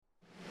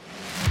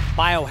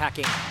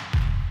biohacking,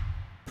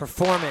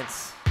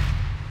 performance,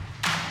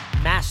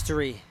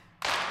 mastery,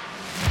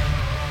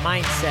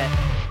 mindset.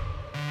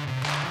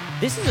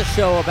 This is a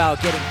show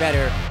about getting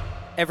better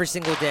every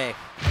single day.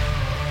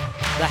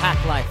 The Hack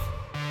Life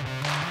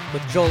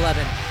with Joel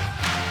Levin.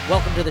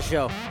 Welcome to the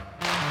show.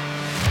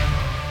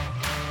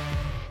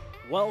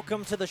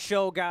 Welcome to the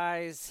show,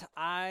 guys.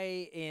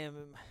 I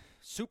am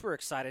super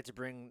excited to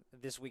bring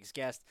this week's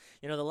guest.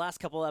 You know, the last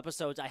couple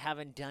episodes, I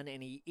haven't done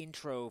any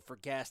intro for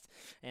guests,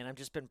 and I've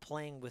just been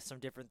playing with some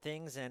different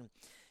things. And,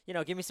 you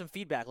know, give me some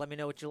feedback. Let me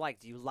know what you like.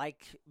 Do you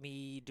like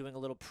me doing a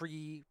little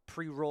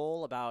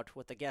pre-roll about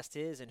what the guest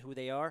is and who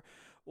they are?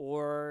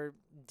 Or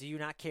do you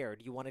not care?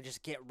 Do you want to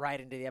just get right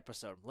into the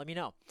episode? Let me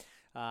know.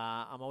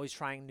 I'm always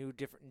trying new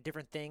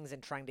different things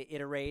and trying to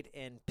iterate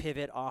and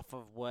pivot off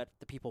of what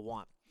the people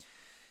want.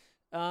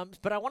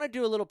 But I want to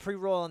do a little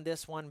pre-roll on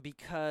this one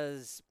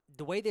because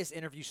the way this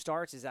interview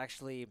starts is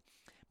actually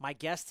my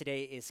guest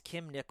today is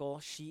Kim Nicol.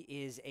 She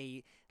is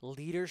a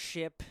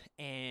leadership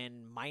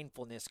and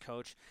mindfulness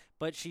coach,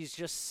 but she's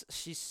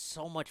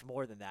so much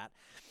more than that.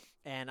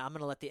 And I'm going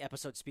to let the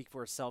episode speak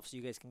for itself so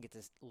you guys can get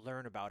to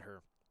learn about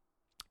her.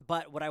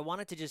 But what I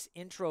wanted to just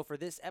intro for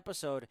this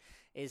episode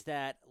is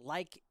that,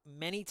 like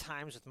many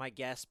times with my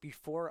guests,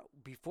 before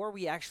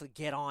we actually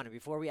get on and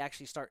before we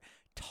actually start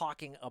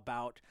talking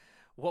about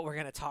what we're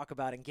going to talk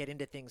about and get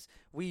into things,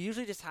 we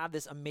usually just have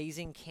this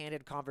amazing,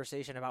 candid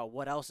conversation about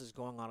what else is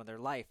going on in their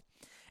life.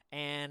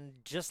 And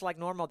just like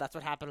normal, that's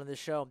what happened on this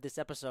show, this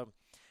episode.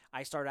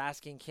 I started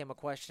asking Kim a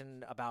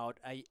question about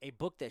a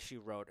book that she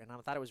wrote, and I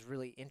thought it was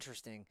really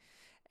interesting.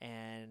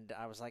 And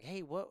I was like,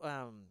 hey,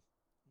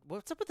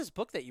 what's up with this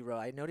book that you wrote?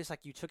 I noticed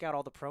like you took out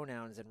all the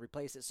pronouns and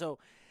replaced it. So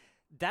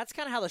that's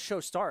kind of how the show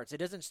starts. It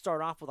doesn't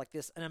start off with like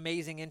an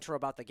amazing intro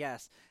about the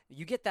guest.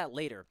 You get that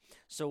later.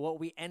 So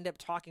what we end up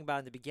talking about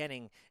in the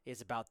beginning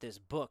is about this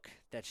book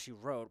that she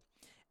wrote,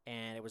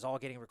 and it was all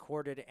getting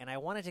recorded, and I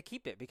wanted to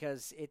keep it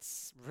because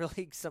it's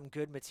really some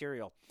good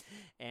material.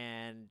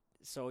 And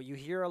so you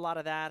hear a lot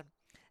of that,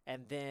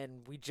 and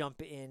then we jump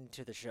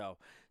into the show.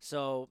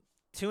 So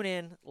tune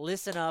in,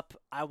 listen up.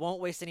 I won't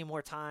waste any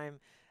more time,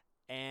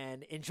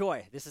 and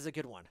enjoy. This is a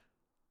good one.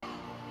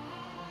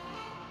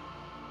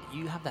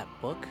 You have that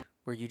book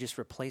where you just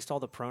replaced all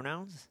the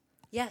pronouns?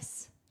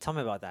 Yes. Tell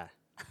me about that.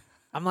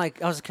 I'm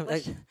like,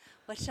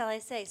 what shall I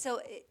say?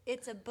 So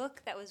it's a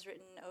book that was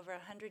written over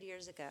 100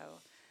 years ago,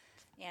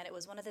 and it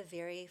was one of the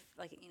very,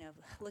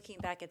 looking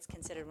back, it's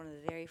considered one of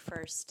the very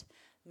first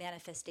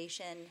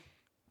manifestation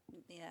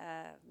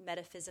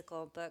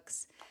metaphysical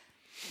books.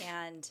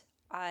 And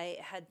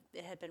it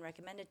had been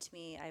recommended to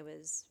me. I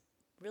was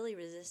really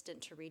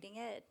resistant to reading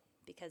it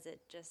because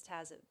it just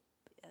has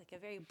a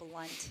very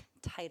blunt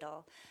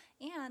title.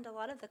 And a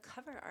lot of the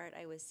cover art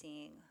I was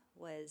seeing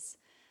was,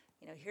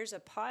 here's a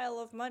pile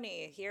of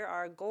money. Here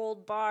are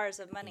gold bars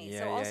of money.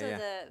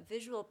 The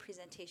visual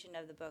presentation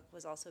of the book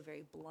was also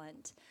very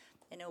blunt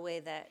in a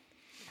way that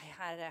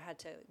I had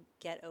to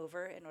get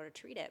over in order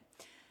to read it.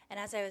 And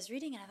as I was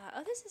reading it, I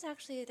thought,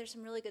 there's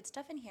some really good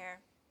stuff in here.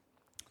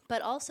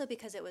 But also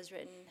because it was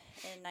written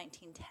in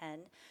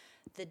 1910,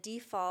 the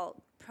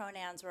default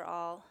pronouns were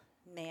all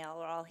male,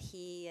 or all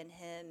he and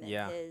him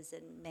and his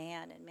and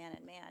man and man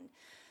and man.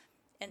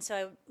 And so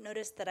I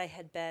noticed that I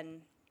had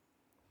been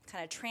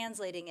kind of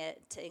translating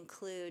it to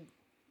include,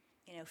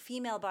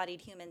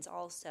 female-bodied humans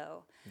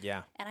also.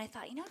 Yeah. And I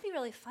thought, it'd be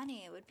really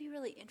funny. It would be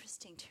really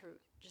interesting to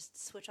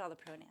just switch all the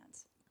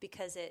pronouns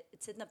because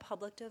it's in the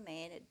public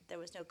domain. There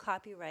was no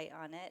copyright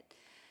on it.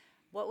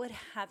 What would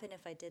happen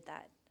if I did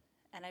that?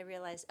 And I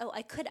realized,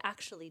 I could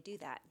actually do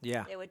that.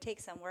 Yeah. It would take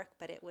some work,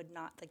 but it would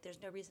not.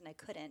 There's no reason I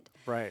couldn't.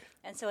 Right.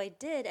 And so I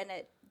did, and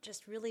it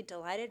just really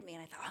delighted me.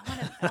 And I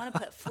thought, I want to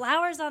put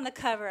flowers on the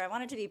cover. I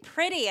want it to be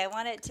pretty. I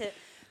want it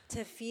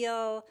to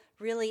feel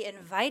really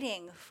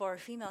inviting for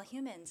female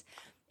humans.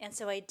 And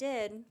so I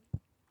did.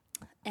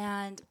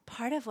 And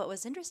part of what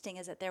was interesting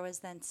is that there was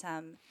then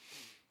some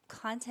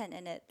content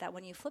in it that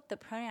when you flip the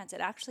pronouns,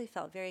 it actually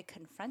felt very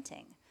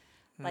confronting.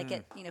 Like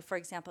it, for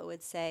example, it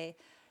would say,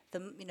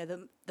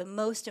 the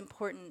most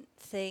important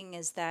thing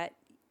is that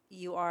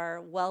you are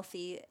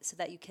wealthy so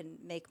that you can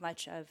make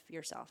much of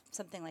yourself,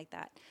 something like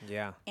that.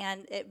 Yeah.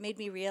 And it made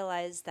me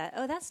realize that,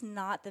 that's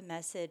not the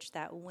message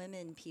that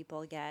women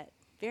people get.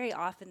 Very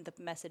often the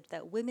message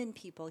that women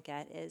people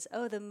get is,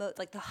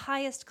 the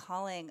highest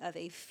calling of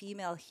a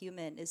female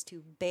human is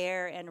to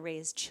bear and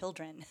raise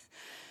children.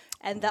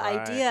 And the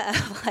idea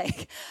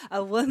of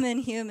a woman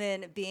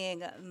human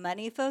being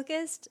money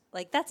focused,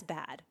 that's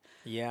bad.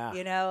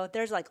 Yeah.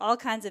 There's all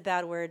kinds of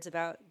bad words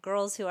about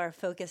girls who are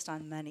focused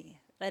on money.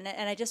 And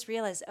I just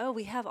realized,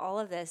 we have all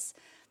of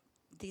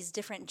these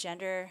different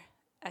gender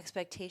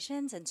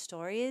expectations and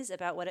stories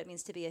about what it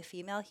means to be a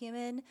female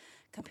human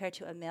compared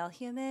to a male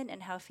human,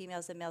 and how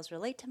females and males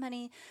relate to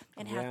money,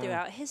 and how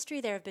throughout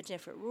history there have been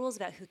different rules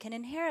about who can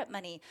inherit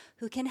money,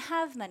 who can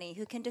have money,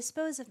 who can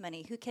dispose of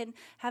money, who can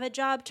have a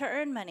job to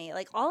earn money,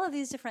 all of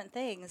these different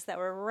things that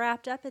were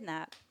wrapped up in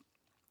that.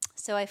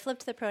 So I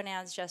flipped the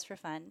pronouns just for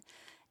fun,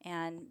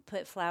 and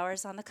put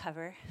flowers on the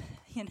cover,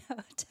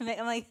 to make,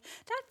 I'm like,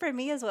 that for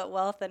me is what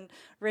wealth and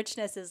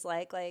richness is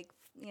like,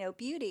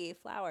 beauty,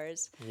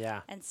 flowers.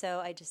 Yeah. And so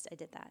I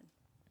did that.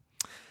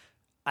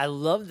 I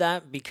love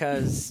that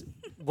because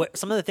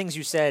some of the things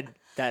you said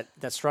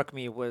that struck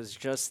me was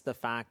just the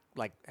fact,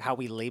 like, how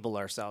we label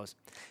ourselves.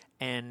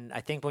 And I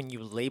think when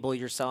you label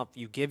yourself,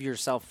 you give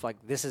yourself, like,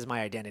 this is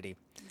my identity.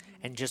 Mm-hmm.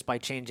 And just by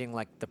changing,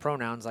 like, the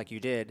pronouns like you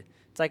did,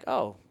 it's like,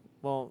 oh,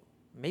 well,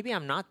 maybe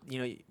I'm not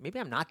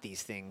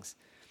these things.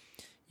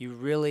 You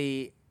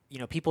really,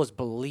 people's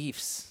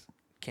beliefs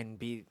can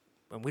be,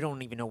 and we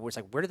don't even know, it's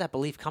like, where did that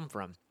belief come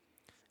from?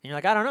 And you're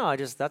like, I don't know.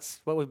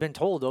 That's what we've been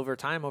told over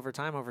time.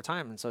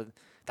 And so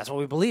that's what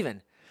we believe in.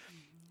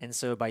 Mm-hmm. And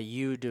so by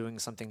you doing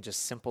something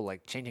just simple,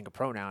 like changing a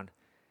pronoun,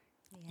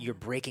 you're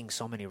breaking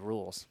so many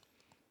rules.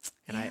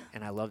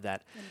 And I love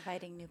that.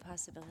 Inviting new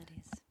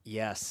possibilities.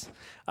 Yes.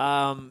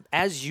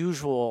 As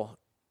usual,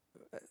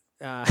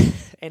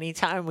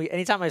 anytime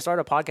I start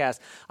a podcast,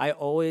 I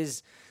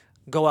always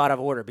go out of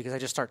order because I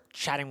just start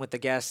chatting with the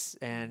guests.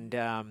 And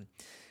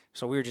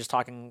so we were just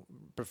talking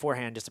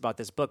beforehand just about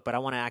this book, but I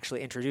want to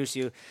actually introduce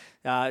you,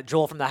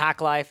 Joel from The Hack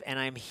Life, and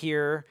I'm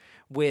here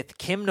with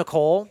Kim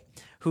Nicol,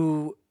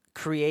 who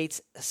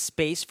creates a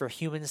space for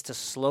humans to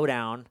slow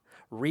down,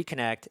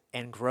 reconnect,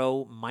 and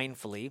grow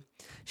mindfully.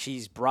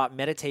 She's brought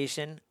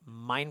meditation,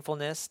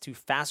 mindfulness to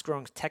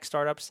fast-growing tech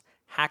startups,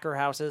 hacker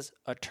houses,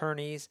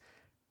 attorneys,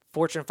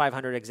 Fortune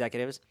 500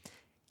 executives.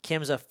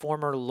 Kim's a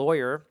former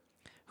lawyer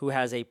who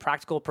has a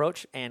practical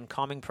approach and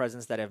calming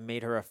presence that have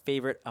made her a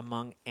favorite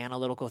among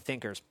analytical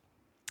thinkers.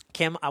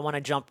 Kim, I want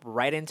to jump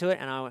right into it,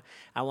 and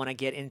I want to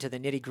get into the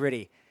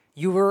nitty-gritty.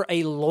 You were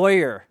a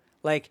lawyer.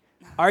 Like,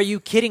 are you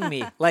kidding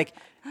me? Like,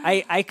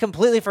 I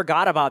completely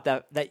forgot about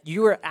that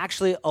you were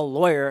actually a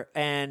lawyer,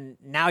 and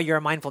now you're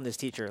a mindfulness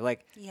teacher.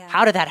 Like,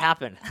 How did that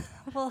happen?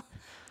 Well,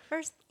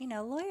 first,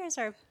 lawyers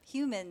are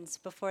humans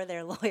before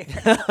they're lawyers.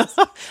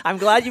 I'm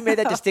glad you made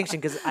that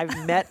distinction because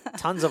I've met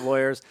tons of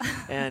lawyers,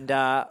 and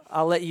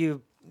I'll let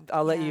you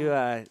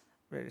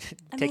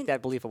take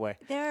that belief away.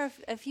 There are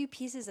a few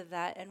pieces of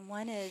that, and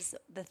one is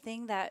the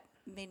thing that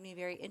made me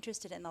very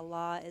interested in the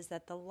law is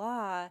that the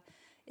law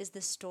is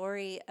the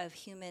story of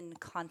human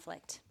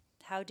conflict.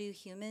 How do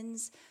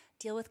humans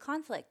deal with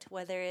conflict,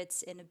 whether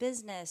it's in a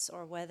business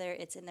or whether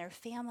it's in their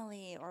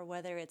family or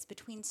whether it's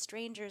between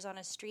strangers on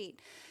a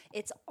street?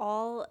 It's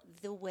all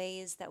the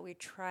ways that we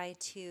try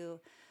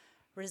to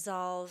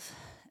resolve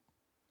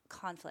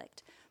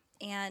conflict.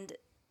 And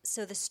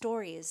so the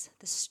stories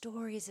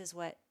is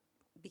what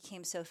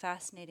became so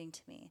fascinating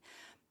to me.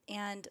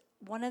 And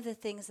one of the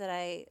things that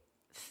I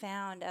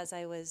found as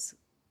I was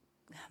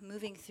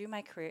moving through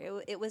my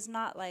career, it was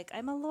not like,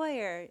 I'm a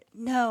lawyer.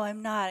 No,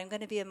 I'm not. I'm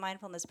going to be a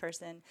mindfulness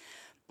person.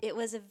 It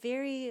was a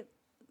very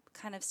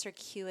kind of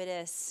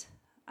circuitous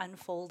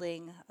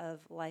unfolding of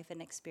life and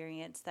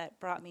experience that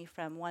brought me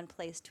from one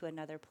place to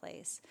another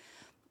place.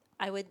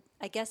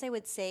 I guess I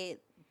would say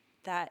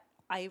that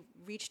I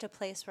reached a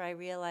place where I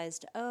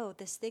realized,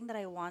 this thing that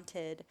I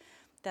wanted,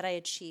 that I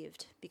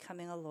achieved,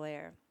 becoming a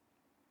lawyer.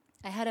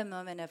 I had a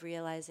moment of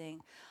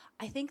realizing,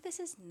 I think this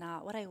is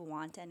not what I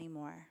want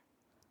anymore.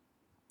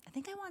 I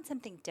think I want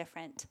something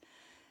different.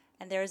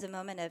 And there was a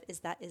moment of, is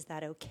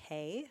that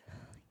okay?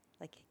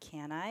 Like,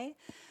 can I?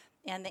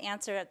 And the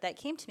answer that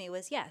came to me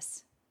was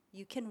yes.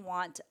 You can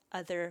want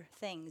other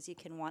things. You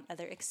can want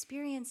other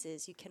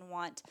experiences. You can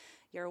want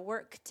your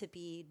work to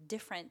be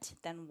different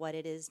than what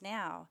it is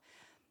now.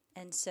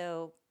 And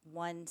so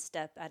one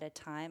step at a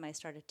time, I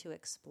started to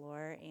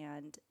explore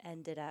and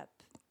ended up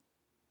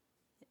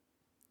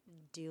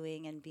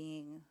doing and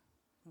being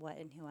what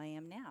and who I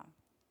am now.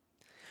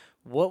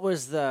 What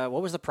was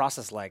the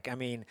process like? I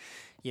mean,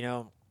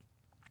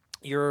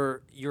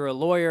 you're a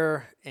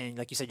lawyer, and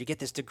like you said, you get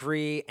this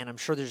degree, and I'm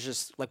sure there's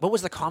just like, what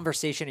was the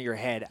conversation in your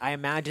head? I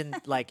imagine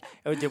like,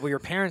 were your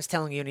parents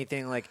telling you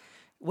anything like,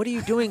 "What are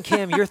you doing,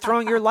 Kim? You're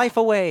throwing your life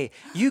away.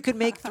 You could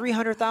make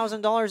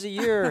 $300,000 a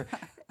year,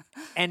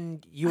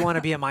 and you want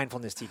to be a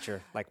mindfulness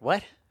teacher." Like,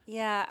 what?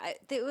 Yeah,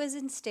 it was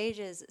in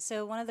stages.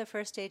 So one of the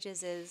first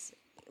stages is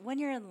when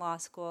you're in law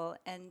school,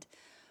 and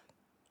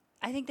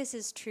I think this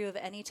is true of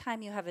any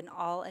time you have an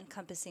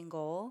all-encompassing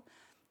goal.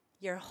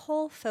 Your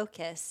whole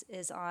focus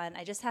is on,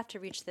 I just have to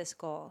reach this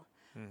goal.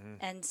 Mm-hmm.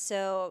 And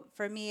so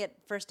for me, at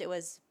first it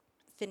was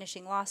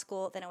finishing law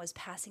school, then it was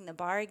passing the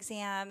bar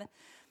exam.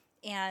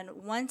 And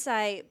once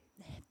I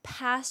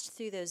passed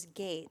through those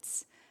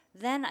gates,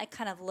 then I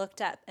kind of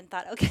looked up and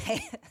thought,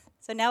 okay,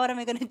 so now what am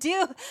I going to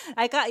do?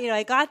 I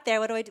got there.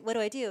 What do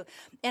I do?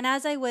 And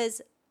as I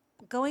was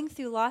going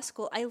through law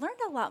school, I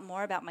learned a lot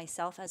more about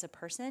myself as a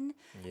person.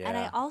 Yeah. And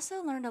I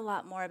also learned a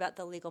lot more about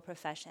the legal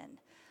profession.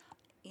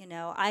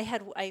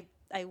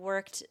 I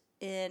worked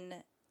in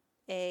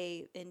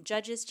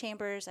judges'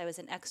 chambers. I was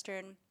an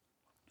extern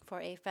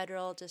for a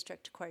federal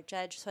district court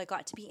judge, so I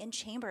got to be in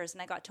chambers,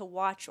 and I got to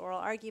watch oral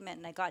argument,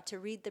 and I got to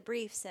read the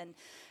briefs and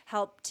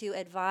help to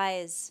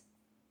advise,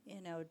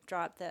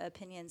 drop the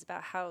opinions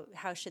about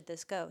how should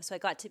this go. So I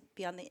got to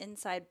be on the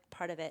inside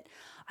part of it.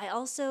 I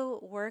also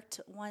worked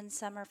one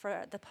summer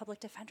for the public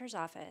defender's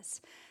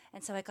office.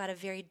 And so I got a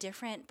very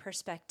different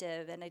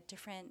perspective and a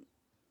different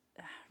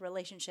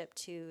relationship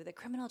to the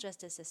criminal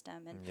justice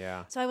system.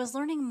 And so I was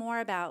learning more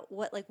about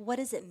what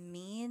does it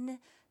mean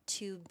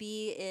to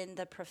be in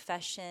the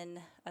profession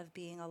of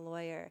being a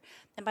lawyer.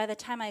 And by the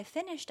time I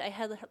finished, I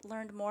had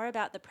learned more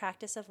about the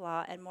practice of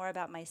law and more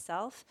about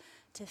myself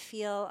to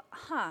feel,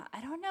 I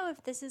don't know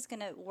if this is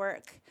going to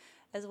work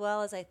as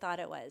well as I thought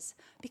it was.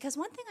 Because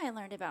one thing I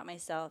learned about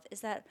myself is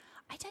that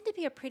I tend to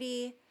be a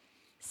pretty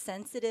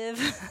sensitive.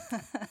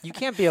 You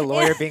can't be a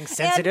lawyer being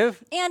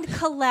sensitive. And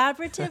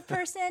collaborative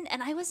person.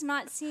 And I was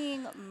not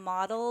seeing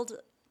modeled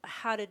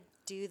how to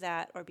do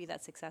that or be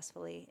that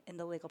successfully in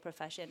the legal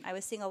profession. I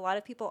was seeing a lot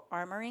of people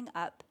armoring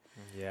up.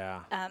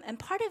 Yeah. And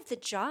part of the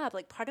job,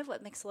 part of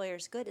what makes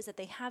lawyers good is that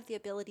they have the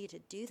ability to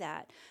do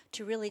that,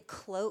 to really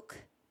cloak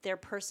their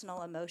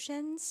personal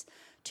emotions,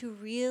 to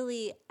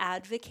really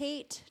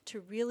advocate,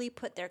 to really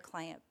put their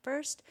client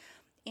first,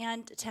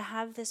 and to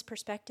have this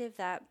perspective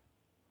that,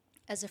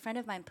 as a friend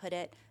of mine put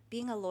it,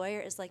 being a lawyer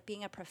is like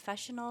being a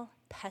professional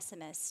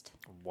pessimist.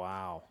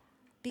 Wow.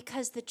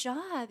 Because the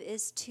job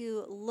is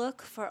to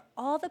look for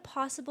all the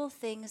possible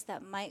things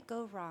that might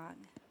go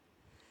wrong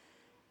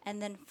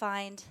and then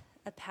find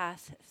a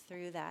path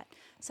through that.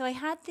 So I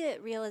had the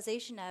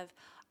realization of,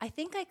 I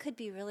think I could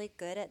be really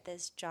good at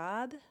this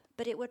job,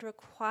 but it would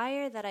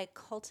require that I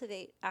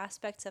cultivate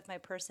aspects of my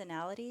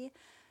personality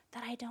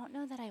that I don't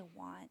know that I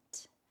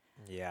want.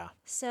 Yeah.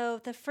 So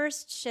the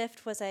first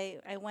shift was I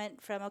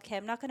went from, okay,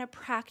 I'm not going to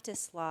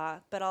practice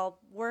law, but I'll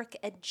work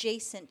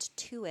adjacent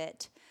to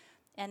it.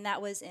 And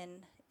that was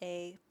in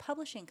a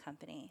publishing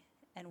company.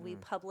 And we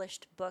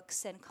published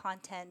books and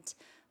content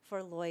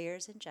for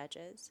lawyers and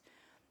judges.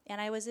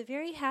 And I was a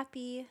very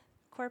happy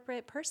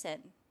corporate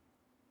person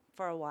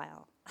for a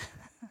while.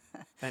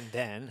 And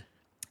then,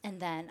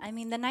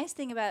 the nice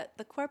thing about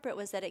the corporate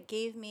was that it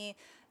gave me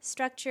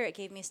structure, it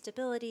gave me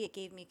stability, it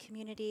gave me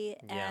community.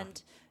 Yeah.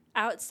 And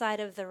outside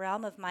of the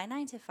realm of my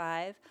 9 to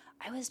 5,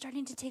 I was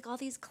starting to take all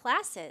these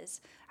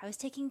classes. I was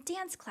taking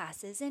dance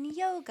classes and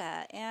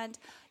yoga and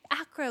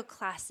acro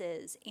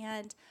classes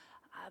and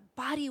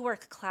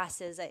bodywork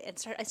classes.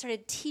 I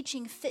started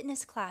teaching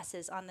fitness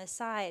classes on the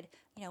side.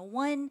 I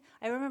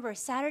remember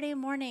Saturday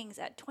mornings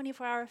at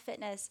 24-Hour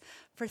Fitness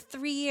for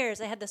 3 years.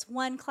 I had this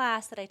one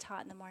class that I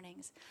taught in the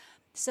mornings.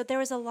 So there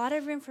was a lot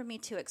of room for me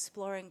to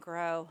explore and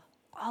grow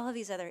all of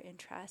these other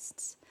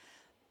interests.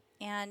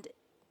 And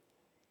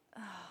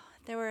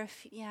there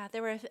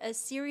were a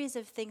series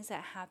of things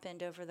that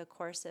happened over the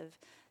course of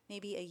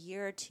maybe a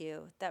year or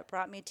two that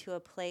brought me to a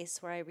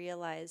place where I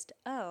realized,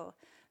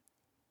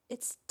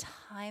 it's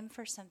time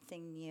for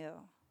something new.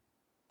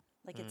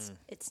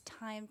 It's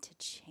time to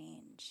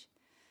change.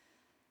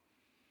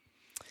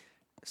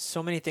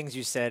 So many things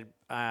you said.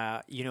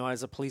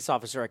 As a police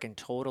officer, I can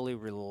totally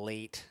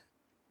relate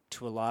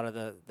to a lot of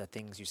the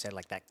things you said,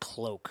 like that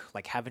cloak,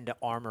 like having to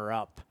armor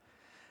up.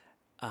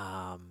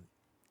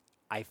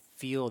 I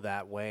feel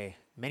that way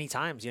many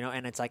times,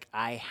 and it's like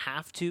I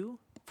have to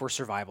for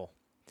survival.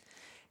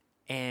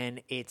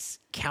 And it's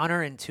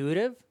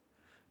counterintuitive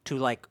to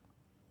like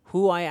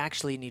who I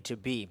actually need to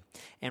be.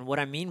 And what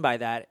I mean by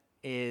that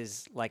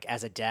is like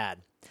as a dad,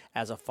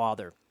 as a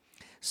father.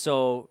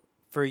 So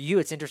for you,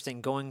 it's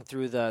interesting going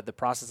through the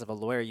process of a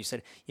lawyer. You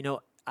said,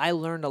 I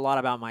learned a lot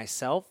about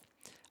myself.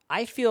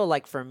 I feel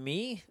like for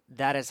me,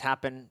 that has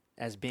happened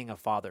as being a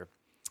father.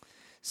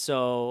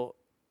 So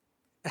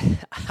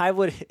I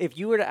would, if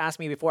you were to ask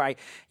me before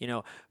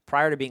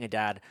prior to being a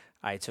dad,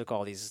 I took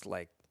all these,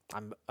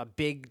 I'm a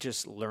big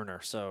just learner.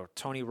 So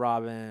Tony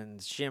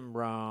Robbins, Jim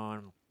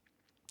Rohn,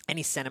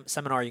 any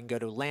seminar you can go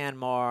to,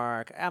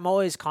 Landmark. I'm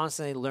always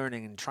constantly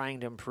learning and trying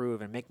to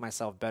improve and make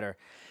myself better.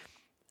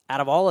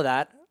 Out of all of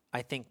that,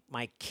 I think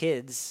my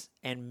kids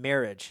and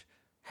marriage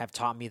have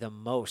taught me the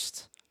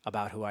most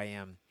about who I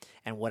am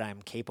and what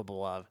I'm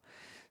capable of.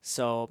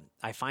 So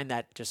I find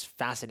that just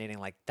fascinating.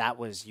 Like that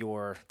was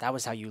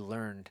how you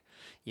learned,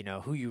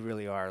 who you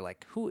really are.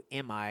 Like, who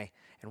am I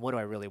and what do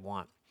I really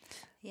want?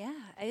 Yeah,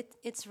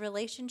 it's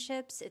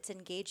relationships. It's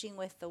engaging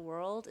with the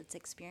world. It's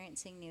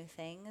experiencing new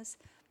things.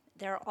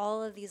 There are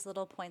all of these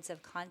little points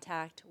of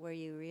contact where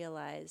you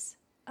realize,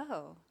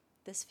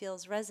 this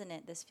feels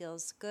resonant. This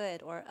feels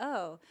good. Or,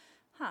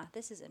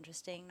 this is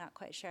interesting. Not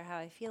quite sure how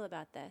I feel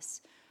about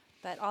this.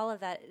 But all of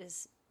that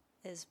is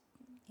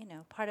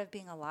part of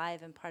being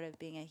alive and part of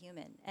being a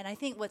human. And I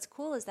think what's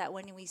cool is that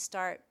when we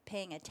start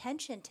paying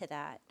attention to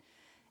that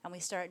and we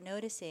start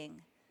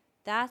noticing,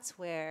 that's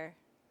where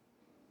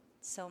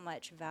so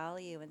much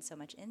value and so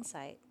much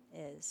insight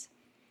is.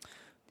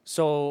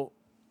 So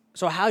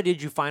how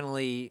did you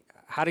finally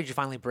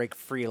break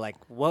free? Like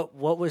what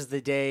was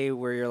the day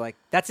where you're like,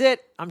 that's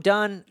it, I'm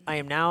done. I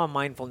am now a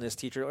mindfulness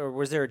teacher. Or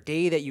was there a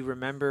day that you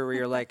remember where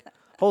you're like,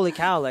 holy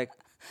cow, like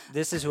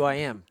this is who I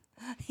am?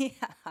 Yeah.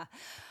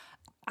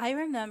 I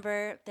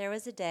remember there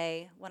was a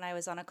day when I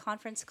was on a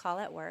conference call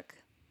at work.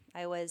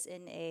 I was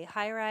in a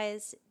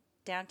high-rise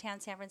downtown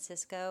San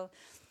Francisco.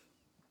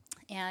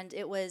 And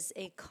it was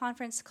a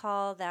conference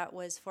call that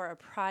was for a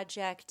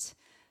project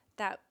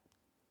that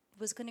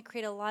was going to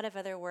create a lot of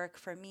other work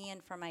for me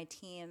and for my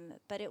team,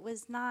 but it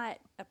was not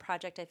a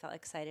project I felt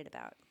excited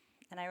about.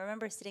 And I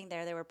remember sitting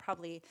there were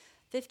probably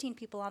 15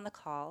 people on the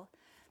call.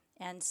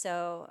 And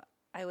so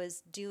I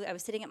was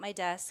sitting at my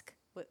desk,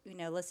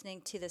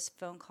 listening to this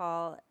phone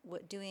call,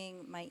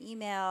 doing my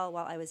email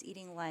while I was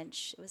eating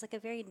lunch. It was like a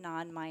very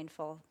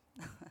non-mindful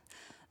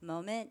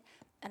moment.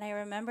 And I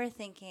remember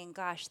thinking,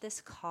 gosh,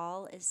 this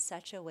call is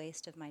such a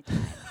waste of my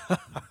time.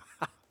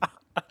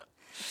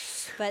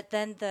 But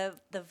then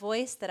the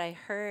voice that I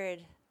heard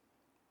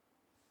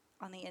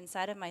on the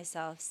inside of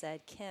myself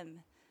said,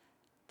 Kim,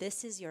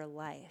 this is your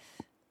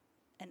life.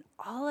 And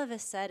all of a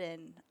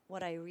sudden,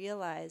 what I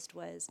realized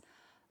was,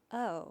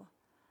 oh,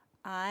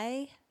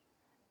 I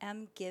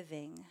am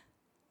giving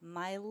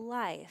my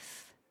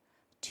life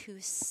to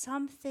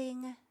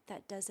something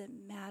that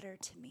doesn't matter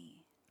to me.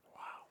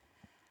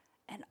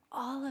 And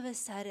all of a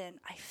sudden,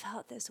 I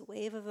felt this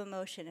wave of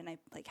emotion, and I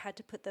had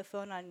to put the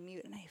phone on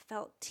mute, and I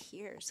felt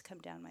tears come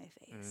down my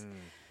face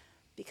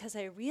because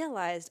I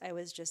realized I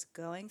was just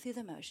going through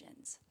the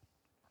motions.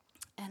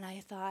 And I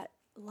thought,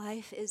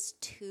 life is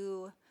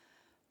too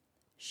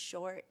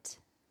short,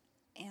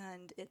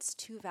 and it's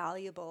too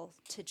valuable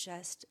to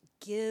just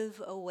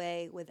give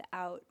away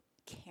without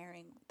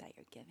caring that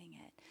you're giving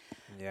it.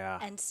 Yeah.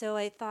 And so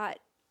I thought,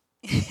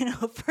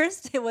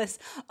 first it was,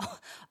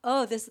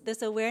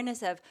 this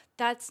awareness of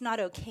that's not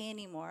okay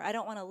anymore. I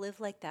don't want to live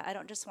like that. I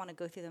don't just want to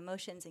go through the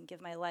motions and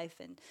give my life.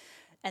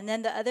 And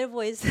then the other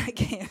voice that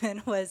came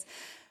in was,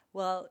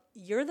 well,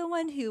 you're the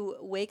one who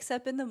wakes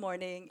up in the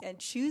morning and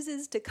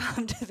chooses to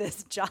come to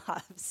this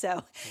job.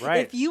 So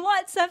if you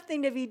want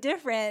something to be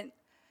different,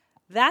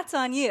 that's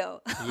on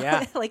you.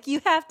 Yeah. You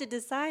have to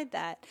decide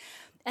that.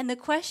 And the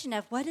question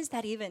of what does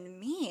that even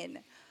mean?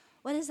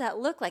 What does that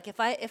look like? If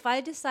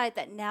I decide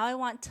that now I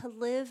want to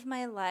live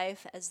my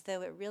life as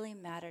though it really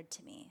mattered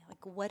to me,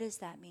 what does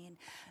that mean?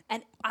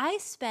 And I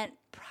spent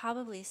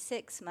probably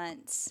 6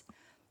 months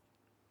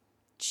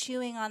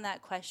chewing on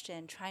that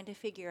question, trying to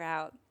figure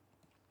out,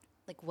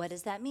 what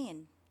does that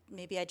mean?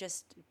 Maybe I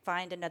just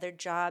find another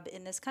job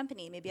in this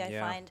company. Maybe I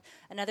find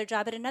another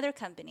job at another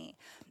company.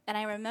 And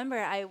I remember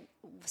I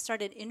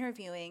started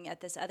interviewing at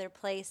this other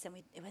place, and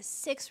it was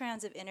 6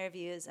 rounds of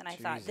interviews, and I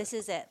thought, this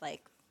is it.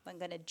 I'm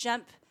going to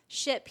jump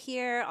ship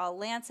here. I'll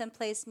land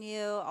someplace new.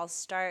 I'll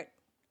start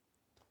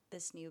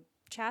this new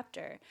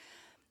chapter.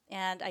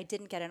 And I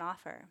didn't get an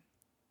offer.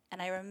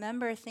 And I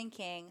remember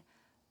thinking,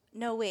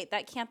 no, wait,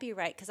 that can't be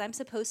right because I'm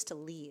supposed to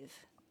leave.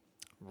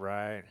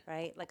 Right.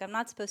 Right? I'm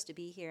not supposed to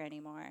be here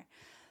anymore.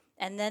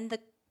 And then the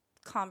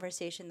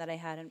conversation that I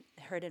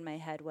heard in my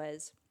head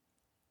was,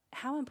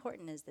 how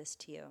important is this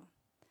to you?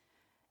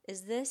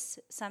 Is this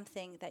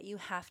something that you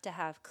have to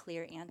have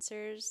clear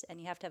answers and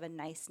you have to have a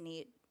nice,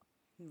 neat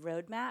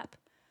roadmap?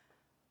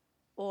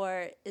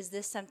 Or is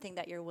this something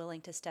that you're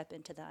willing to step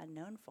into the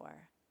unknown for?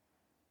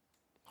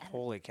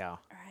 Holy cow.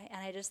 Right?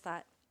 And I just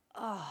thought,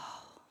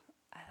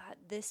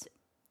 this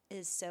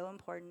is so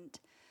important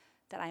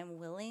that I'm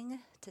willing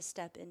to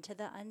step into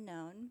the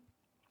unknown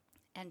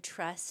and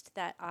trust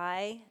that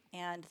I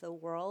and the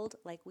world,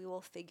 we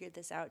will figure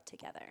this out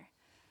together.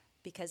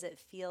 Because it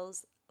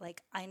feels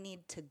like I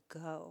need to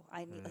go.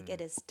 I need, it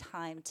is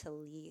time to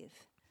leave.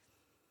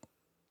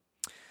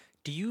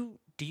 Do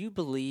you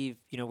believe,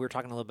 we were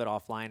talking a little bit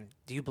offline,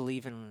 do you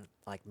believe in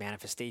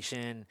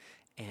manifestation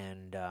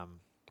and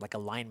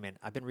alignment?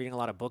 I've been reading a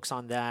lot of books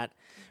on that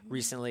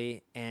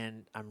recently,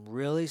 and I'm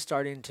really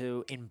starting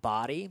to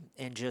embody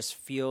and just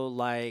feel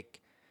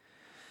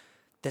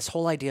this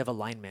whole idea of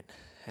alignment.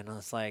 And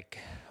it's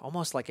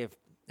almost like if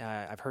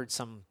I've heard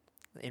some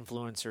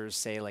influencers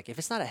say, if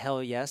it's not a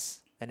hell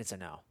yes, then it's a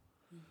no.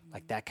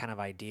 That kind of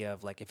idea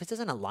of if it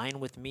doesn't align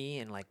with me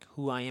and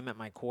who I am at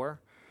my core,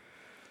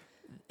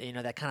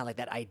 that kind of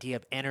that idea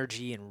of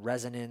energy and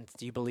resonance.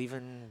 Do you believe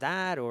in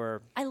that?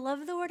 Or I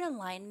love the word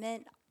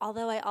alignment,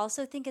 although I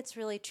also think it's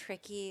really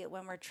tricky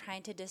when we're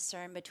trying to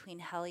discern between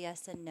hell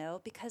yes and no,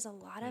 because a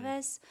lot of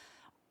us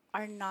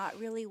are not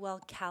really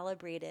well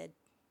calibrated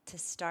to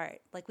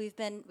start.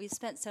 We've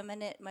spent so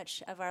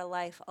much of our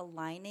life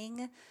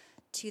aligning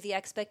to the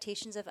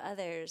expectations of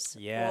others,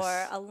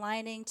 or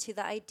aligning to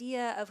the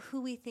idea of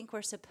who we think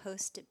we're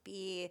supposed to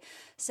be.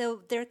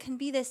 So there can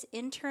be this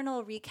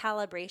internal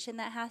recalibration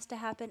that has to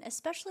happen,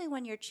 especially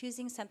when you're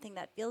choosing something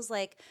that feels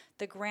like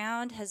the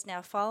ground has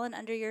now fallen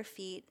under your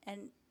feet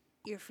and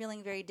you're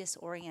feeling very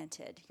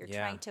disoriented. You're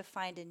trying to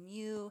find a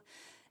new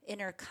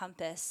inner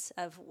compass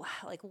of,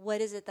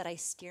 what is it that I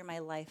steer my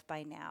life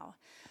by now?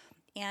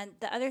 And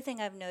the other thing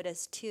I've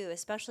noticed too,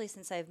 especially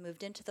since I've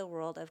moved into the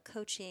world of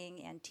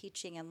coaching and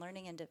teaching and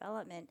learning and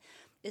development,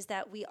 is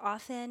that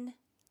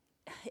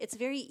it's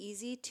very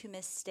easy to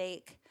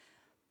mistake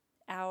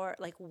our,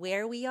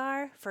 where we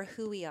are for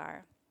who we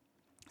are.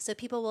 So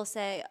people will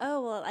say,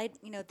 oh, well,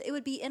 it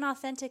would be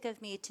inauthentic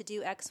of me to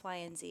do X, Y,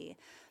 and Z.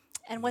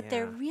 And what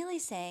they're really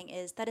saying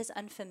is that is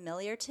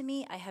unfamiliar to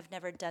me. I have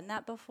never done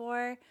that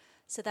before.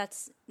 So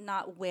that's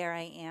not where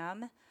I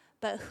am.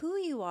 But who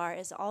you are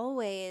is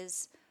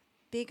always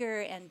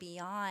bigger and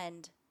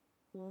beyond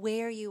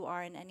where you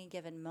are in any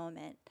given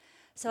moment.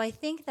 So I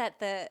think that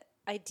the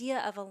idea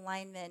of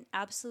alignment,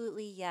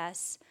 absolutely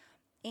yes.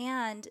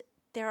 And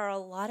there are a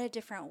lot of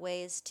different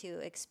ways to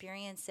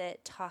experience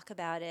it, talk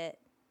about it,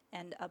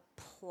 and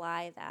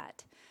apply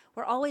that.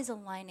 We're always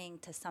aligning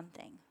to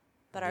something.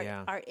 But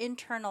our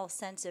internal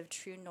sense of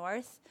true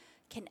north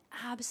can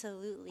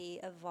absolutely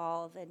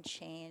evolve and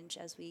change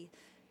as we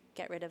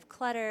get rid of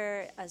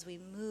clutter, as we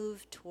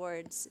move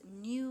towards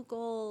new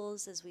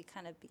goals, as we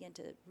kind of begin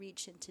to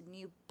reach into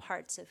new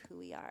parts of who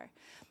we are.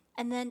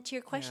 And then to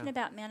your question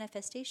about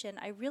manifestation,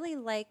 I really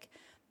like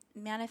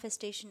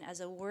manifestation as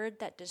a word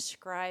that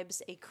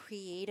describes a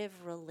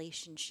creative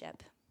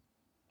relationship.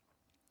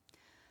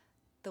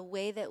 The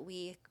way that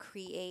we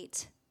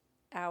create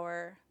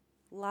our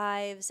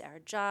lives, our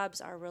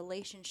jobs, our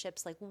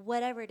relationships, like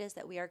whatever it is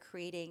that we are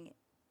creating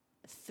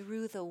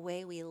through the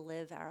way we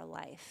live our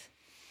life.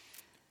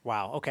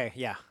 Wow. Okay.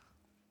 Yeah.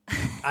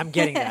 I'm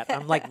getting that.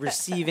 I'm like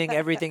receiving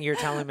everything you're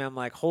telling me. I'm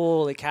like,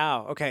 holy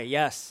cow. Okay.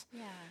 Yes.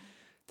 Yeah.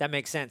 That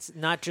makes sense.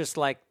 Not just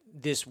like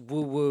this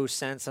woo-woo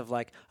sense of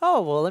like,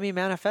 oh, well, let me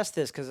manifest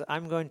this because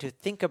I'm going to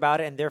think about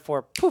it and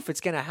therefore, poof,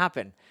 it's going to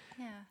happen.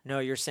 Yeah. No,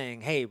 you're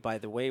saying, hey, by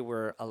the way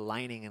we're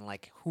aligning and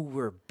like who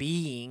we're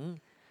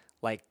being,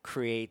 like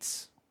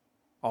creates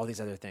all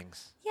these other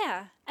things.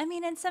 Yeah. I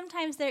mean, and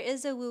sometimes there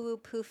is a woo-woo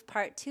poof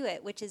part to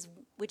it, which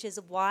is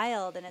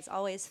wild, and it's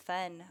always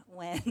fun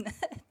when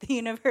the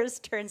universe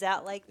turns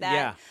out like that.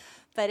 Yeah.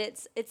 But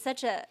it's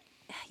such a,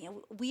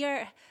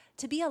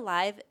 to be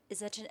alive is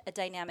such a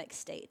dynamic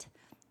state.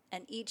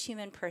 And each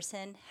human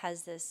person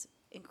has this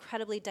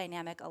incredibly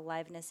dynamic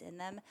aliveness in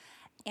them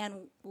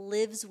and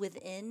lives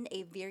within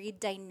a very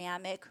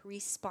dynamic,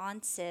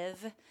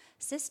 responsive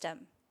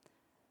system.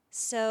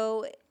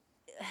 So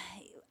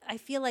I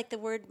feel like the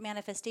word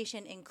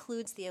manifestation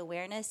includes the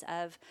awareness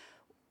of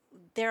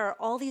there are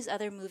all these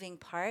other moving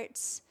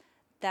parts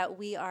that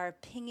we are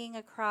pinging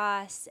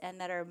across and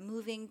that are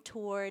moving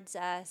towards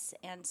us.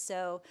 And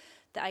so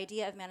the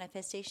idea of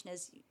manifestation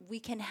is we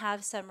can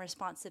have some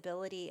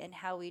responsibility in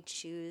how we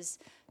choose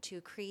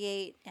to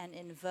create and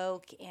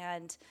invoke.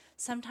 And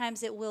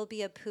sometimes it will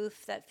be a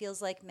poof that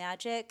feels like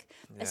magic,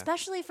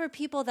 especially for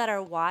people that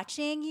are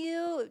watching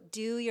you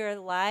do your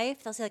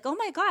life. They'll say like, oh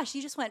my gosh,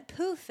 you just went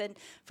poof. And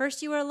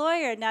first you were a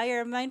lawyer, now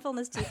you're a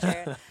mindfulness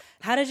teacher.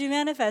 How did you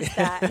manifest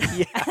that?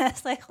 And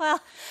it's like, well,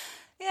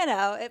 you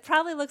know, it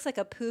probably looks like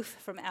a poof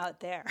from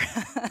out there.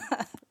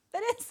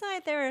 But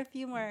inside there are a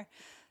few more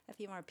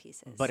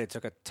pieces. But it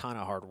took a ton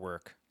of hard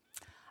work.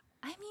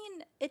 I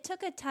mean, it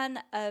took a ton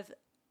of,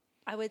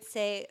 I would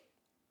say,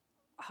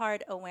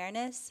 hard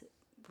awareness,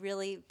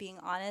 really being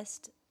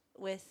honest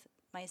with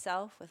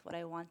myself, with what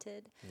I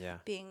wanted. Yeah.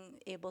 Being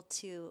able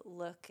to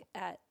look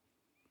at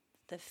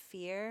the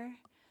fear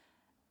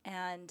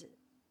and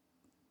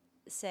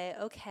say,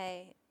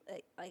 okay,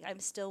 like I'm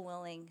still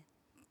willing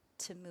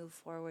to move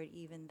forward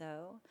even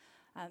though.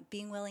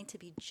 Being willing to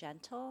be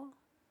gentle.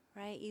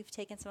 Right? You've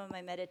taken some of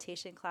my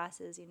meditation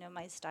classes. You know,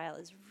 my style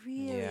is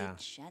really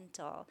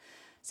gentle.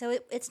 So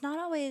it's not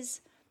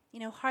always,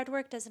 hard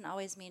work doesn't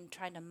always mean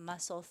trying to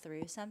muscle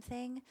through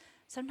something.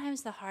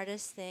 Sometimes the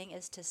hardest thing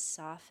is to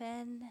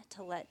soften,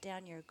 to let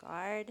down your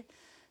guard,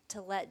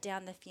 to let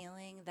down the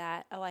feeling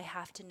that, oh, I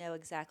have to know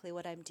exactly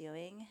what I'm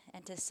doing,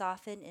 and to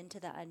soften into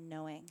the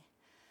unknowing.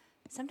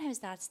 Sometimes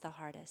that's the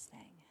hardest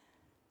thing.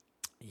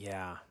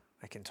 Yeah,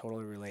 I can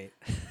totally relate.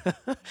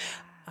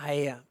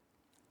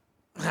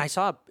 I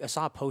saw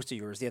a post of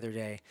yours the other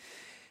day,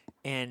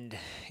 and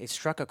it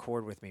struck a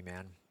chord with me,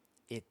 man.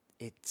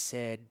 It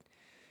said,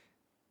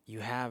 you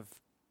have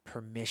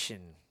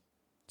permission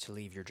to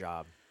leave your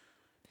job.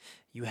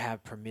 You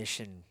have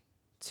permission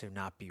to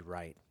not be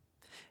right.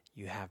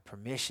 You have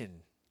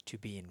permission to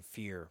be in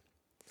fear.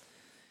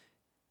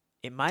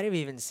 It might have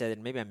even said,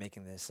 and maybe I'm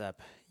making this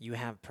up, you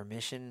have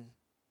permission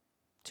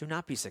to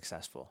not be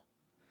successful.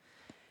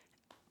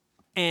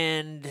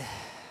 And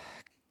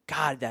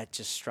God, that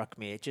just struck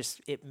me.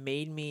 It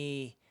made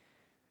me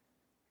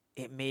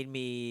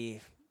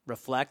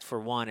reflect for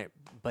one,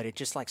 but it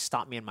just like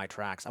stopped me in my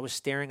tracks. I was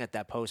staring at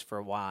that post for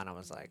a while and I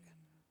was like,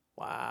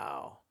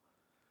 wow.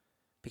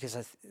 Because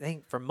I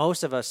think for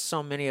most of us,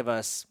 so many of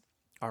us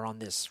are on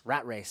this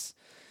rat race,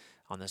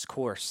 on this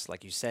course,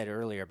 like you said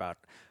earlier about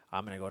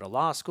I'm going to go to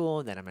law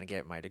school, then I'm going to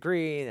get my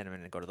degree, then I'm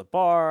going to go to the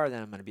bar,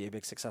 then I'm going to be a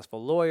big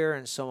successful lawyer,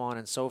 and so on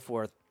and so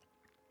forth.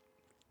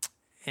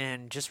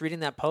 And just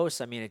reading that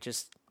post, I mean, I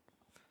just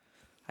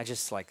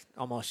like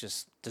almost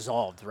just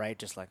dissolved, right?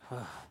 Just like,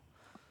 like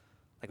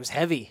it was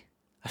heavy,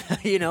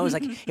 it was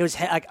like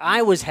like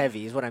I was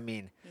heavy, is what I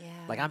mean. Yeah.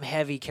 Like I'm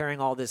heavy carrying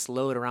all this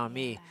load around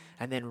me,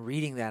 and then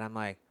reading that, I'm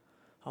like,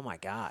 oh my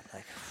God,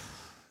 like.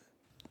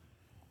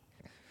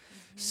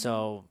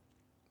 So,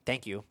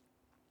 thank you.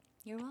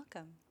 You're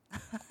welcome.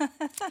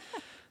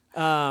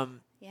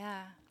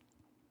 Yeah.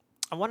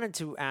 I wanted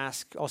to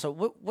ask also,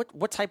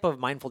 what type of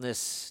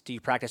mindfulness do you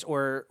practice,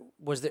 or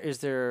is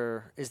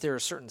there a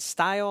certain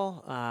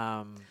style?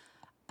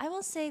 I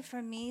will say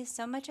for me,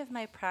 so much of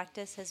my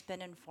practice has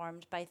been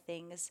informed by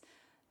things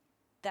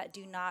that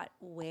do not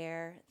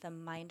wear the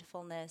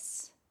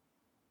mindfulness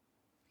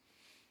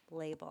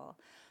label.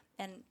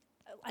 And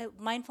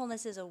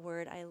mindfulness is a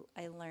word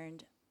I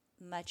learned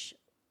much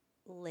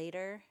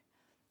later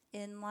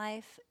in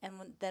life. And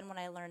then when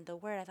I learned the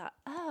word, I thought,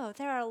 oh,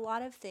 there are a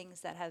lot of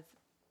things that have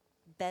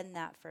been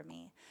that for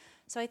me.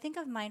 So I think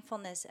of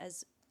mindfulness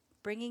as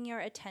bringing your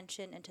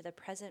attention into the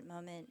present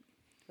moment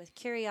with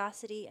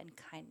curiosity and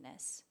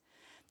kindness.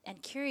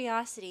 And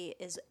curiosity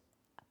is,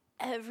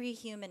 every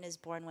human is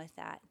born with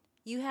that.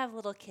 You have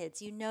little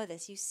kids, you know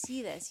this, you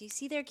see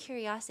their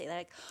curiosity. They're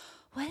like,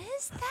 what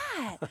is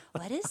that?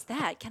 What is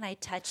that? Can I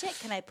touch it?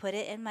 Can I put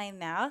it in my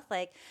mouth?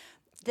 Like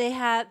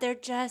they're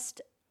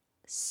just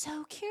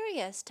so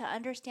curious to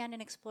understand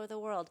and explore the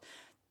world.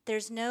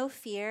 There's no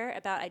fear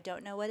about, I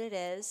don't know what it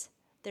is.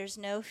 There's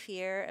no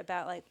fear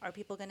about, like, are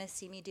people going to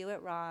see me do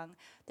it wrong?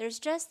 There's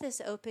just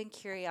this open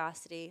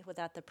curiosity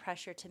without the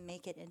pressure to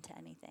make it into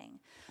anything.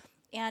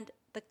 And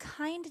the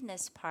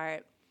kindness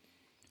part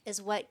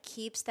is what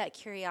keeps that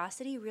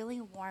curiosity really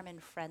warm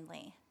and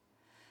friendly.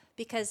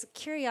 Because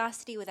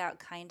curiosity without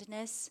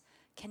kindness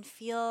can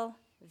feel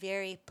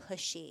very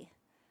pushy.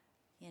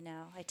 You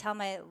know, I tell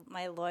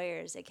my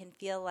lawyers it can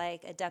feel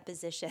like a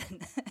deposition,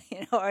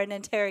 or an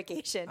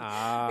interrogation.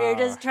 You're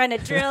just trying to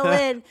drill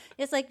in.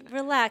 It's like,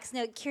 relax.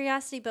 No,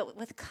 curiosity, but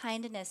with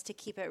kindness to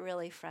keep it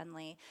really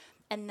friendly.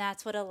 And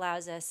that's what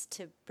allows us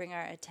to bring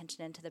our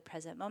attention into the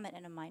present moment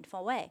in a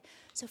mindful way.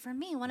 So for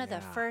me, one of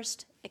the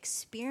first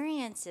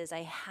experiences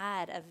I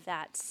had of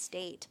that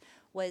state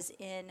was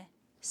in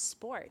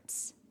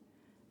sports.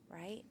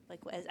 Right?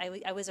 Like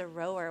I was a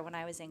rower when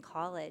I was in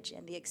college,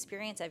 and the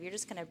experience of, you're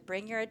just going to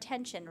bring your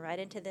attention right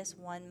into this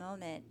one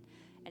moment,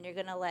 and you're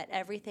going to let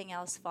everything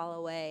else fall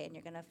away, and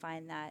you're going to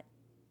find that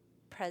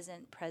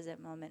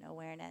present moment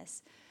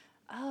awareness.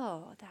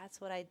 Oh, that's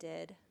what I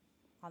did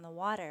on the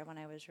water when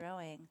I was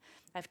rowing.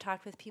 I've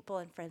talked with people,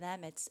 and for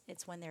them it's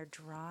when they're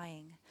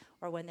drawing,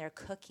 or when they're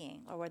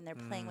cooking, or when they're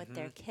playing with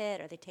their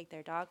kid, or they take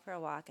their dog for a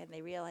walk, and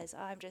they realize,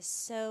 oh, I'm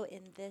just so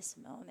in this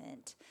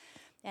moment.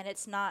 And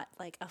it's not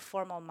like a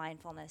formal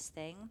mindfulness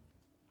thing,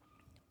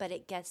 but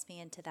it gets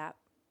me into that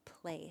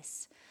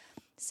place.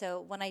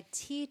 So when I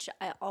teach,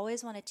 I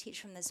always want to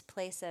teach from this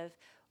place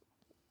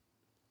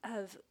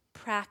of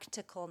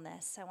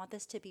practicalness. I want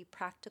this to be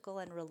practical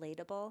and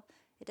relatable.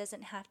 It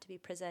doesn't have to be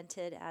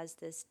presented as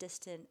this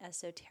distant,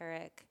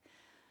 esoteric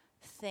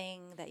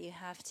thing that you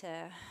have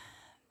to,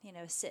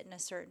 sit in a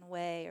certain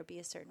way or be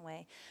a certain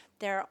way.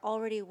 There are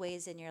already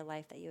ways in your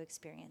life that you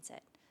experience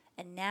it.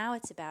 And now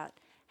it's about,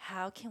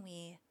 how can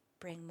we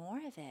bring more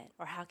of it?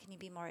 Or how can you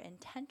be more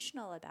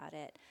intentional about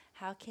it?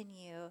 How can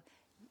you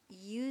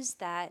use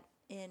that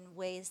in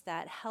ways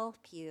that help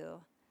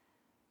you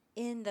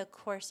in the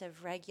course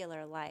of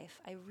regular life?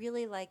 I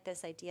really like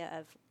this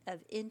idea of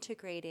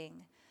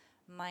integrating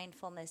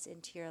mindfulness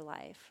into your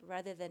life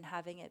rather than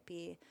having it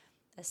be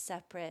a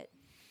separate,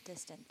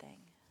 distant thing.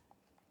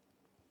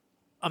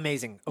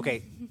 Amazing.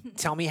 Okay,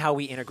 tell me how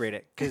we integrate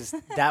it, because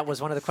that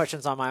was one of the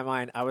questions on my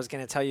mind. I was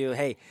going to tell you,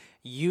 hey,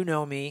 you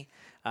know me.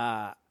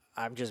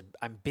 I'm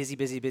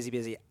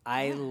busy.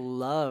 I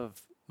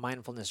love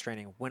mindfulness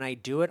training. When I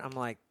do it, I'm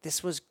like,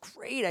 this was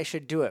great. I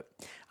should do it.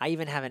 I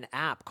even have an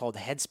app called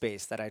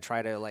Headspace that I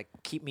try to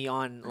keep me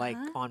on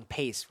on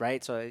pace,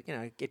 right? So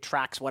it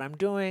tracks what I'm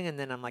doing, and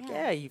then I'm like,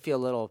 you feel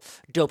a little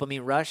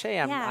dopamine rush.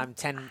 Hey, I'm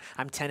 10.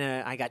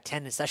 I got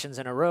 10 sessions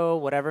in a row,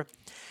 whatever.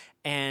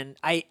 And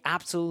I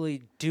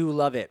absolutely do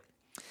love it.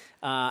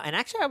 And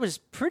actually, I was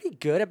pretty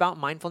good about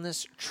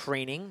mindfulness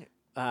training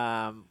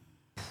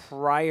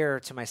prior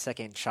to my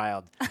second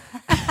child.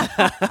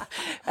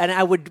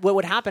 And what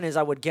would happen is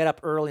I would get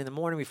up early in the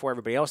morning before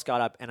everybody else got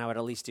up, and I would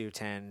at least do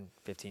 10,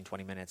 15,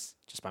 20 minutes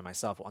just by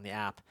myself on the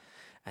app,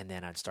 and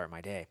then I'd start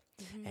my day.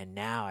 Mm-hmm. And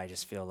now I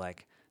just feel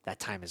like that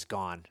time is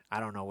gone. I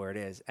don't know where it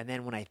is. And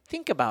then when I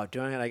think about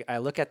doing it, I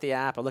look at the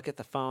app, I look at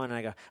the phone, and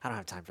I go, I don't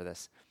have time for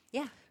this.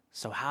 Yeah.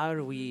 So how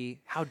do we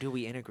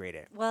integrate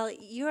it? Well,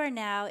 you are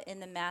now in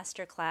the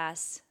master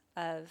class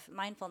of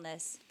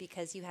mindfulness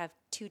because you have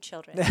 2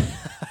 children.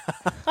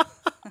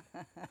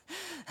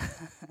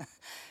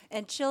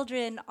 And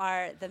children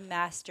are the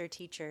master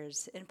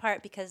teachers, in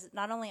part because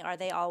not only are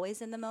they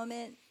always in the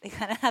moment, they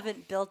kind of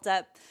haven't built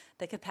up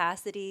the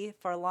capacity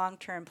for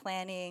long-term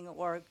planning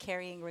or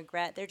carrying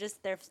regret.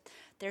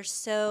 They're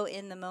so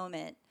in the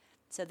moment,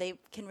 so they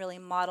can really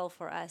model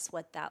for us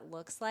what that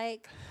looks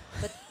like.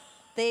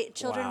 But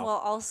children will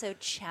also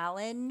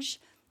challenge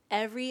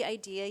every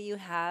idea you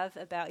have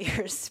about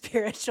your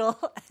spiritual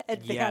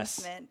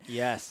advancement.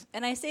 Yes.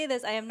 And I say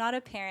this, I am not a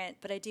parent,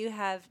 but I do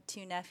have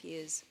 2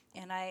 nephews,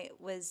 and I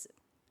was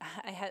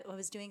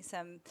doing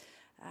some,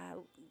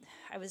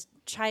 I was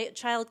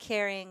child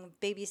caring,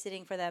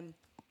 babysitting for them,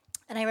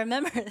 and I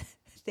remember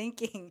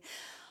thinking,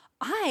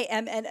 I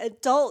am an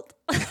adult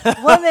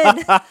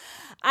woman.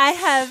 I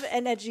have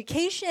an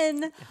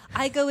education.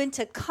 I go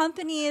into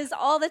companies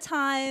all the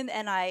time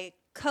and I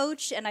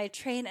coach and I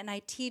train and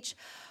I teach.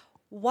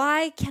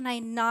 Why can I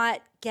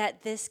not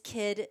get this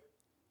kid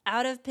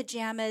out of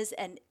pajamas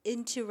and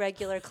into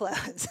regular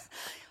clothes?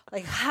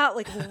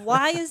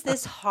 Why is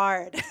this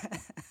hard?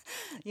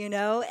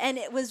 And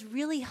it was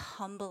really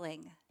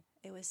humbling.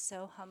 It was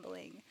so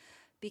humbling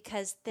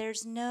because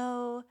there's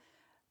no,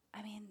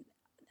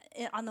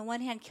 on the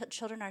one hand,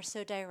 children are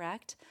so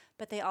direct,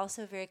 but they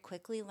also very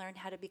quickly learn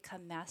how to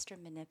become master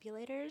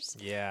manipulators.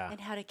 Yeah.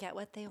 And how to get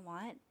what they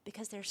want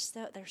because they're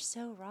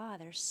so raw,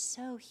 they're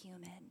so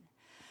human.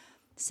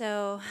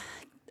 So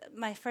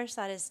my first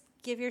thought is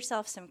give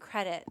yourself some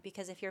credit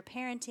because if you're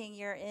parenting,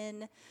 you're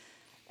in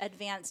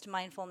advanced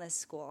mindfulness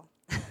school.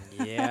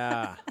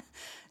 Yeah.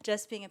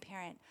 Just being a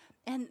parent.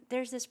 And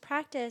there's this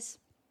practice.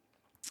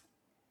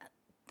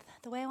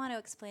 The way I want to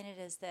explain it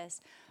is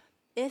this.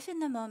 If in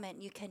the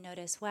moment you can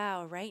notice,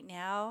 wow, right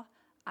now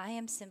I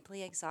am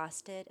simply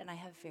exhausted and I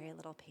have very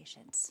little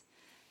patience.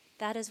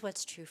 That is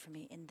what's true for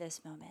me in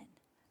this moment.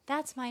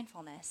 That's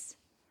mindfulness.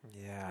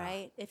 Yeah.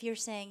 Right? If you're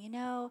saying,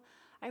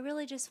 I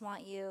really just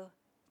want you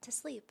to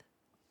sleep.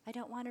 I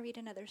don't want to read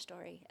another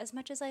story. As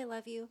much as I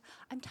love you,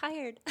 I'm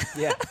tired.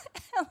 Yeah.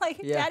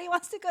 Daddy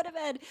wants to go to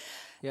bed.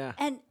 Yeah.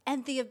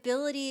 And the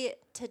ability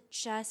to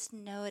just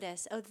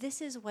notice, oh,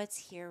 this is what's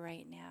here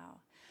right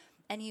now.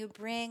 And you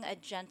bring a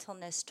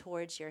gentleness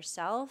towards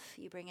yourself.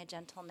 You bring a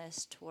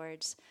gentleness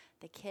towards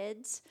the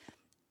kids.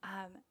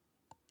 I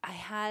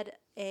had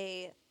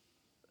a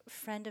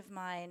friend of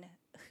mine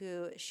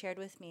who shared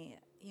with me,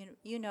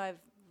 I've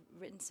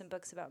written some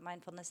books about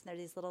mindfulness, and they're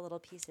these little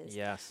pieces.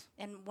 Yes.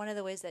 And one of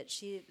the ways that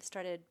she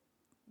started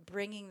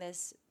bringing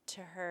this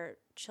to her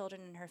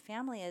children and her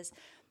family is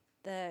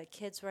the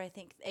kids were, I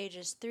think,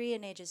 ages 3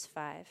 and ages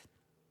 5.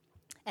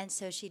 And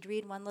so she'd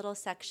read one little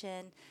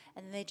section,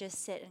 and then they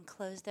just sit and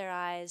close their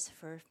eyes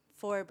for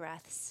 4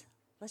 breaths.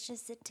 Let's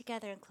just sit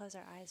together and close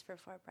our eyes for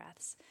 4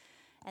 breaths.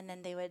 And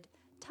then they would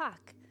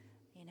talk,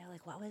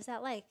 what was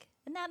that like?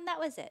 And that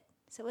was it.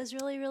 So it was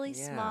really, really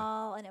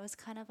small, and it was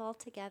kind of all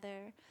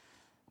together.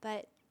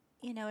 But,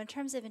 in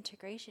terms of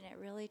integration, it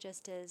really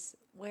just is,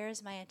 where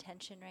is my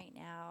attention right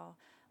now?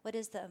 What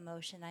is the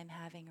emotion I'm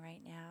having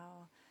right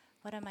now?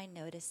 What am I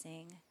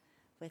noticing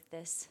with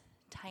this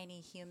tiny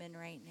human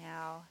right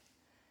now?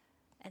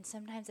 And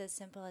sometimes as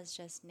simple as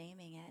just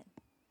naming it.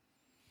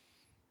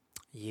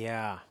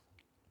 Yeah.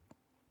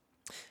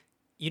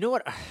 You know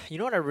what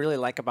I really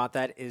like about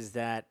that is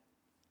that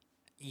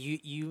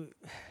you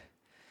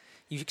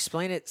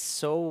explain it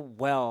so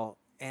well,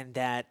 and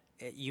that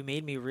you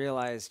made me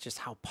realize just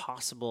how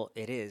possible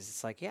it is.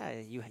 It's like, yeah,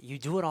 you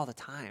do it all the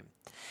time.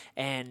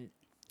 And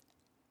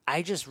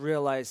I just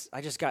realized,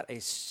 I just got a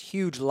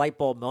huge light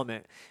bulb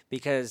moment,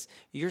 because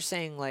you're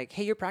saying like,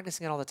 hey, you're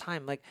practicing it all the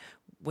time. Like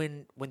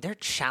when they're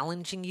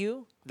challenging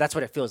you, that's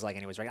what it feels like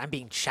anyways, right? I'm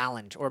being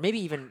challenged, or maybe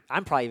even,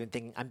 I'm probably even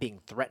thinking I'm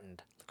being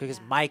threatened because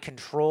my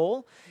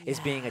control is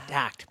being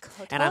attacked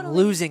and I'm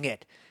losing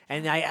it.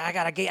 And I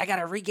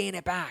gotta regain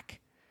it back.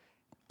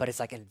 But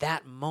it's like in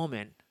that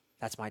moment,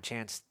 that's my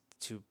chance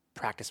to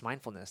practice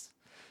mindfulness.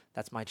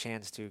 That's my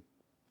chance to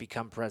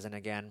become present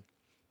again,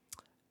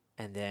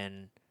 and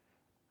then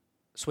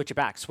switch it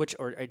back,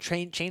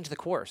 change the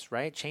course,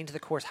 right? Change the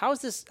course. How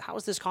is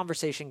this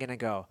conversation going to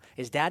go?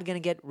 Is Dad going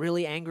to get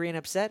really angry and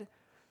upset,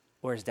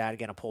 or is Dad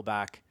going to pull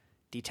back,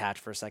 detach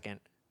for a second,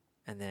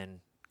 and then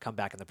come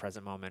back in the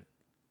present moment,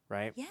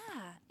 right? Yeah.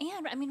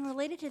 And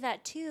related to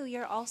that too,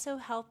 you're also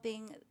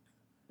helping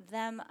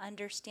them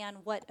understand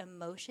what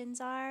emotions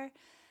are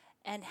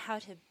and how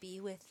to be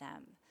with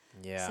them.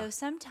 Yeah. So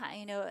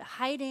sometimes,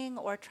 hiding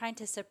or trying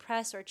to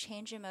suppress or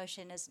change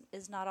emotion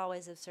is not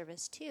always of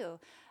service too.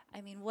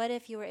 What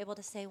if you were able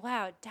to say,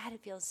 wow, Dad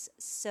feels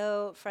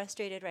so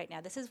frustrated right now.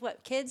 This is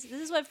what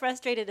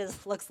frustrated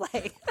looks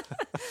like.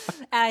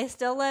 And I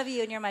still love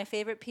you, and you're my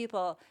favorite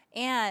people.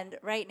 And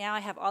right now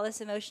I have all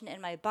this emotion in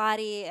my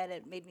body, and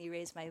it made me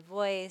raise my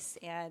voice.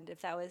 And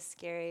if that was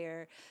scary,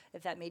 or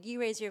if that made you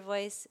raise your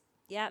voice,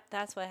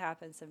 that's what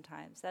happens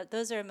sometimes.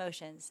 Those are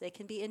emotions. They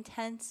can be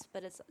intense,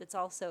 but it's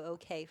also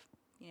okay.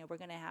 We're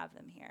going to have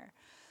them here.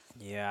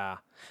 Yeah.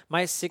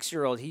 My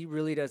 6-year-old, he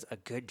really does a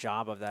good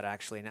job of that,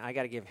 actually. And I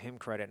got to give him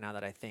credit now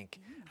that I think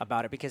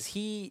about it, because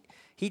he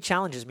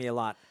challenges me a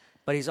lot,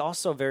 but he's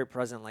also very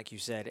present, like you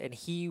said. And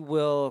he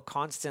will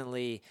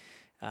constantly,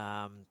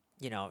 he'll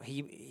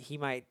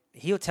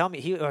tell me,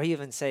 he'll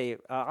even say,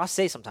 I'll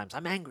say sometimes,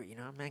 I'm angry,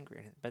 I'm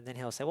angry. But then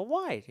he'll say, well,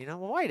 why? Well,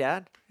 why,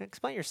 Dad?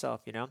 Explain yourself,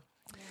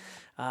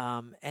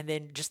 Yeah. And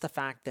then just the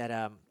fact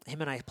that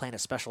him and I planned a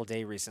special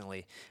day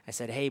recently. I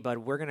said, hey, bud,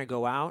 we're going to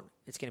go out.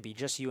 It's going to be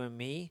just you and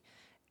me,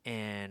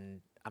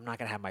 and I'm not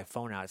going to have my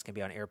phone out. It's going to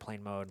be on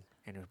airplane mode,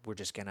 and it's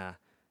just going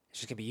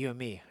to be you and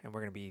me, and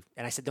we're going to be –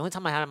 and I said, the only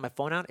time I have my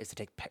phone out is to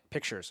take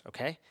pictures,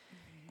 okay?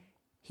 Mm-hmm.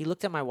 He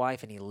looked at my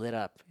wife, and he lit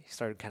up. He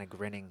started kind of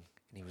grinning,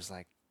 and he was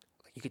like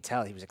 – you could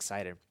tell he was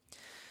excited.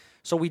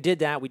 So we did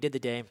that. We did the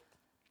day.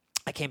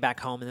 I came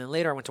back home, and then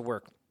later I went to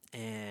work,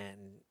 and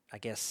 – I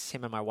guess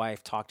him and my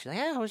wife talked. She's like,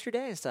 hey, how was your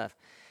day and stuff?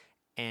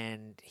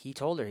 And he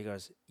told her, he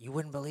goes, "You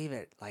wouldn't believe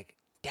it. Like,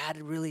 Dad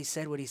really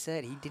said what he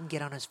said. He didn't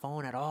get on his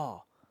phone at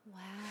all." Wow.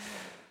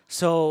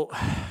 So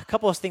a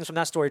couple of things from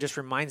that story just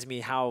reminds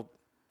me how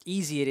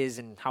easy it is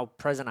and how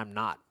present I'm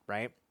not,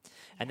 right?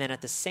 And then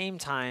at the same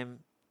time,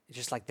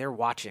 just like they're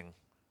watching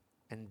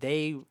and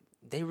they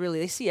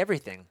see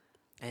everything.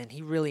 And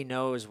he really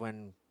knows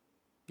when,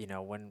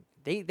 when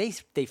they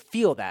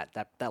feel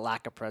that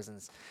lack of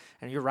presence.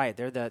 And you're right,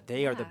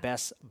 they are the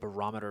best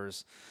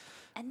barometers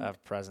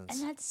of presence.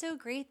 And that's so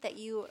great that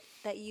you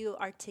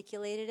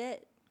articulated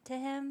it to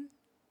him,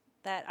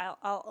 that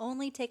I'll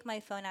only take my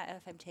phone out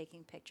if I'm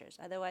taking pictures.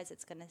 Otherwise,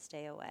 it's going to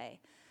stay away.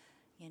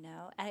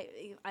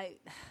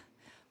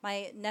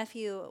 My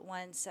nephew,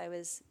 once I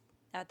was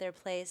at their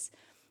place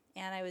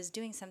and I was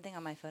doing something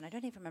on my phone. I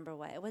don't even remember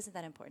why. It wasn't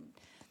that important.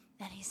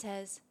 And he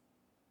says,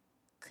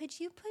 "Could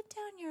you put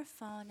down your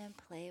phone and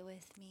play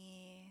with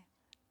me?"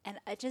 And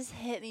it just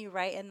hit me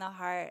right in the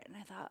heart. And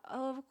I thought,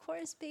 oh, of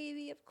course,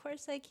 baby. Of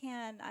course I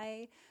can.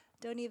 I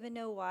don't even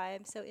know why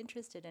I'm so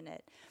interested in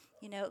it.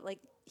 Like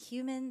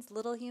humans,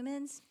 little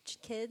humans,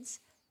 kids,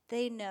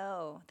 they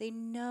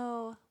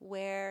know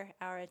where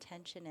our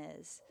attention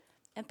is.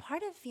 And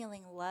part of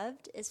feeling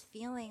loved is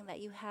feeling that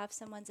you have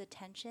someone's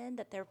attention,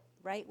 that they're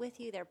right with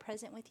you, they're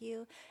present with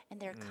you, and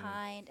they're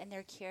kind and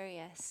they're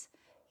curious.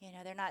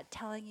 They're not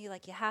telling you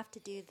like you have to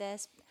do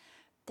this.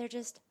 They're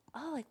just,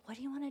 oh, like, what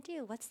do you want to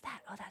do? What's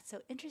that? Oh, that's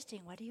so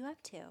interesting. What are you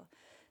up to?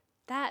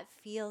 That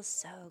feels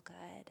so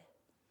good.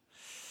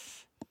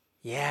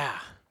 Yeah.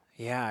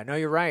 No,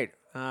 you're right.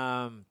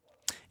 And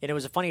it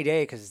was a funny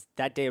day because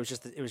that day it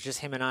was just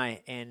him and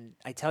I. And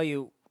I tell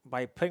you,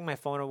 by putting my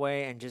phone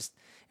away and it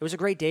was a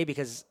great day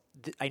because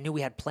I knew we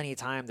had plenty of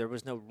time. There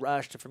was no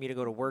rush for me to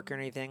go to work or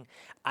anything.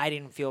 I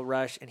didn't feel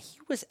rushed, and he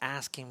was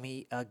asking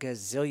me a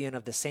gazillion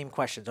of the same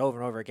questions over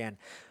and over again.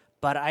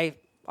 But I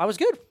was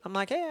good. I'm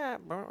like, hey,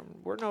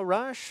 we're no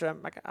rush.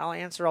 I'll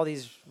answer all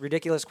these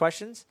ridiculous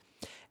questions.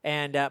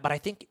 And but I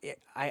think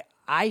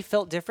I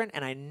felt different,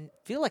 and I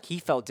feel like he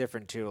felt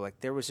different too.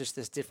 Like there was just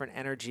this different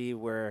energy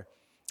where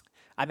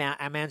I'm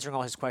answering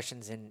all his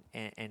questions,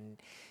 and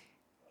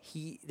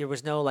there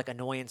was no like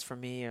annoyance from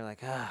me or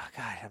like, oh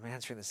God, I'm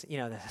answering this,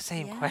 the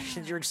same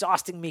questions. You're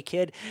exhausting me,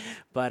 kid.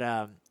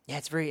 But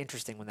it's very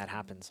interesting when that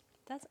happens.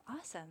 That's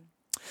awesome.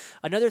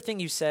 Another thing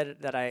you said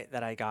that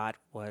I got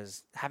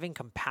was having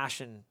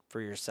compassion for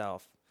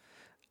yourself.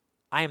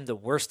 I am the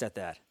worst at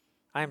that.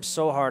 I am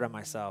so hard on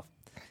myself.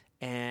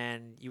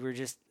 And you were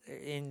just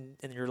in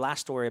your last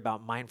story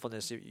about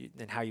mindfulness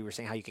and how you were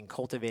saying how you can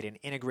cultivate and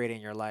integrate it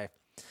in your life.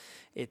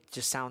 It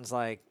just sounds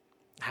like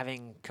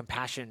having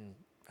compassion.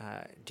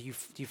 Do you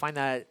find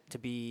that to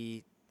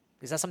be?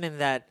 Is that something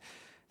that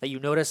you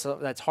notice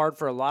that's hard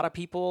for a lot of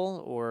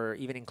people, or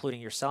even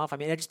including yourself? I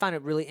mean, I just find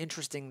it really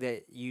interesting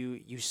that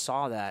you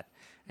saw that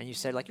and you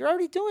said like you're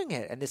already doing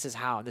it, and this is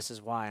how, and this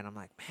is why, and I'm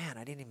like, man,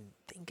 I didn't even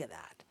think of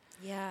that.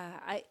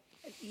 Yeah,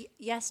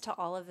 yes to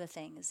all of the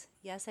things.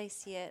 Yes, I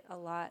see it a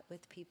lot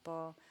with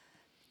people,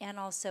 and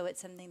also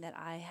it's something that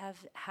I have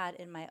had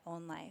in my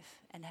own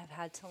life and have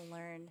had to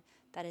learn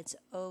that it's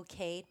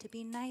okay to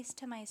be nice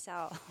to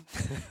myself.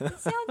 It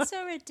sounds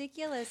so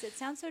ridiculous. It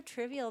sounds so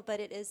trivial,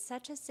 but it is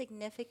such a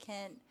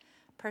significant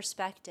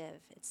perspective.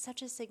 It's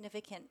such a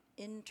significant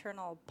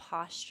internal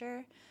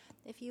posture,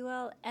 if you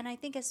will. And I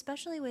think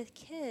especially with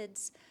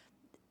kids,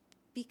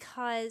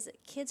 because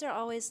kids are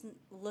always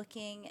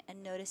looking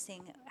and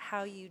noticing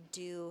how you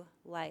do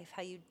life,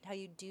 how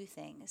you do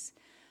things.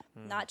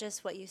 Not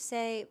just what you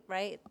say,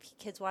 right?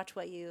 Kids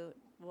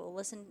will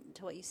listen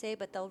to what you say,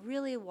 but they'll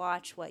really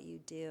watch what you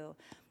do.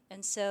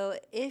 And so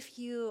if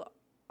you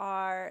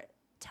are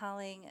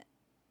telling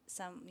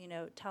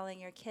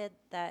your kid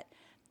that,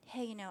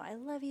 hey, I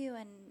love you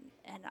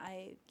and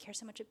I care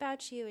so much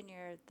about you and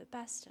you're the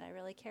best and I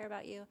really care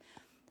about you.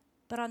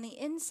 But on the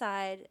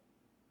inside,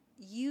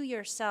 you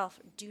yourself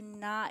do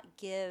not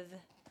give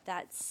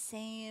that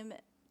same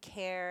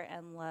care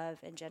and love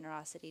and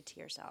generosity to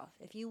yourself.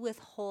 If you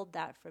withhold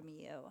that from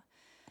you,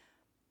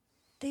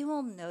 they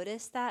will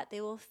notice that,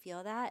 they will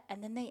feel that,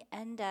 and then they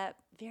end up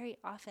very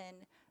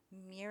often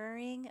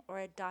mirroring or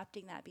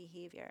adopting that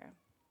behavior,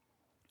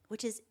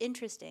 which is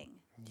interesting.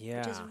 Yeah.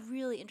 Which is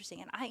really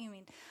interesting. And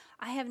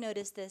I have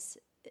noticed this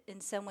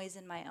in some ways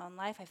in my own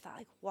life. I felt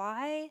like,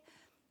 why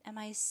am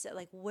I so,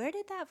 like, where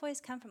did that voice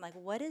come from? Like,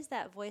 what is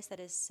that voice that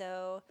is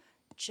so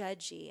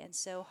judgy and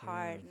so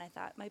hard? And I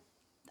thought,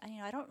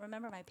 I don't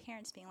remember my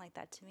parents being like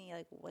that to me.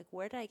 Like,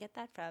 where did I get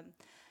that from?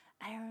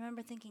 I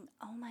remember thinking,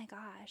 oh my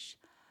gosh,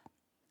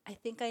 I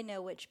think I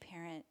know which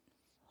parent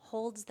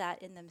holds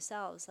that in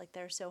themselves, like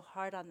they're so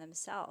hard on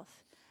themselves.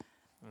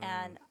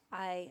 And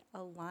I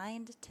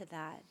aligned to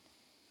that,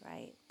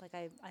 right? Like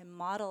I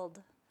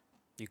modeled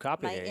You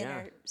copied my it,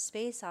 inner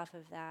space off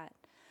of that.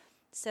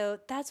 So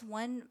that's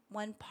one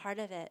part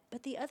of it.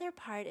 But the other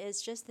part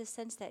is just the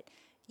sense that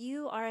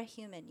you are a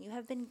human. You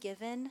have been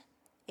given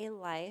a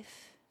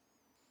life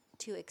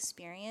to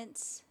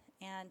experience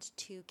and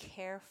to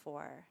care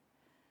for.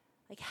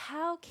 Like,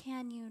 how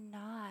can you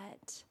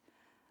not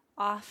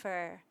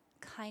offer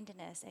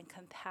kindness and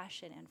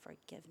compassion and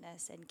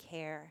forgiveness and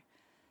care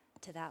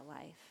to that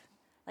life?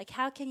 Like,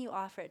 how can you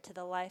offer it to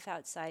the life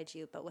outside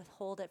you, but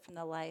withhold it from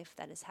the life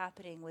that is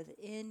happening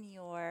within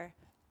your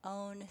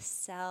own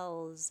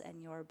cells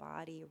and your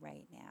body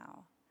right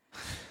now?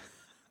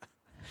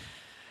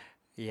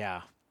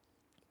 Yeah.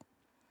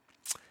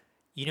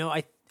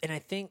 I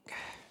think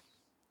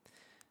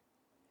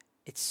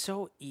it's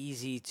so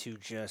easy to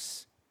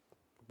just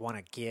want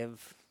to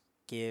give,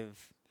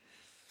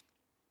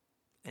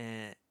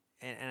 and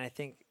I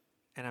think,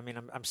 and I mean,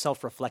 I'm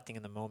self-reflecting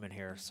in the moment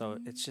here, so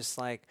it's just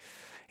like,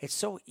 it's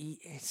so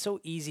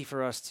easy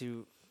for us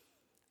to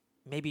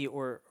maybe,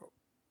 and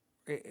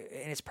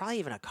it's probably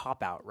even a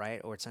cop-out,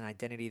 right? Or it's an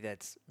identity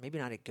that's maybe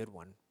not a good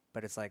one,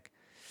 but it's like,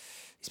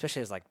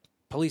 especially as like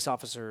police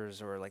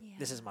officers, or like,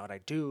 this is what I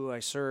do, I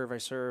serve,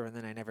 and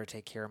then I never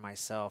take care of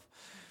myself.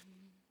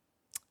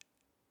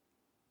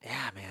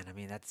 Yeah, man. I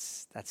mean, that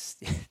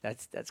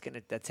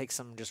takes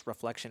some just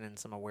reflection and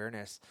some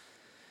awareness.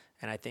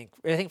 And I think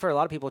for a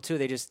lot of people too,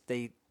 they I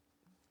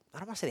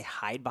don't want to say they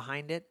hide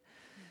behind it,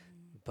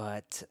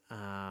 but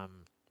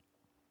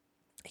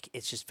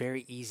it's just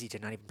very easy to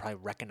not even probably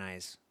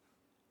recognize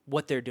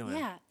what they're doing.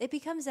 Yeah, it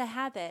becomes a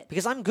habit.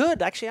 Because I'm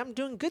good. Actually, I'm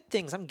doing good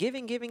things. I'm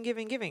giving,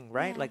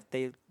 right? Yeah. Like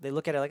they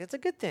look at it like it's a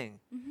good thing.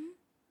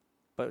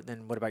 But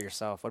then what about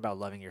yourself? What about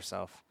loving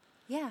yourself?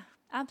 Yeah,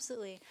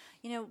 absolutely.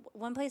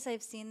 One place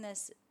I've seen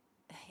this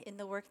in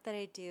the work that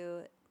I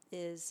do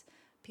is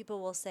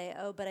people will say,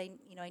 "Oh, but I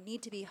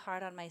need to be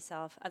hard on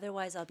myself,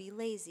 otherwise I'll be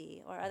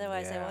lazy, or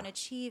otherwise I won't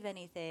achieve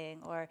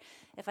anything, or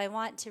if I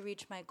want to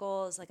reach my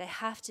goals, like I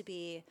have to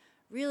be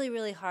really,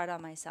 really hard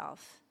on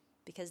myself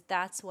because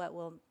that's what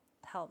will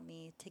help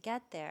me to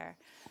get there."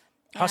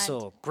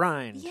 Hustle,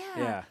 grind.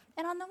 Yeah.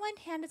 And on the one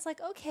hand, it's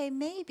like, okay,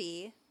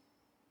 maybe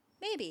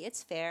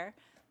it's fair.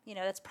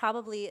 That's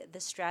probably the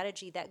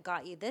strategy that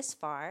got you this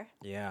far.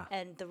 Yeah.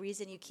 And the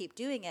reason you keep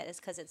doing it is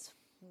because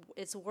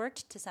it's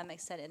worked to some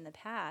extent in the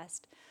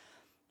past.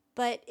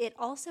 But it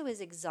also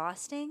is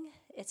exhausting.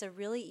 It's a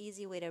really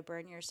easy way to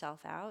burn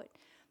yourself out.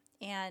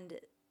 And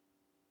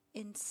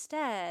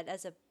instead,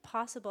 as a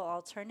possible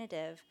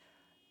alternative,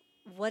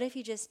 what if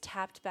you just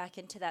tapped back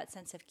into that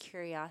sense of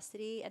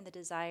curiosity and the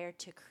desire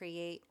to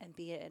create and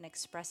be an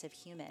expressive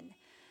human?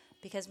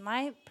 Because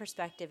my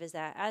perspective is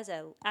that as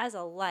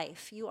a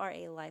life, you are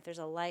a life. There's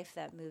a life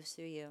that moves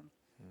through you.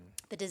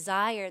 The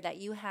desire that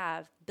you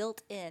have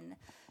built in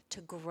to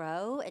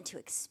grow and to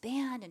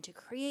expand and to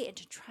create and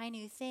to try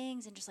new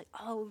things, and just like,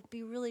 oh, it would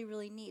be really,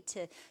 really neat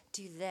to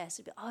do this.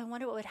 It'd be, oh, I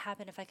wonder what would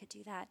happen if I could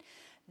do that.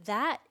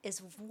 That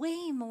is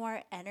way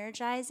more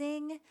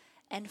energizing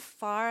and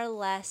far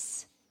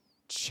less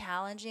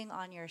challenging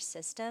on your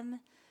system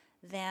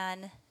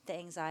than the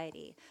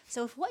anxiety.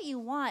 So if what you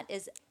want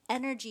is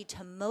energy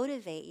to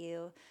motivate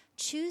you,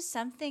 choose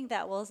something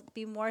that will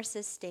be more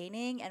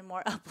sustaining and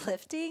more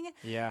uplifting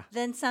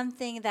than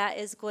something that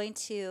is going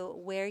to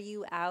wear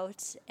you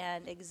out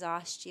and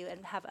exhaust you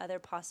and have other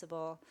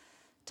possible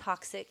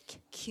toxic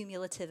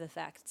cumulative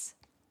effects.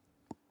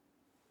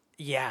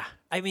 Yeah.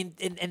 I mean,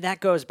 and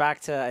that goes back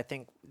to, I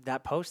think,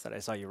 that post that I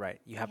saw you write.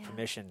 You have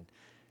permission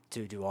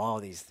to do all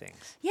these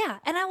things. Yeah.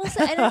 And I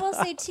will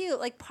say too,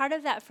 like, part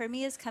of that for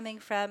me is coming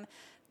from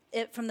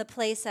the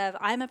place of,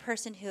 I'm a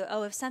person who,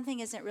 if something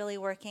isn't really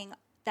working,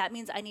 that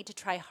means I need to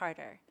try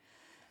harder.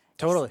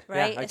 Totally.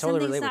 Right? Yeah, I if totally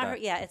something's relate with not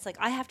that. Yeah, it's like,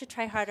 I have to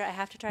try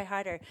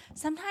harder.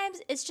 Sometimes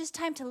it's just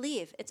time to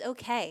leave. It's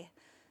okay.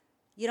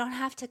 You don't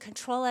have to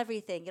control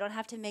everything. You don't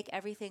have to make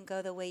everything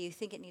go the way you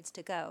think it needs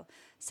to go.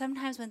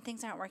 Sometimes when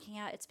things aren't working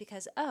out, it's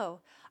because,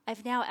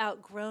 I've now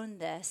outgrown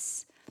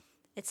this.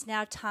 It's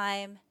now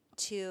time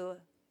to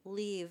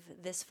leave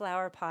this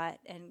flower pot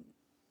and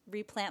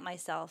replant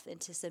myself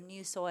into some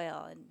new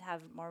soil and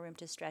have more room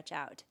to stretch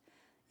out.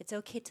 It's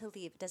okay to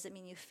leave. It doesn't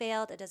mean you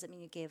failed. It doesn't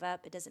mean you gave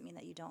up. It doesn't mean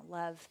that you don't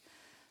love.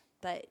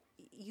 But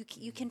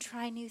you can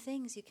try new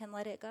things. You can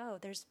let it go.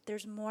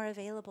 There's more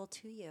available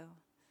to you.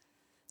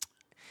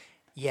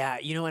 Yeah,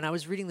 and I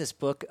was reading this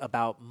book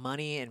about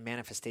money and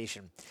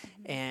manifestation,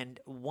 and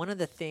one of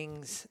the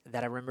things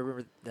that I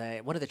remember,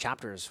 one of the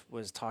chapters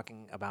was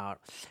talking about,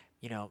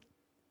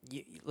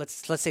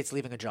 let's say it's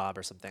leaving a job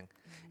or something,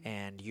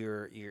 and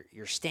you're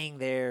staying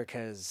there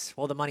because,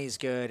 well, the money's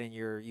good, and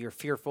you're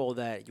fearful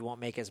that you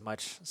won't make as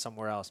much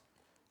somewhere else.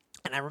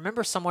 And I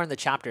remember somewhere in the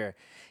chapter,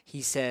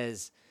 he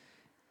says,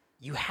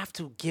 you have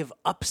to give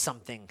up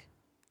something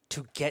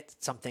to get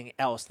something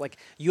else. Like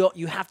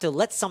you have to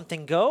let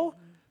something go.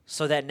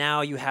 So that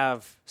now you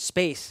have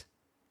space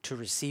to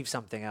receive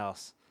something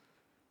else.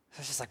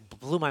 So it just like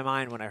blew my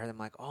mind when I heard them.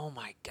 Like, oh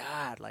my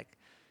God! Like,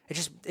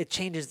 it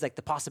changes like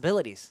the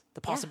possibilities.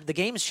 The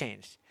game's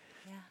changed.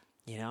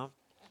 Yeah.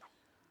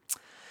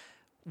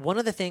 One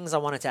of the things I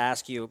wanted to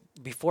ask you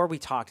before we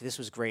talked, this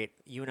was great.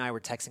 You and I were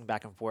texting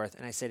back and forth,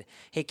 and I said,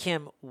 "Hey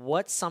Kim,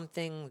 what's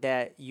something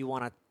that you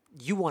want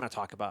to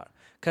talk about?"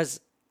 Because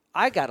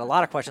I got a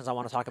lot of questions I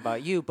want to talk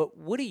about you, but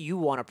what do you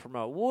want to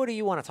promote? What do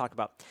you want to talk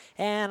about?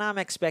 And I'm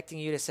expecting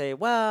you to say,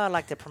 well, I'd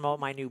like to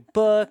promote my new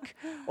book,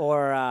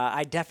 or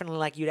I definitely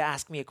like you to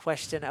ask me a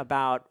question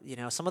about,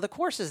 some of the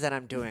courses that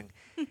I'm doing.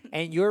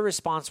 And your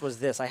response was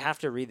this. I have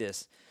to read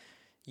this.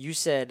 You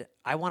said,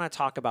 I want to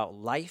talk about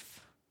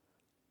life,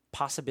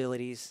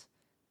 possibilities,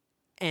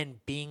 and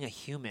being a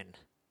human.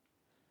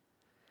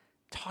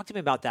 Talk to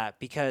me about that,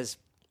 because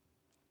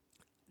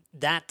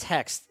that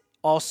text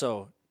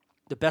also,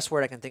 the best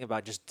word I can think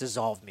about, just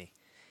dissolved me.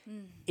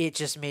 It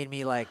just made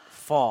me like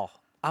fall.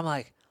 I'm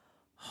like,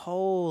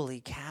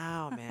 holy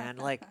cow, man.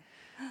 Like,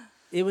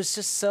 it was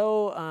just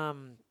so,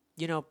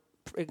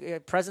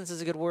 presence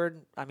is a good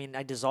word. I mean,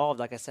 I dissolved.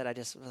 Like I said, I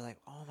just was like,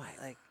 oh my,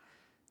 like,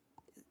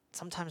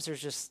 sometimes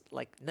there's just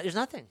like, there's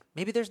nothing.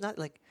 Maybe there's not,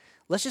 like,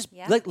 let's just,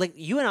 like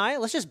you and I,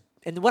 let's just,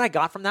 and what I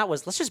got from that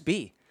was, let's just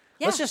be.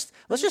 Yeah.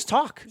 Let's just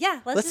talk.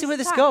 Yeah, let's see where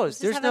this goes.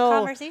 There's no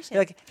conversation.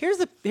 Like, here's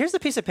the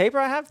piece of paper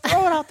I have.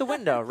 Throw it out the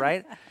window,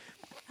 right?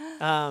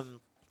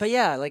 But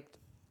yeah, like,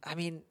 I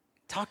mean,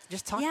 talk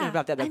to me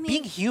about that. Like,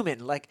 being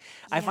human. Like,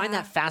 I find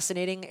that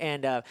fascinating.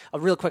 And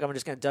real quick, I'm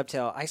just going to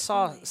dovetail. I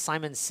saw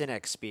Simon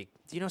Sinek speak.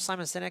 Do you know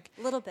Simon Sinek?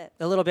 A little bit.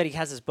 A little bit. He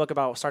has this book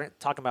about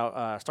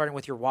starting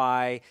with your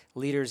why.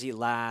 Leaders eat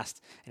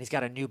last, and he's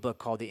got a new book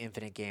called The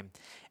Infinite Game.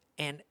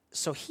 And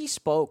so he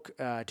spoke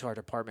to our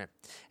department,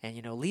 and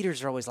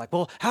leaders are always like,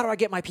 well, how do I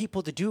get my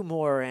people to do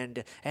more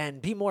and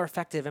be more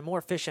effective and more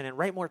efficient and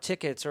write more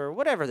tickets or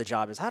whatever the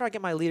job is? How do I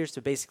get my leaders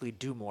to basically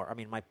do more? I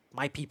mean,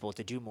 my people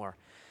to do more.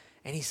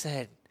 And he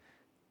said,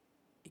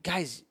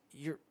 guys,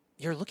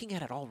 you're looking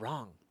at it all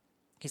wrong.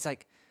 He's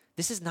like,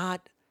 this is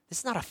not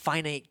a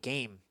finite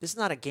game. This is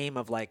not a game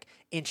of like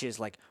inches,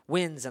 like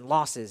wins and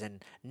losses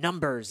and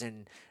numbers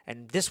and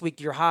this week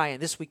you're high and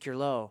this week you're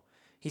low.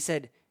 He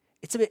said,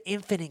 it's an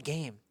infinite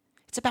game.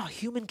 It's about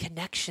human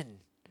connection.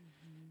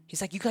 Mm-hmm.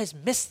 He's like, you guys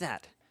missed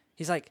that.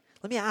 He's like,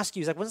 let me ask you.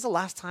 He's like, when's the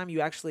last time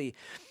you actually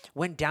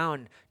went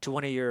down to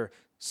one of your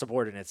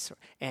subordinates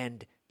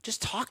and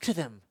just talked to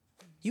them?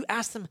 Mm-hmm. You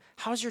asked them,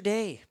 how's your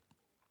day?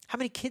 How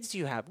many kids do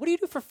you have? What do you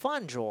do for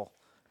fun, Joel?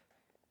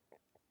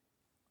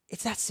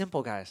 It's that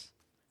simple, guys.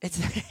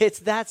 It's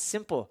that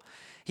simple.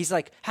 He's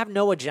like, have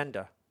no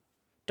agenda.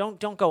 Don't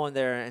go in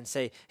there and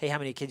say, hey, how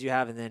many kids you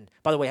have? And then,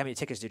 by the way, how many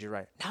tickets did you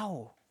write?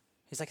 No.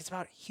 He's like, it's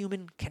about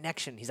human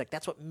connection. He's like,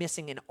 that's what's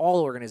missing in all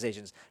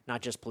organizations,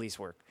 not just police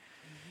work.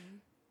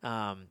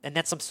 Mm-hmm. And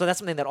that's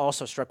something that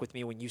also struck with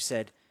me when you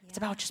said, it's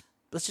about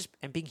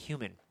and being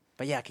human.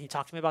 But yeah, can you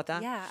talk to me about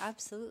that? Yeah,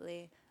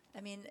 absolutely.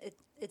 I mean,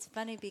 it's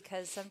funny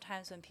because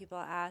sometimes when people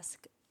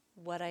ask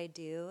what I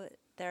do,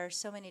 there are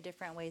so many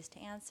different ways to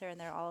answer, and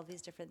there are all of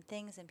these different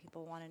things, and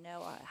people want to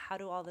know how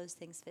do all those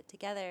things fit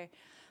together.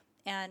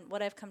 And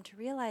what I've come to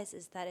realize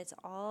is that it's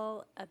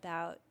all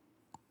about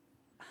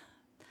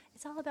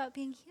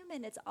being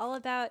human. It's all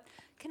about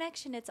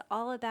connection. It's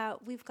all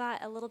about, we've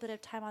got a little bit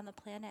of time on the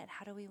planet.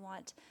 How do we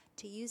want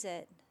to use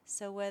it?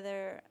 So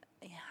whether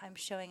I'm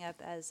showing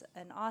up as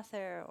an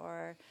author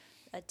or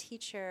a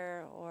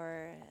teacher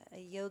or a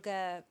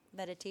yoga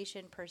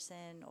meditation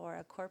person or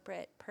a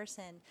corporate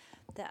person,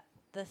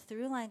 the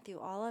through line through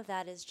all of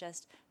that is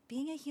just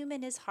being a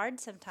human is hard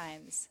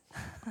sometimes.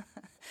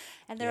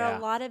 And there are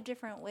a lot of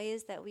different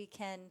ways that we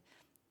can,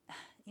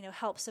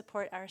 help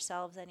support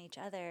ourselves and each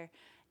other.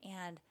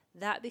 And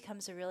that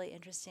becomes a really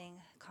interesting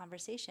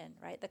conversation,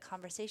 right? The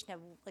conversation of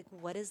like,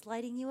 what is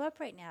lighting you up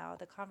right now?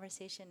 The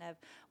conversation of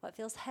what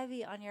feels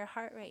heavy on your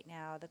heart right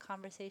now? The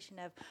conversation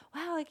of,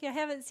 wow, like I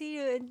haven't seen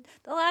you in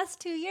the last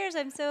 2 years.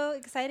 I'm so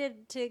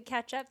excited to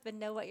catch up and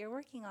know what you're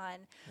working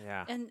on.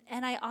 Yeah. And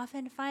I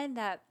often find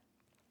that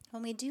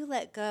when we do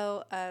let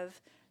go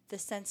of the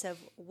sense of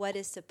what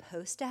is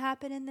supposed to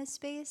happen in this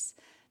space,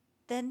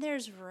 then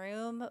there's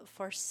room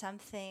for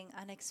something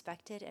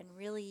unexpected and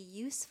really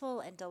useful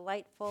and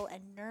delightful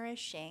and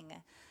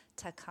nourishing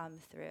to come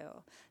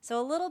through.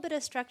 So a little bit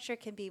of structure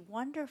can be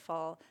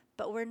wonderful,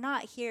 but we're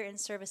not here in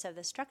service of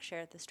the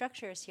structure. The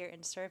structure is here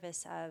in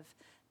service of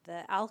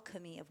the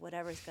alchemy of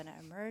whatever's going to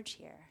emerge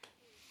here.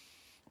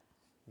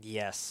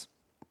 Yes.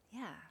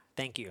 Yeah.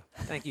 Thank you.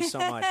 Thank you so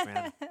much,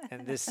 man.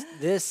 And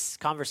this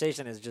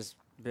conversation has just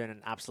been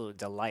an absolute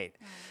delight.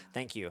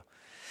 Thank you.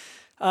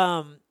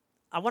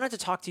 I wanted to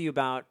talk to you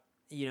about,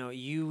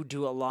 you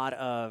do a lot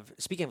of,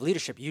 speaking of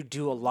leadership, you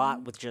do a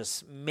lot with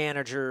just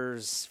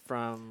managers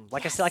from,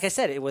 like I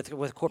said,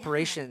 with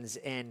corporations,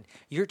 and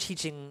you're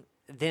teaching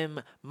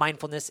them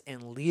mindfulness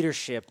and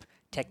leadership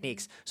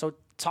techniques. So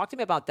talk to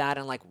me about that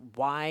and like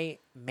why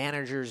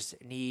managers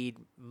need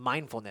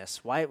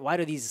mindfulness. Why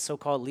do these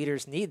so-called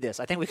leaders need this?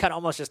 I think we kind of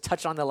almost just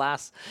touched on the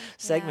last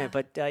segment,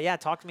 but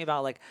talk to me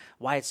about like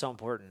why it's so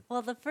important.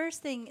 Well, the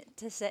first thing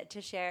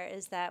to share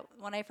is that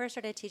when I first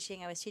started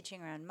teaching, I was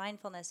teaching around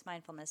mindfulness,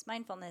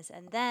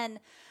 and then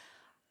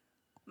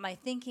my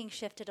thinking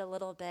shifted a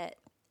little bit,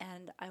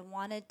 and I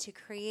wanted to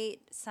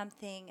create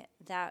something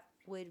that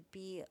would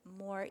be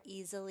more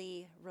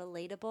easily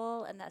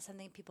relatable, and that's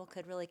something people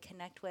could really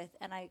connect with.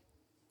 And I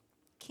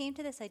came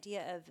to this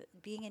idea of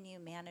being a new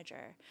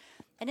manager.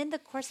 And in the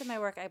course of my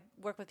work, I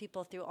work with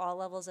people through all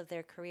levels of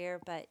their career,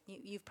 but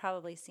you've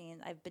probably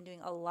seen I've been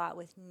doing a lot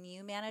with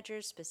new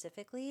managers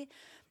specifically.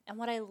 And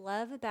what I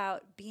love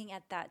about being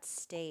at that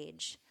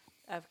stage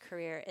of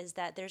career is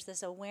that there's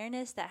this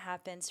awareness that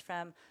happens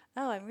from,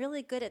 oh, I'm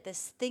really good at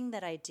this thing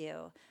that I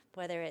do,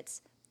 whether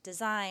it's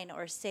design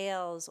or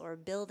sales or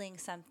building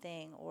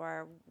something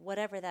or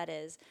whatever that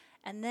is.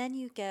 And then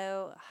you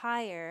go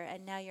higher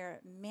and now you're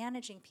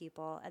managing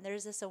people. And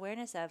there's this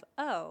awareness of,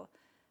 oh,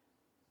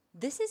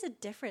 this is a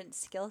different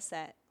skill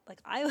set. Like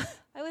I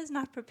was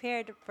not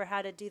prepared for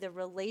how to do the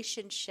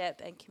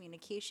relationship and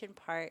communication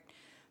part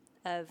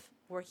of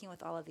working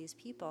with all of these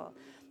people.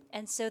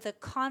 And so the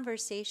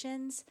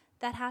conversations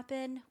that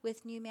happen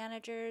with new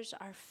managers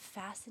are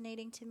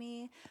fascinating to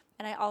me.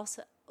 And I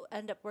also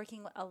end up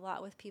working a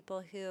lot with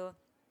people who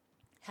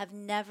have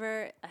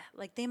never,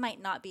 like they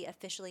might not be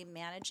officially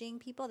managing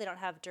people. They don't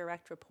have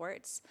direct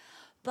reports,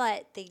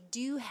 but they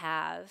do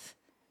have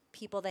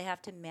people they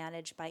have to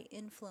manage by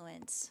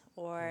influence,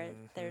 or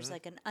there's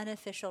like an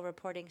unofficial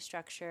reporting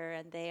structure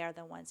and they are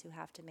the ones who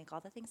have to make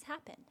all the things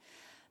happen.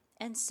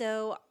 And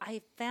so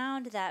I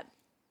found that,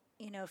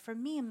 for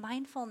me,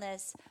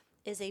 mindfulness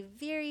is a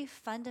very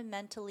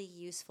fundamentally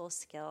useful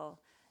skill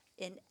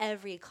in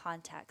every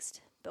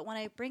context. But when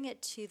I bring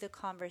it to the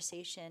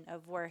conversation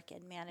of work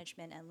and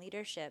management and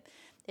leadership,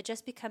 it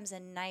just becomes a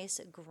nice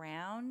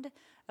ground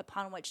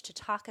upon which to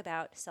talk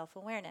about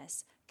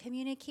self-awareness,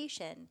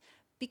 communication,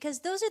 because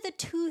those are the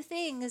two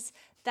things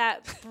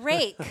that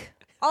break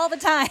all the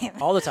time.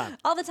 All the time.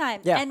 All the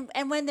time. Yeah.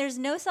 And when there's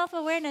no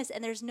self-awareness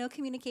and there's no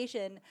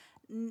communication,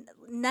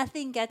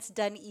 nothing gets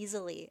done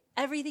easily.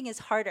 Everything is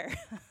harder.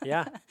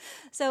 Yeah.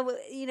 So,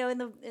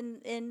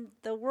 in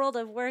the world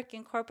of work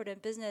and corporate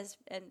and business,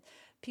 and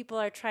people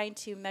are trying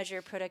to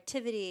measure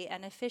productivity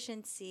and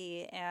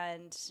efficiency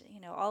and,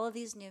 all of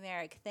these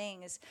numeric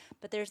things,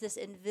 but there's this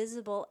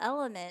invisible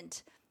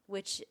element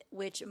which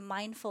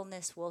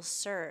mindfulness will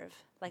serve.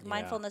 Like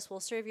mindfulness will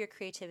serve your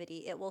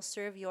creativity. It will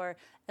serve your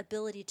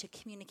ability to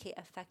communicate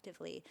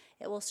effectively.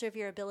 It will serve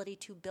your ability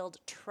to build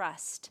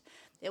trust.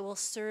 It will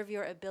serve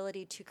your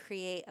ability to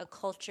create a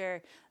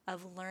culture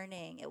of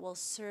learning. It will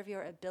serve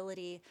your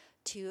ability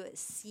to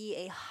see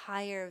a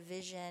higher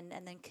vision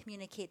and then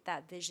communicate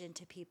that vision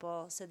to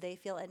people so they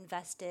feel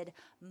invested,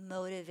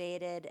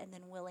 motivated, and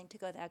then willing to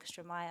go the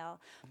extra mile.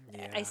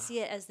 Yeah. I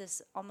see it as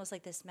this, almost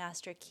like this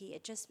master key.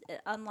 It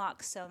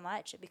unlocks so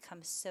much. It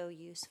becomes so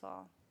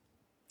useful.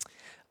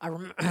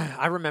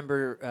 I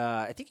remember,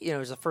 I think, it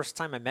was the first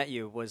time I met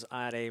you was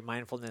at a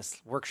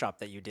mindfulness workshop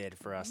that you did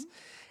for us.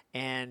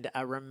 And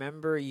I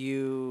remember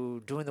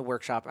you doing the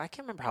workshop. I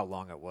can't remember how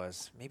long it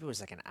was. Maybe it was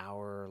like an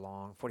hour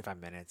long, 45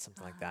 minutes,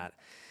 something like that.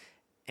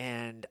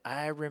 And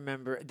I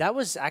remember that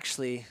was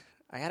actually,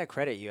 I got to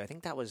credit you. I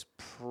think that was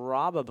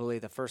probably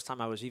the first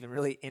time I was even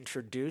really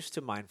introduced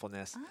to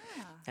mindfulness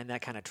and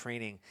that kind of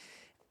training.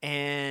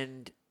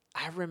 And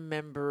I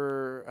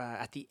remember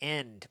at the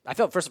end,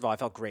 first of all, I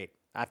felt great.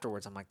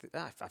 Afterwards, I'm like,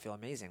 I feel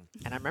amazing.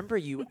 And I remember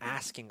you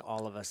asking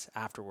all of us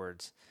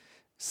afterwards,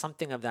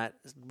 something of that,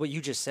 what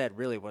you just said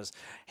really was,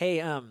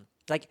 hey,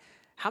 like,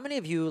 how many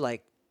of you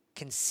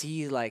can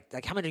see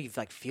how many of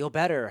you feel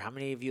better? How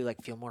many of you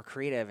feel more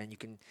creative? And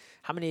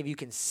how many of you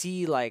can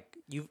see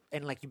you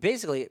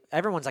basically,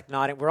 everyone's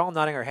nodding. We're all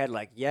nodding our head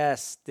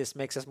yes, this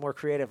makes us more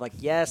creative.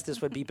 Yes,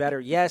 this would be better.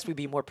 Yes, we'd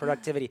be more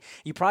productivity.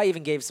 You probably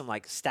even gave some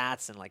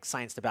stats and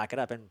science to back it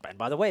up. And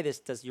by the way,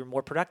 you're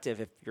more productive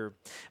if you're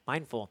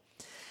mindful.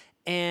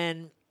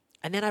 And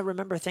then I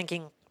remember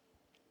thinking,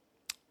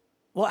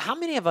 well, how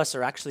many of us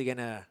are actually going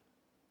to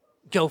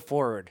go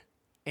forward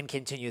and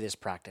continue this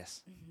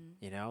practice?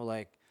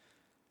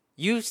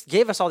 You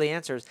gave us all the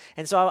answers.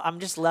 And so I'm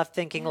just left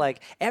thinking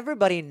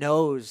everybody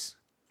knows.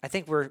 I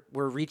think we're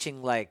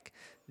reaching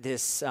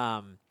this,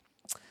 what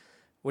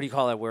do you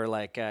call it?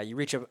 Where you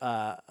reach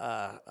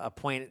a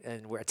point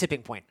and we're a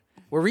tipping point.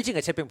 We're reaching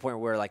a tipping point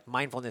where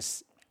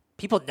mindfulness,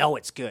 people know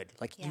it's good.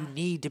 You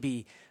need to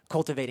be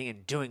cultivating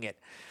and doing it.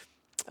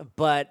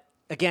 But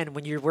again,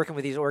 when you're working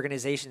with these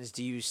organizations,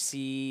 do you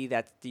see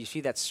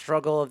that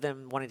struggle of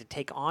them wanting to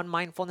take on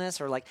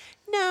mindfulness, or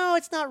no,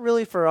 it's not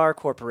really for our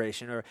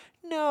corporation, or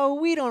no,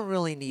 we don't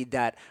really need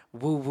that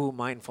woo-woo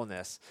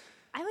mindfulness?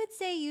 I would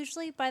say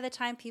usually by the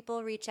time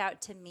people reach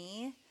out to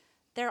me,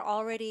 they're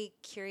already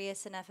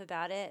curious enough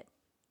about it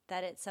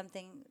that it's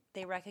something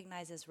they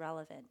recognize as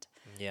relevant.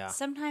 Yeah.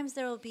 Sometimes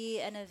there will be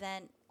an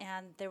event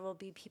and there will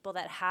be people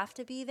that have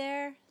to be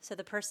there. So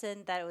the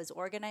person that was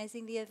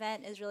organizing the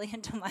event is really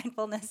into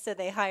mindfulness, so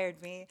they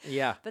hired me.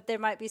 Yeah. But there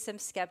might be some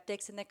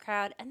skeptics in the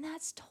crowd, and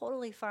that's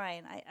totally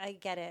fine. I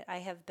get it. I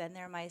have been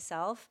there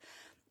myself,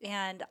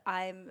 and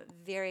I'm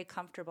very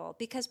comfortable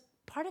because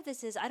part of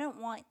this is I don't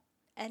want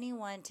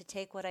anyone to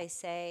take what I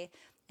say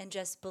and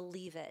just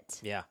believe it.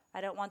 Yeah.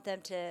 I don't want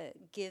them to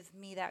give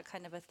me that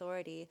kind of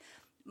authority.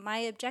 My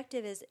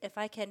objective is if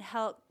I can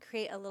help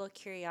create a little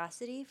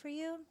curiosity for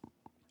you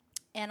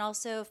and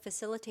also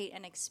facilitate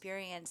an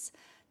experience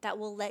that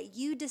will let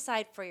you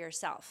decide for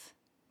yourself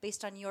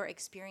based on your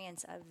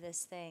experience of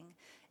this thing.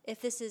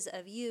 If this is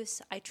of use,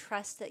 I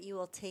trust that you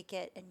will take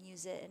it and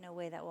use it in a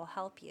way that will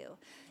help you.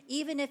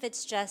 Even if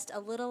it's just a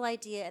little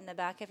idea in the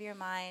back of your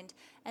mind,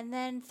 and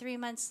then 3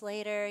 months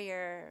later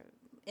you're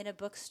in a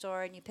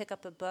bookstore and you pick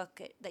up a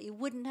book that you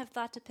wouldn't have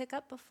thought to pick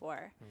up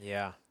before.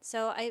 Yeah.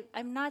 So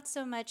I'm not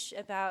so much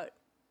about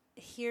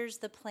here's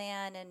the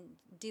plan and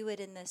do it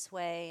in this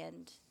way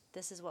and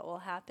this is what will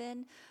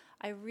happen.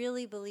 I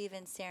really believe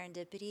in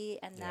serendipity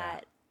and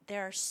that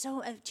there are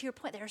to your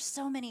point, there are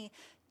so many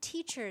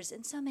teachers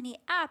and so many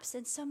apps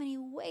and so many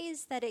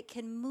ways that it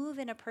can move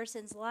in a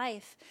person's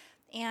life.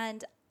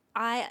 And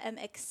I am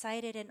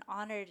excited and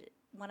honored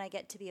when I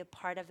get to be a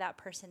part of that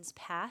person's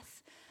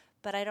path,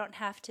 but I don't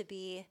have to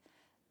be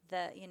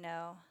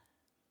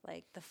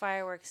like the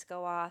fireworks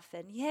go off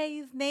and yay,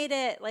 you've made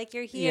it, like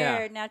you're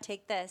here, now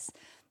take this.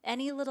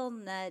 Any little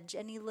nudge,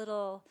 any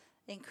little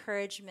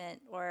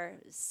encouragement or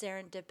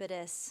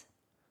serendipitous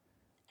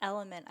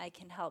element I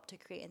can help to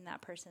create in that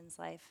person's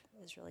life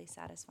is really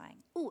satisfying.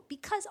 Ooh,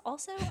 because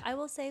also I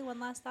will say one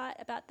last thought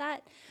about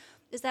that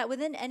is that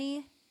within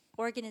any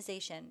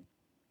organization,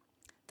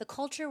 the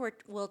culture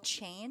will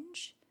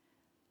change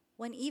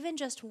when even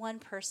just one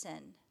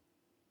person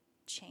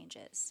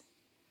changes.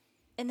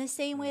 In the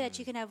same way that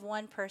you can have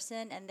one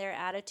person and their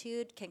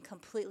attitude can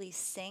completely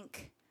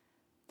sink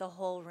the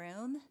whole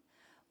room,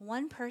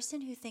 one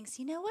person who thinks,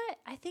 you know what,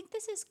 I think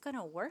this is going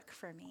to work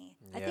for me.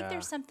 I think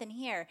there's something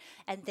here.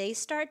 And they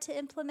start to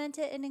implement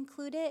it and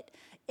include it.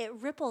 It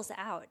ripples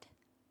out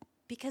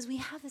because we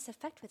have this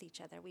effect with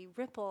each other. We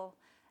ripple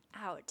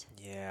out.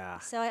 Yeah.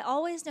 So I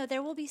always know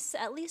there will be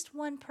at least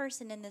one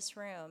person in this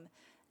room.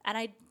 And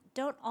I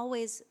don't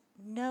always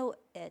know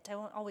it. I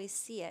won't always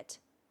see it.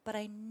 But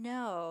I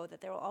know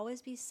that there will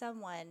always be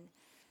someone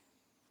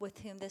with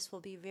whom this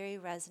will be very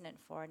resonant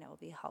for and it will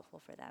be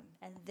helpful for them.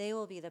 And they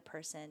will be the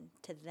person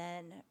to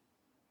then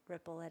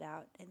ripple it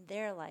out in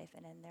their life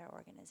and in their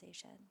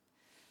organization.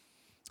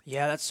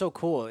 Yeah, that's so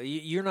cool.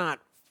 You're not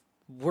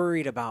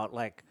worried about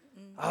like,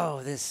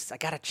 I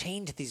got to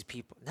change these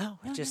people. No,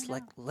 it's just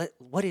like,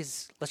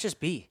 let's just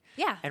be.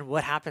 Yeah. And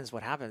what happens.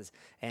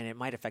 And it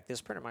might affect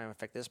this person, it might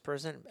affect this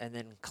person. And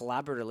then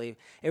collaboratively,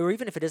 or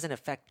even if it doesn't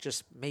affect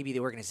just maybe the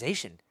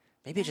organization,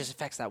 maybe it just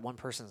affects that one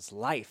person's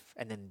life,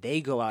 and then they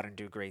go out and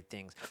do great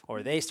things,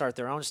 or they start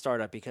their own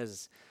startup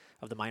because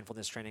of the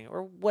mindfulness training,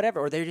 or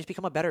whatever, or they just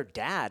become a better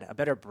dad, a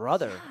better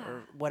brother,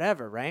 or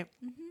whatever, right?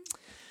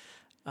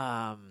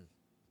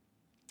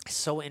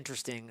 So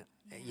interesting.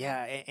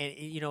 Yeah,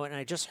 and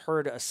I just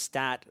heard a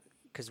stat,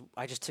 because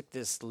I just took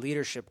this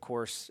leadership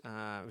course.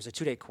 It was a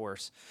 2-day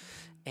course,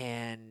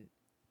 and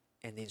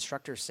the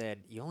instructor said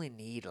you only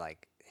need I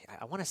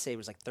want to say it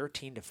was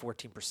 13 to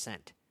 14%.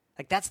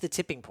 Like that's the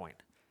tipping point.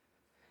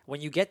 When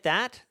you get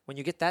that,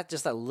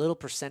 just that little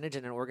percentage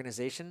in an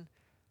organization,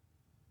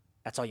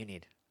 that's all you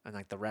need.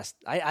 And the rest,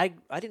 I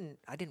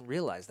didn't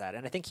realize that.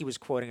 And I think he was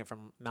quoting it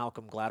from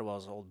Malcolm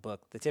Gladwell's old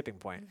book, The Tipping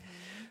Point.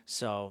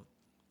 So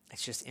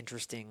it's just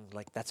interesting.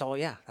 That's all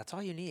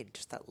you need.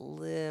 Just that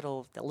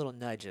little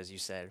nudge, as you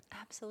said.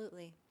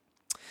 Absolutely.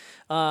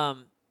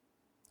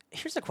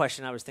 Here's a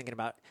question I was thinking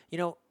about.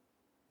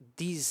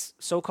 These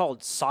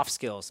so-called soft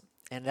skills,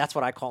 and that's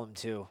what I call them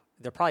too.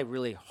 They're probably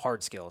really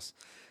hard skills,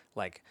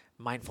 like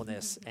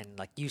mindfulness and,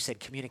 like you said,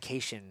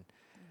 communication.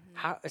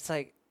 How it's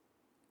like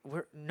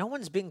no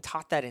one's being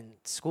taught that in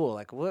school.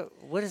 Like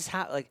what is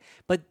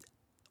but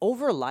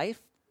over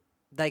life,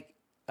 I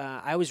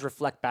always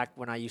reflect back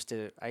when I used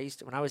to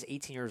when I was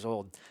 18 years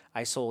old,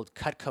 I sold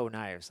Cutco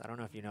knives. I don't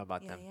know if you know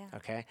about them. Yeah.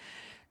 Okay.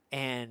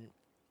 And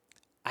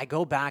I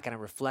go back and I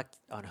reflect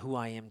on who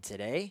I am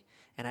today,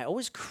 and I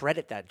always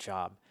credit that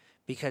job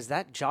because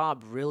that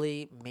job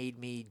really made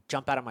me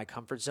jump out of my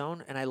comfort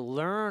zone, and I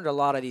learned a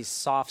lot of these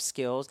soft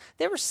skills.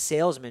 They were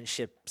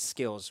salesmanship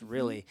skills,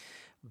 really,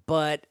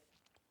 but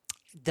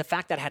the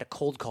fact that I had to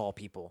cold call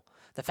people,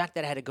 the fact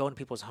that I had to go in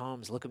people's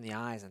homes, look them in the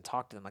eyes, and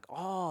talk to them,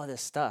 all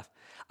this stuff,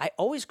 I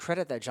always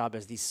credit that job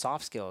as these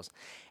soft skills.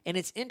 And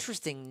it's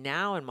interesting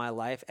now in my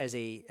life as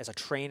a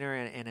trainer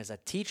and as a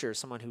teacher,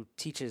 someone who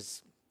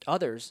teaches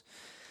others,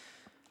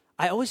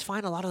 I always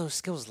find a lot of those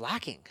skills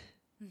lacking.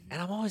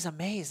 And I'm always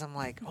amazed. I'm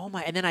like, oh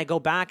my, and then I go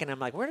back and I'm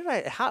like,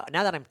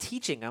 now that I'm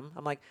teaching them,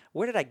 I'm like,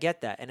 where did I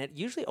get that? And it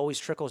usually always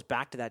trickles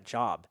back to that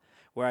job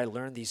where I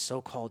learned these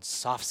so-called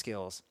soft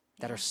skills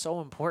that are so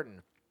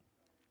important.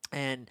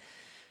 And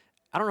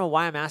I don't know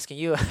why I'm asking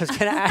you. I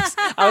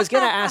was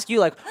gonna ask you,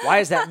 why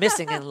is that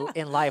missing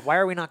in life? Why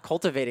are we not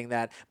cultivating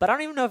that? But I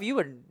don't even know if you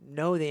would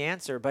know the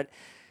answer. But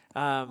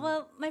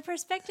well, my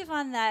perspective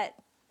on that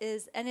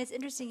is, and it's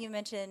interesting you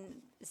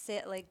mentioned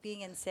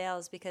being in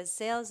sales, because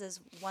sales is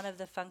one of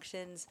the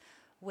functions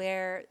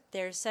where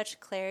there's such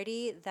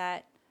clarity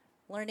that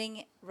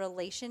learning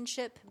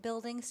relationship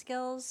building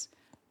skills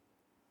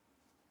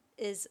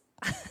is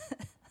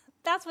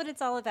that's what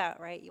it's all about,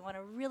 right? You want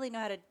to really know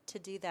how to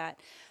do that.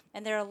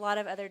 And there are a lot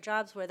of other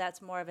jobs where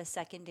that's more of a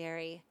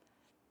secondary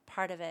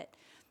part of it.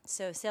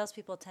 So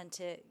salespeople tend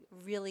to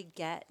really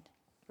get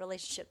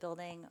relationship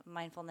building,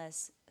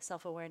 mindfulness,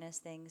 self-awareness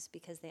things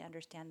because they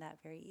understand that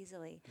very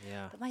easily.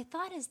 Yeah. But my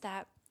thought is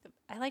that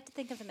I like to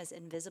think of them as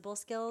invisible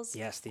skills.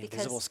 Yes, the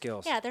invisible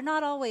skills. Yeah, they're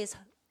not always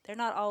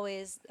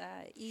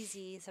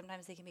easy.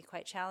 Sometimes they can be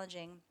quite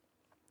challenging.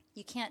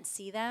 You can't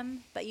see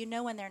them, but you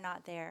know when they're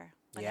not there.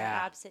 When they're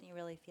absent, you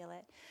really feel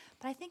it.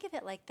 But I think of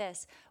it like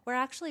this. We're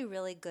actually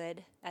really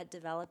good at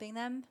developing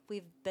them.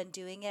 We've been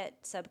doing it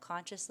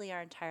subconsciously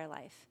our entire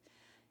life.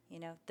 You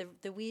know,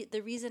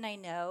 the reason I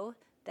know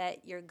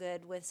that you're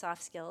good with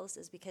soft skills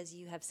is because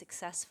you have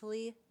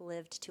successfully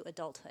lived to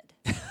adulthood.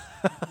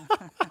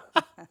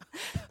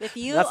 That's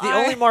the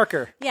only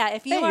marker. Yeah,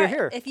 you're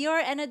here. If you're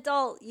an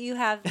adult, you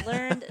have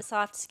learned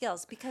soft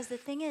skills. Because the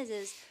thing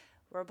is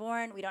we're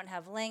born, we don't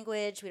have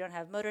language, we don't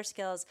have motor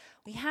skills.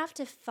 We have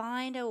to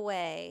find a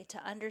way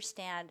to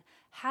understand,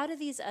 how do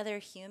these other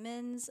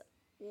humans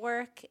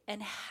work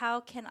and how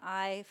can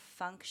I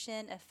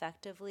function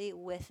effectively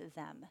with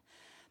them?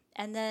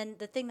 And then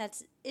the thing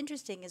that's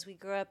interesting is we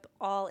grew up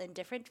all in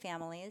different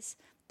families,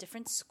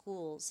 different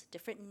schools,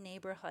 different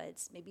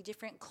neighborhoods, maybe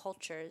different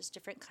cultures,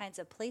 different kinds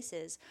of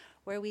places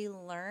where we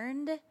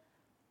learned,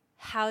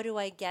 how do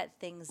I get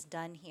things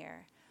done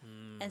here?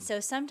 And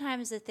so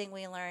sometimes the thing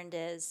we learned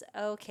is,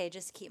 okay,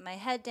 just keep my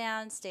head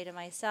down, stay to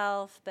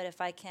myself, but if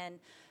I can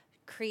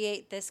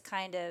create this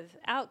kind of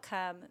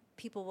outcome,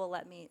 people will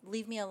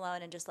leave me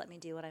alone and just let me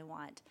do what I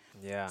want.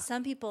 Yeah.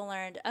 Some people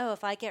learned,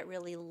 if I get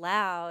really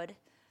loud,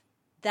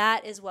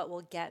 that is what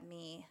will get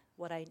me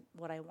what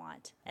I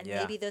want. And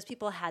maybe those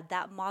people had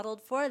that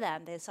modeled for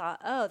them. They saw,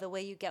 the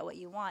way you get what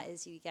you want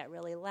is you get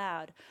really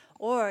loud,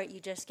 or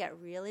you just get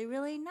really,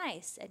 really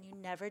nice and you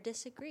never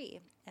disagree.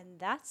 And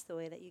that's the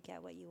way that you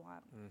get what you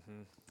want.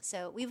 Mm-hmm.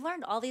 So we've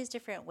learned all these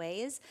different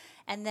ways.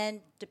 And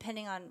then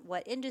depending on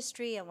what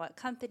industry and what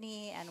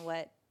company and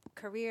what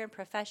career and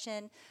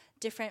profession,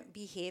 different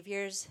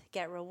behaviors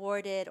get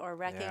rewarded or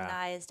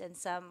recognized, and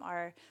some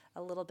are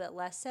a little bit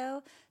less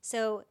so.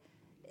 So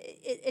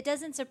it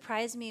doesn't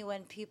surprise me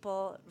when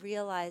people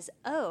realize,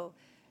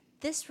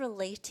 this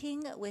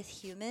relating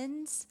with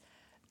humans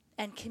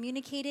and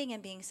communicating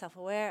and being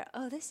self-aware,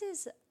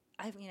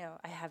 I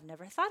have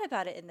never thought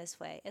about it in this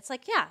way. It's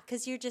like,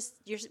 because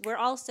we're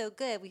all so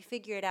good. We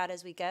figure it out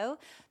as we go.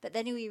 But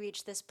then we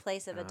reach this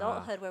place of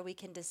adulthood where we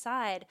can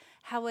decide,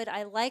 how would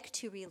I like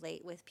to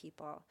relate with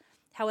people?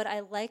 How would I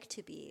like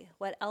to be?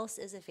 What else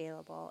is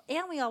available?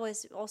 And we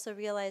always also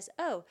realize,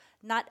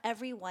 not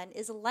everyone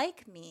is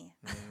like me.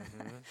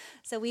 Mm-hmm.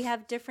 So we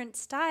have different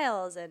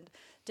styles and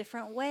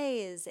different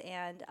ways.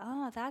 And,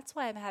 that's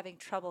why I'm having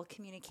trouble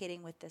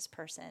communicating with this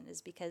person,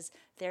 is because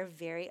they're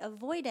very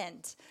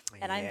avoidant.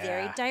 And I'm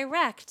very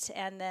direct.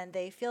 And then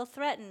they feel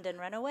threatened and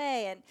run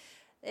away. And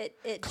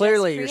it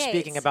clearly you're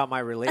speaking about my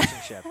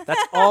relationship.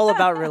 That's all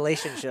about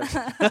relationships.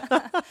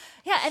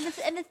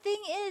 And the thing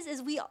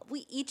is we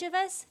each of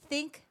us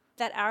think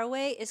that our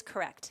way is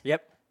correct.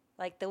 Yep.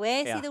 Like the way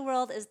I see the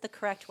world is the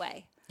correct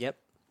way. Yep.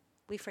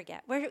 We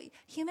forget. We're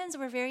humans.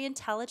 We're very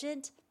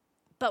intelligent,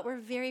 but we're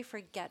very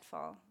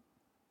forgetful.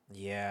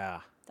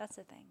 Yeah. That's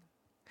the thing.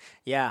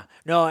 Yeah.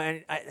 No,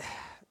 and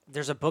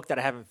there's a book that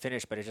I haven't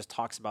finished, but it just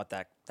talks about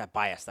that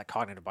bias, that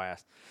cognitive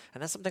bias.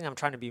 And that's something I'm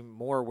trying to be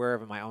more aware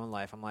of in my own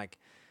life. I'm like,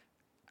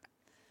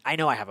 I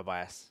know I have a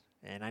bias,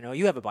 and I know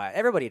you have a bias.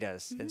 Everybody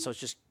does. Mm-hmm. And so it's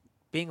just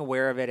being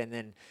aware of it and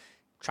then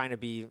trying to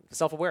be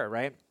self-aware,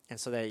 right? And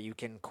so that you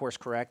can course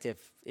correct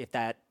if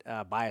that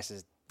bias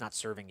is not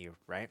serving you,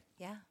 right?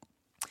 Yeah.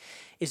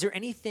 Is there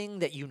anything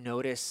that you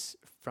notice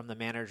from the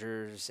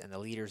managers and the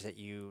leaders that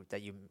you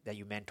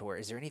mentor?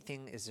 Is there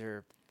anything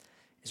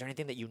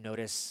that you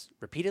notice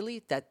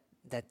repeatedly that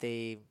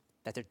they're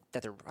I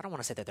don't want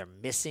to say that they're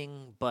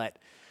missing, but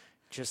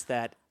just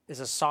that is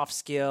a soft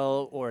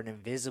skill or an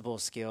invisible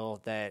skill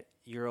that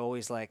you're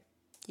always like,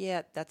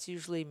 yeah, that's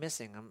usually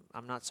missing.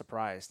 I'm not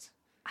surprised.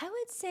 I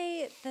would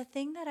say the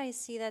thing that I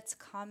see that's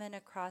common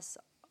across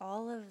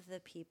all of the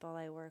people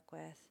I work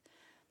with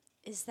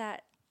is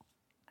that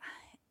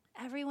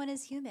everyone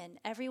is human.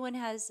 Everyone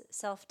has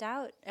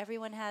self-doubt.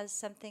 Everyone has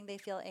something they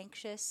feel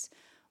anxious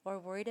or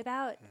worried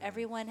about. Mm.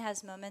 Everyone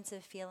has moments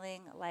of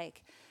feeling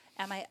like,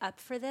 am I up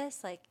for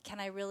this? Like, can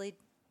I really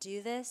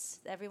do this?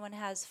 Everyone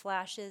has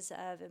flashes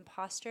of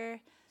imposter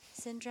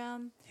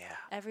syndrome. Yeah.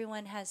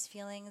 Everyone has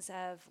feelings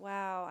of,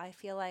 wow, I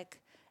feel like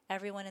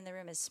everyone in the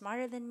room is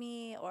smarter than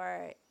me,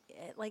 or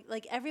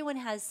like everyone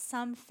has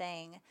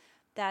something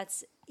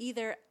that's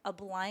either a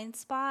blind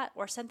spot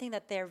or something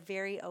that they're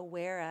very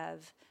aware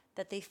of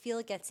that they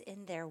feel gets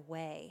in their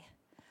way.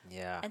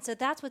 Yeah. And so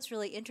that's what's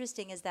really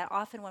interesting, is that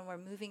often when we're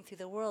moving through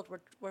the world,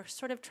 we're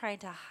sort of trying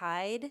to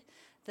hide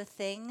the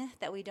thing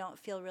that we don't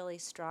feel really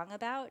strong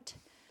about.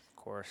 Of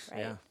course, right?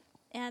 yeah.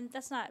 And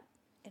that's not,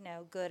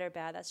 good or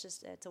bad. That's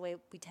just, it's a way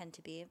we tend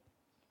to be.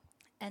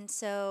 And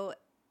so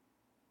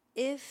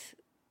if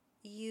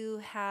you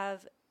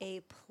have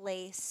a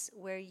place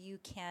where you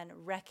can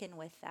reckon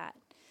with that,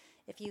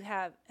 if you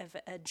have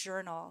a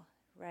journal,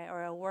 right,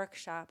 or a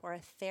workshop or a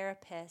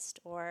therapist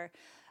or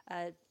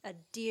a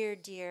dear,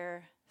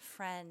 dear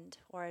friend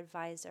or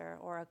advisor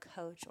or a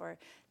coach, or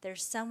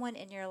there's someone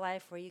in your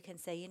life where you can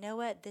say, you know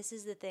what, this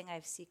is the thing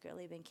I've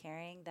secretly been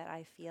carrying that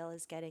I feel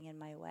is getting in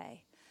my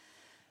way.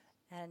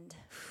 And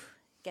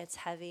gets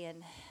heavy,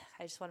 and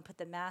I just want to put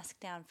the mask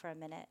down for a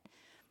minute.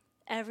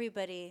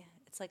 Everybody,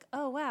 it's like,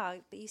 oh, wow,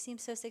 but you seem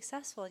so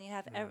successful and you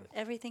have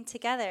everything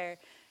together.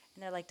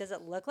 And they're like, does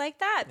it look like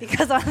that?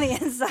 Because on the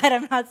inside,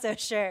 I'm not so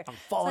sure. I'm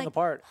falling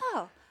apart.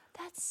 Oh,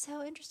 that's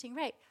so interesting.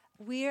 Right.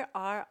 We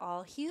are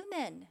all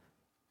human.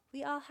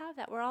 We all have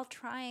that. We're all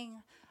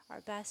trying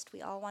our best.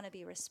 We all want to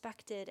be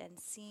respected and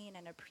seen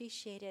and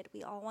appreciated.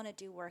 We all want to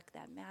do work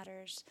that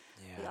matters.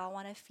 Yeah. We all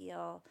want to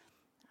feel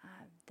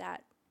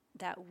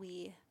that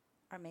we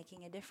are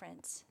making a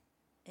difference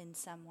in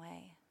some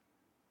way,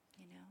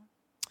 you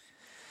know?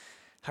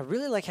 I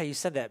really like how you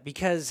said that,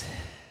 because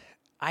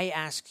I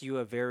asked you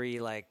a very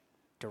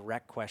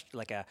direct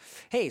question,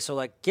 hey,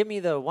 so give me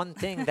the one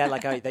thing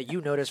that that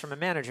you noticed from a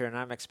manager, and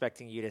I'm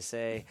expecting you to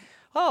say,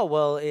 oh,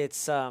 well,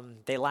 it's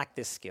they lack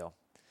this skill.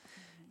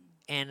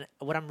 And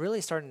what I'm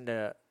really starting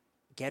to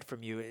get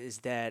from you is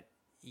that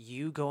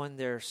you go in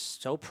there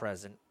so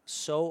present,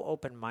 so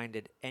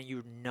open-minded, and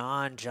you're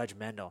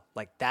non-judgmental.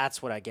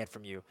 That's what I get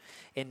from you,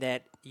 in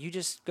that you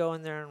just go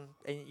in there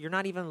and you're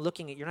not even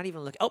looking.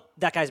 Oh,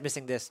 that guy's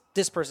missing this.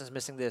 This person's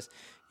missing this.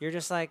 You're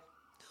just like,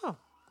 oh,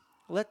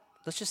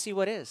 let's just see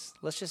what is.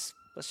 Let's just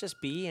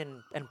be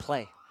and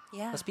play.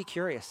 Yeah. Let's be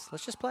curious.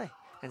 Let's just play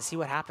and see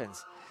what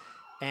happens.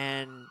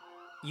 And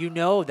you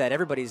know that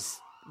everybody's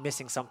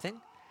missing something,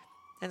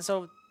 and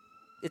so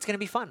it's gonna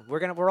be fun.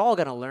 We're all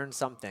gonna learn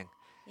something.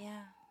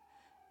 Yeah.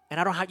 And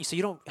so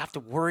you don't have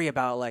to worry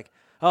about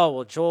oh,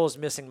 well, Joel's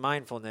missing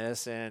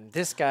mindfulness and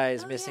this guy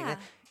is missing it,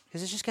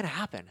 because it's just going to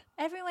happen.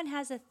 Everyone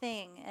has a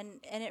thing,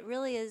 and it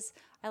really is.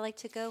 I like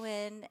to go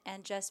in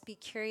and just be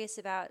curious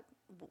about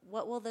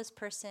what will this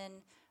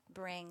person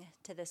bring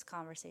to this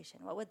conversation?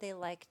 What would they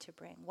like to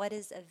bring? What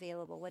is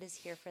available? What is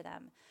here for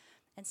them?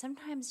 And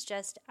sometimes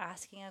just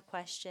asking a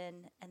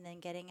question and then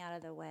getting out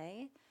of the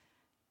way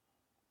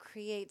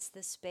creates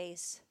the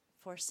space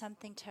for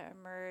something to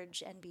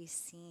emerge and be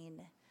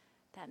seen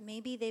that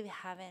maybe they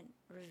haven't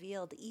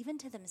revealed even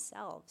to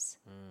themselves,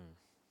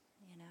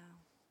 you know,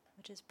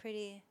 which is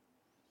pretty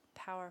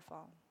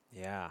powerful.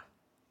 Yeah.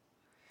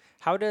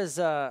 How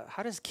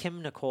does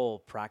Kim Nicol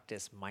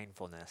practice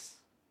mindfulness?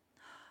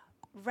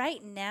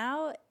 Right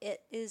now,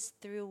 it is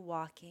through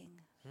walking.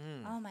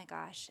 Oh my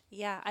gosh.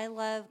 Yeah, I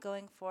love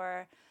going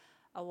for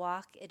a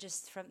walk.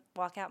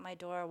 Walk out my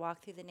door,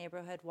 walk through the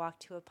neighborhood, walk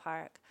to a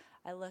park.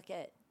 I look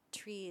at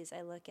trees.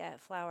 I look at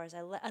flowers.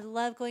 I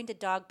love going to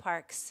dog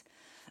parks.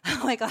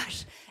 Oh my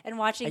gosh. And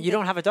watching. And you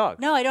don't have a dog.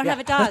 No, I don't have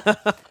a dog.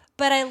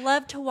 But I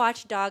love to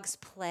watch dogs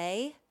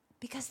play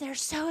because they're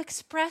so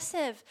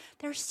expressive.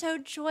 They're so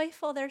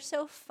joyful. They're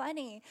so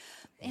funny.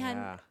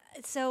 And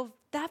so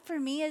that for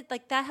me,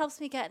 that helps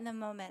me get in the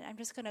moment. I'm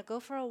just going to go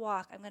for a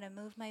walk. I'm going to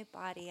move my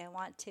body. I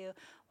want to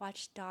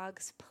watch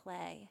dogs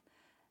play.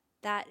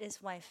 That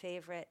is my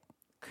favorite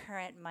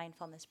current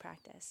mindfulness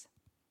practice.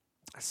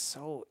 That's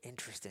so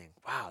interesting.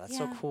 Wow, that's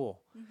so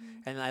cool.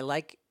 And I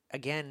like,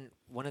 again,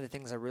 one of the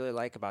things I really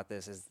like about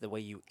this is the way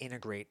you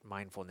integrate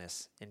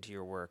mindfulness into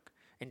your work,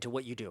 into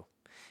what you do.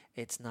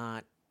 It's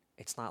not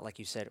like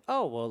you said,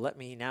 oh, well, let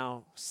me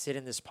now sit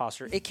in this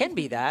posture. It can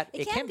be that.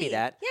 It can be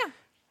that. Yeah.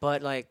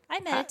 But I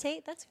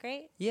meditate. That's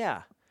great.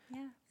 Yeah.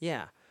 Yeah.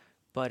 Yeah.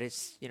 But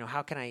it's,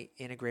 how can I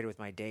integrate it with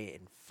my day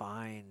and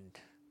find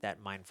that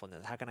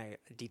mindfulness? How can I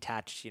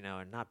detach,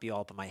 and not be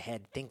all up in my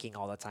head thinking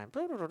all the time,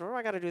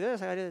 I got to do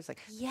this, I got to do this.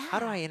 How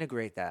do I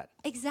integrate that?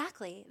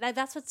 Exactly.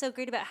 That's what's so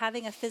great about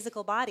having a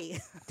physical body.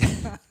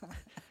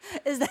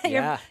 Is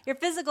that your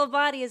physical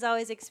body is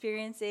always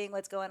experiencing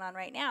what's going on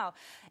right now.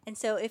 And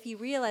so if you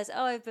realize,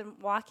 oh, I've been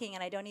walking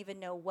and I don't even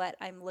know what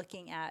I'm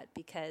looking at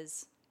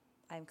because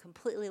I'm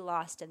completely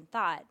lost in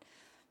thought,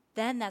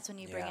 then that's when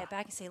you bring it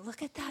back and say,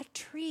 look at that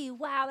tree.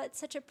 Wow, that's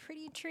such a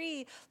pretty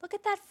tree. Look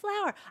at that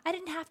flower. I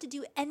didn't have to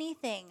do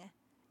anything.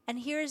 And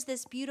here's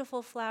this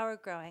beautiful flower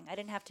growing. I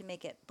didn't have to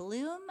make it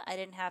bloom. I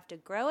didn't have to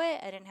grow it.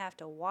 I didn't have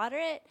to water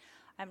it.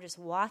 I'm just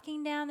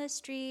walking down the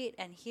street,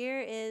 and here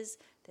is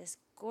this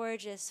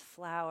gorgeous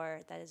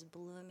flower that is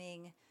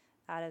blooming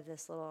out of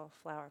this little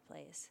flower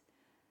place,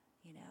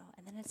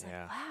 And then it's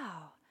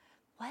wow,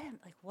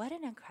 what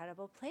an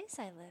incredible place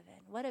I live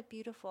in. What a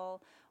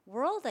beautiful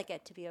world I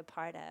get to be a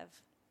part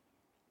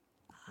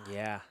of.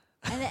 Yeah.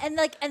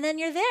 And then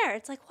you're there.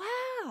 It's like,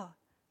 wow.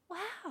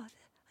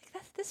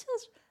 This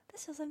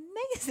feels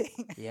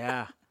amazing.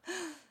 Yeah.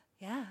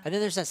 Yeah. And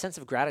then there's that sense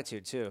of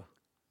gratitude too.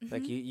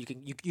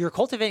 You're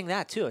cultivating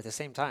that too at the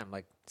same time.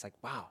 It's like,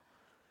 wow.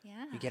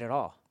 Yeah. You get it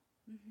all.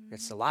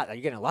 It's a lot. You're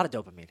getting a lot of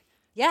dopamine.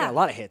 Yeah. You're getting a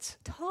lot of hits.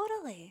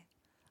 Totally.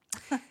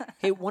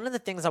 Hey, one of the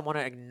things I want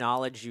to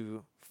acknowledge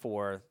you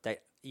for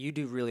that you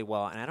do really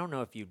well, and I don't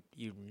know if you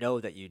know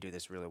that you do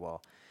this really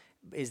well,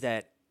 is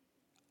that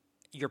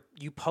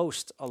you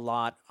post a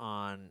lot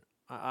on.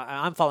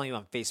 I'm following you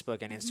on Facebook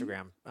and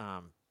Instagram,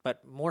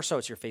 but more so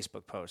it's your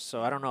Facebook posts.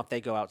 So I don't know if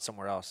they go out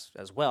somewhere else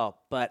as well.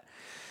 But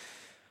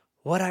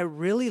what I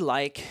really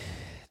like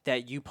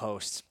that you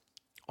post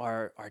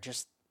are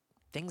just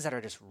things that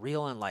are just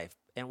real in life.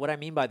 And what I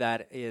mean by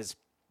that is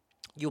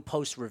you'll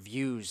post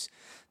reviews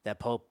that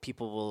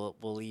people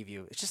will leave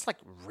you. It's just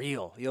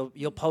real.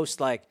 You'll post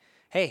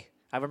hey,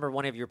 I remember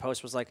one of your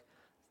posts was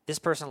this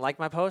person liked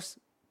my post,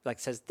 like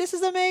says, "This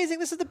is amazing.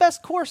 This is the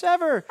best course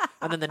ever,"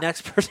 and then the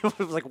next person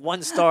was like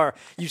 1 star.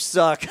 You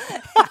suck.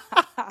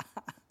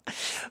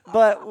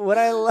 But what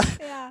I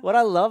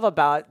love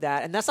about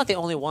that, and that's not the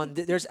only one.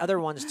 There's other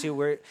ones too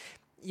where,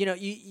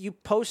 you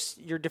post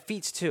your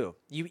defeats too.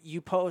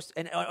 You post,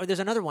 and there's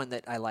another one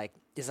that I like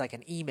is like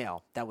an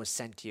email that was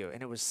sent to you,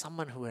 and it was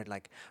someone who had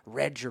like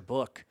read your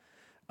book.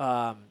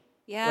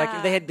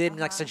 Like they had been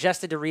like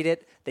suggested to read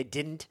it, they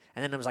didn't,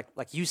 and then it was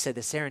like you said,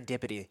 the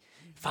serendipity.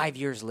 5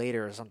 years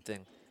later or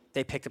something,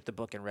 they picked up the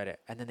book and read it,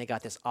 and then they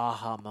got this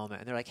aha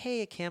moment, and they're like,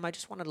 "Hey, Kim, I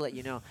just wanted to let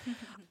you know."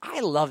 I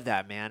love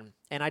that, man,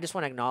 and I just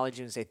want to acknowledge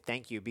you and say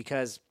thank you,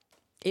 because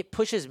it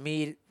pushes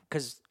me,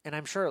 and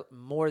I'm sure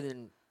more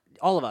than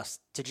all of us,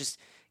 to just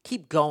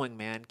keep going,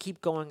 man.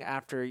 Keep going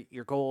after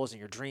your goals and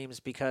your dreams,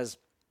 because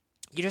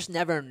you just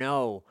never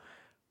know.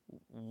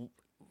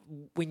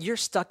 When you're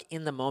stuck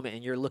in the moment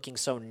and you're looking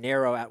so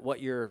narrow at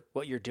what you're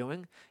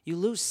doing, you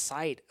lose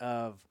sight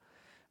of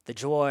the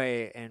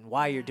joy and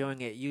why you're doing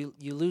it. You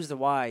lose the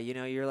why.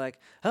 You're like,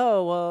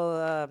 oh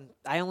well,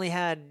 I only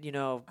had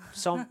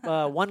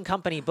one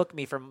company book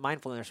me for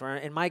mindfulness. Or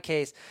in my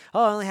case,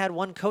 oh, I only had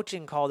one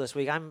coaching call this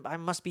week. I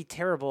must be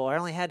terrible. I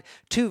only had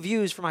 2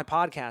 views for my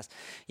podcast.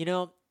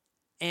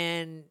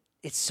 And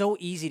it's so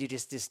easy to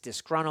just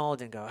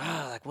disgruntled and go,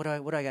 like what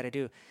do I got to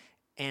do?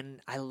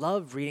 And I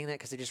love reading that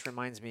because it just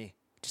reminds me,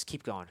 just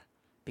keep going,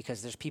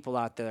 because there's people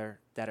out there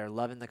that are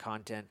loving the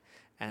content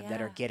and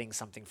that are getting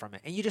something from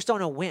it. And you just don't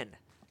know when.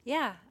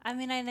 Yeah. I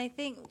mean, and I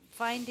think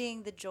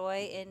finding the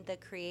joy in the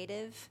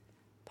creative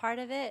part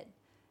of it,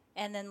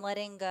 and then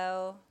letting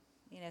go,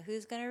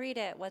 who's going to read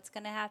it? What's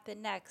going to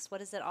happen next? What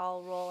does it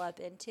all roll up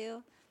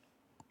into?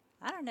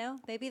 I don't know.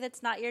 Maybe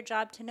that's not your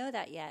job to know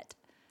that yet.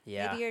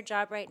 Yeah. Maybe your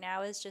job right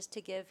now is just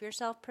to give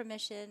yourself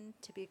permission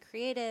to be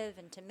creative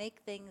and to make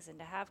things and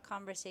to have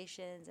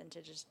conversations and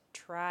to just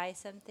try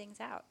some things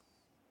out.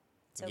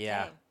 It's okay.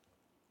 Yeah.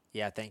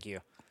 Yeah, thank you.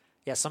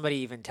 Yeah, somebody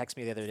even texted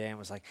me the other day and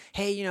was like,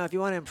 "Hey, if you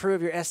want to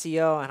improve your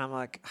SEO," and I'm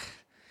like,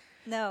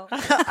 no.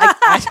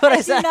 That's what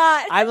I said.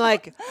 Not. I'm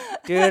like,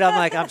 dude,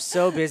 I'm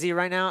so busy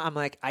right now. I'm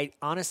like, I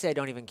honestly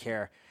don't even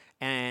care.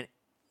 And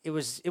it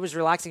was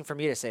relaxing for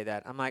me to say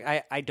that. I'm like,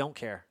 I don't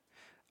care.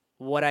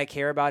 What I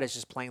care about is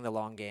just playing the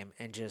long game,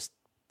 and just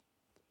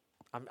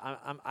I'm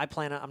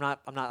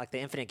not like the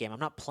infinite game. I'm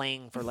not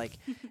playing for like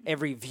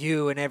every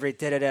view and every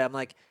da-da-da. I'm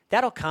like,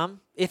 that'll come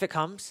if it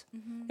comes.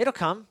 Mm-hmm. It'll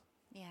come.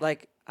 Yeah.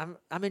 Like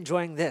I'm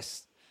enjoying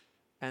this,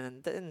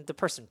 and the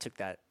person took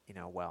that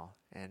well,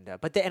 and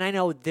and I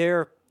know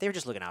they're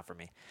just looking out for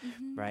me,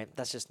 right?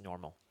 That's just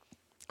normal.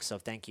 So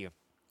thank you.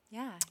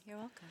 Yeah, you're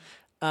welcome.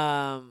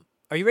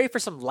 Are you ready for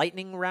some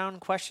lightning round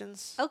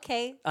questions?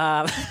 Okay.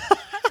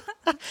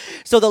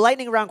 So the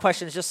lightning round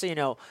questions, just so you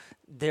know,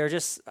 they're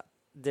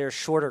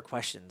shorter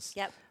questions.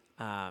 Yep.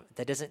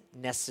 That doesn't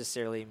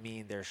necessarily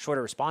mean they're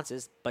shorter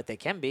responses, but they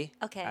can be.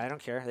 Okay. I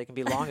don't care. They can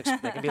be long.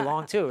 They can be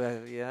long too.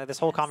 This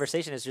whole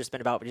conversation has just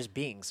been about just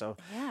being. So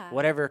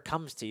whatever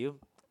comes to you,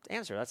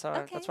 answer. That's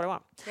what I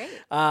want. Great.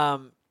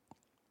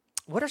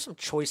 What are some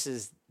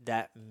choices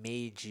that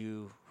made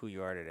you who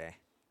you are today?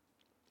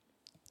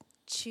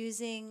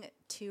 Choosing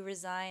to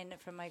resign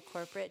from my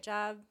corporate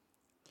job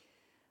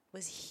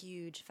was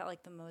huge. Felt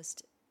like the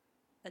most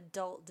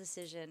adult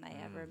decision I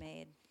ever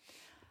made.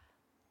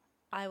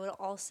 I would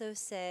also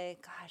say,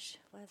 gosh,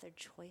 what other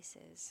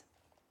choices?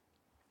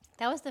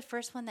 That was the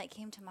first one that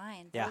came to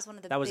mind. Yeah, that was one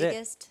of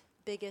the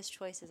biggest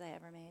choices I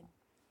ever made.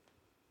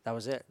 That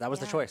was it. That was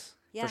the choice,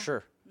 for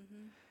sure.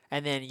 Mm-hmm.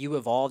 And then you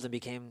evolved and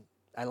became,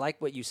 I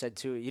like what you said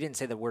too. You didn't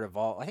say the word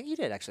evolve. I think you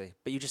did actually.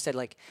 But you just said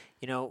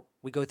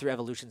we go through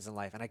evolutions in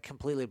life. And I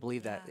completely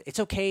believe that. It's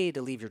okay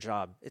to leave your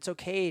job. It's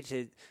okay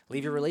to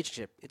leave your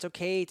relationship. It's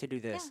okay to do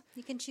this. Yeah,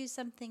 you can choose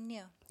something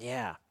new.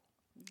 Yeah,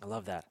 I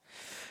love that.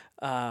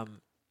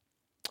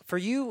 For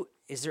you,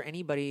 is there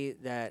anybody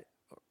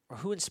or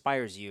who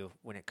inspires you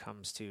when it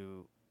comes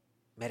to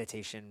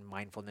meditation,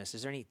 mindfulness?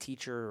 Is there any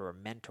teacher or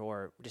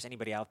mentor, just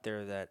anybody out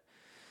there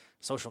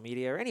social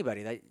media or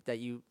anybody that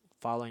you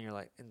follow in your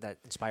life and that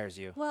inspires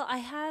you? Well, I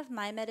have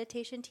my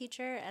meditation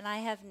teacher, and I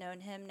have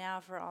known him now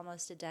for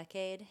almost a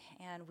decade,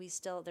 and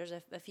there's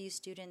a few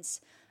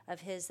students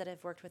of his that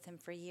have worked with him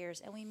for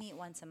years, and we meet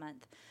once a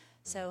month.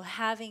 So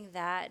having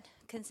that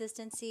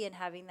consistency and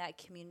having that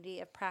community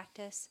of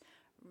practice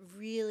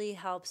really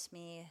helps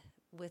me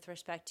with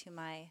respect to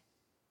my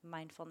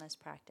mindfulness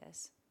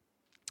practice.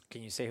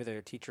 Can you say who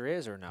the teacher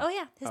is or no? Oh,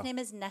 yeah. His name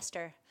is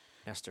Nestor.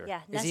 Nestor. Yeah,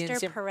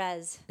 Nestor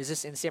Perez. Is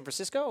this in San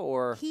Francisco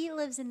or? He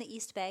lives in the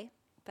East Bay,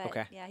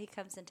 but he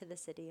comes into the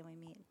city and we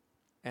meet.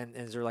 And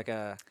is there like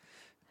a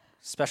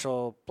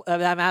special,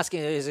 I'm asking,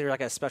 is there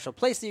like a special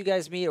place that you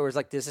guys meet, or is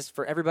this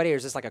for everybody, or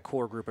is this like a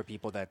core group of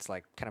people that's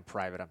like kind of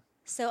private?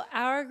 So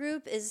our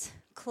group is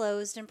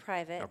closed and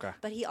private,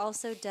 but he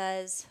also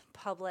does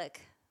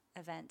public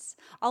events.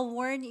 I'll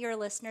warn your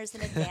listeners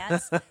in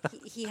advance.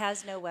 he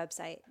has no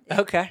website.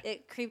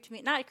 It creeped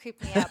me out,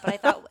 but I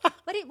thought,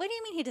 what do you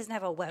mean he doesn't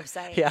have a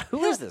website? Yeah,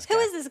 who is this guy? Who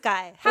is this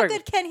guy? How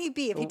good can he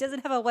be if he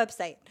doesn't have a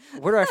website?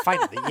 Where do I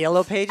find it? The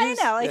Yellow Pages?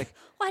 I know,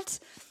 what?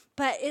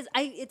 But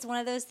it's one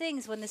of those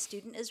things. When the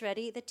student is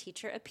ready, the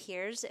teacher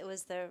appears. It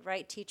was the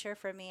right teacher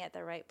for me at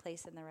the right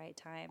place in the right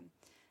time.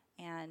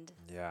 And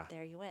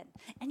there you went.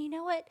 And you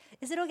know what?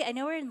 Is it okay? I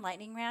know we're in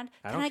lightning round.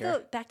 Can I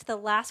go back to the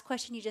last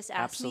question you just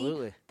asked me?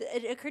 Absolutely.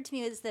 It occurred to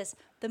me is this.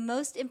 The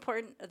most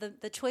important,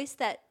 the choice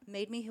that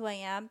made me who I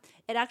am,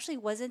 it actually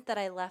wasn't that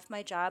I left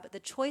my job.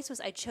 The choice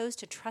was I chose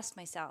to trust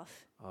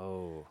myself.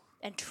 Oh.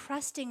 And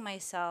trusting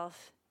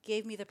myself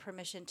gave me the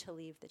permission to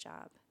leave the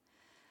job.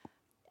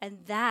 And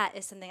that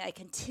is something I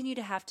continue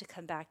to have to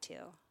come back to.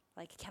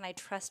 Like, can I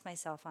trust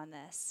myself on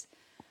this?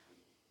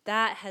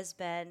 That has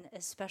been,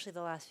 especially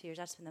the last few years,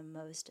 that's been the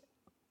most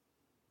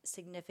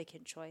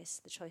significant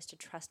choice, the choice to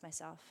trust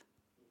myself.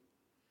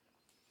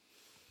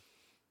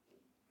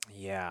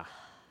 Yeah.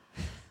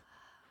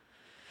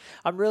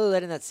 I'm really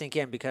letting that sink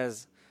in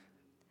because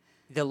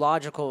the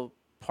logical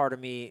part of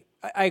me,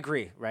 I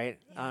agree, right?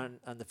 Yeah.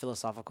 On the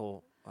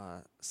philosophical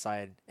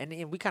side.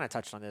 And we kind of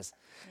touched on this.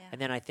 Yeah. And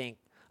then I think,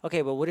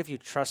 okay, well, what if you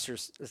trust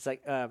it's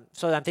like,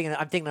 so I'm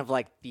thinking of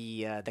like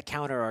the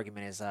counter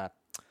argument is,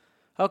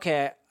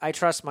 okay, I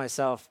trust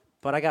myself,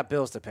 but I got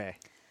bills to pay.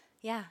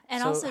 Yeah,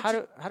 and so also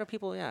how do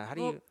people? Yeah, how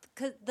do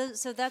you?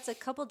 So that's a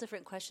couple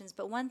different questions,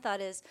 but one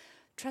thought is,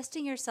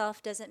 trusting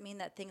yourself doesn't mean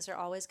that things are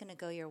always going to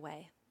go your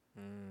way.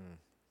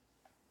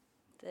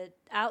 The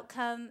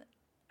outcome,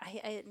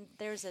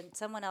 there's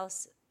someone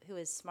else who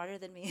is smarter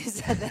than me who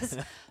said this,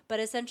 but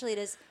essentially it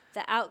is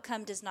the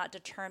outcome does not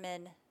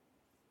determine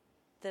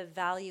the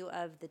value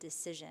of the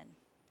decision.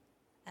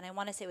 And I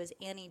want to say it was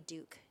Annie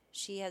Duke.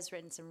 She has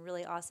written some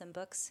really awesome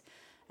books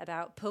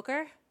about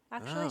poker.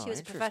 Actually, she was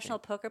a professional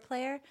poker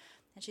player,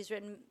 and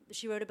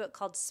she wrote a book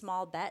called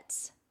Small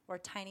Bets or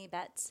Tiny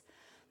Bets.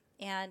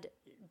 And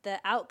the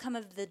outcome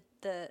of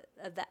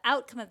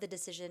the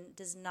decision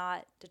does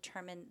not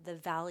determine the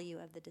value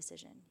of the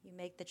decision. You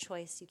make the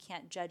choice. You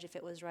can't judge if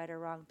it was right or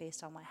wrong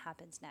based on what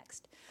happens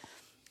next.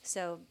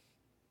 So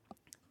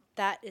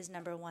that is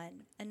number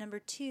one. And number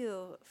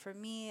two, for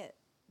me,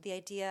 the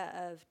idea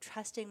of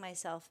trusting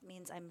myself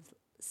means I'm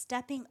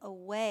stepping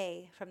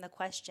away from the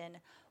question,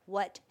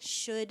 what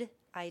should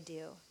I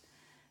do?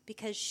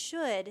 Because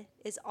should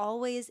is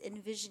always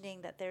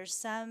envisioning that there's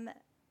some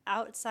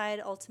outside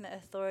ultimate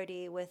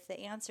authority with the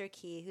answer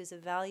key who's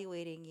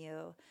evaluating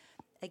you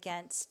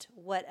against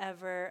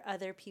whatever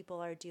other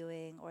people are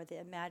doing or the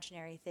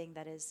imaginary thing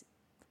that is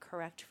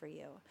correct for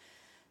you.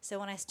 So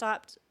when I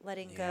stopped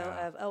letting go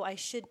of, I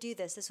should do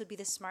this, this would be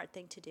the smart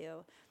thing to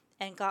do,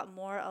 and got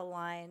more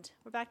aligned,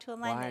 we're back to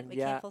alignment, we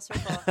came full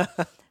circle.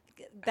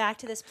 Back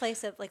to this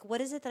place of like,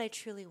 what is it that I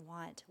truly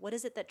want? What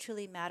is it that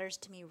truly matters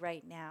to me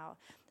right now?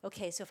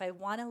 Okay, so if I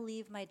want to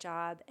leave my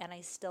job and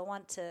I still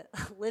want to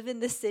live in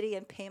this city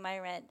and pay my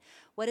rent,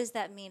 what does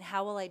that mean?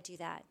 How will I do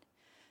that?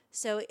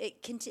 So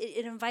it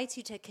invites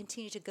you to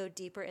continue to go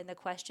deeper in the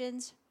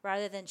questions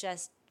rather than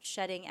just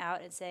shutting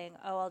out and saying,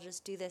 oh, I'll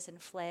just do this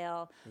and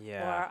flail,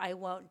 or I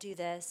won't do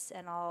this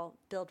and I'll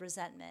build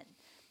resentment.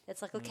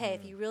 It's like, okay,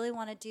 if you really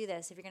want to do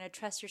this, if you're going to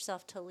trust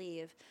yourself to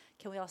leave,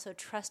 can we also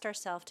trust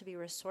ourselves to be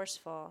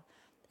resourceful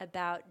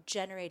about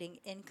generating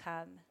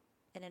income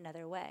in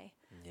another way?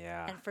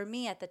 Yeah. And for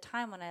me, at the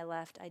time when I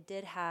left, I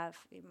did have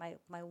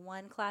my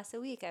one class a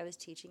week. I was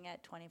teaching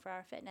at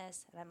 24-Hour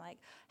Fitness, and I'm like,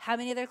 how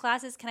many other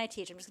classes can I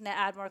teach? I'm just going to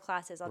add more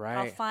classes.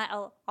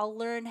 I'll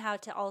learn how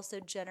to also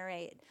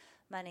generate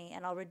money,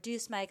 and I'll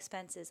reduce my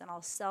expenses, and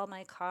I'll sell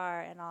my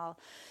car, and I'll,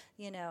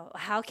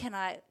 how can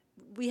I?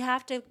 We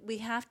have to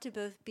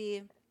both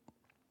be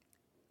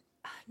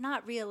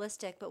not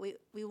realistic, but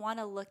we want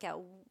to look at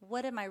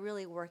what am I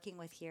really working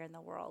with here in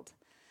the world.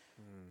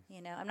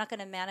 I'm not going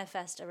to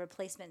manifest a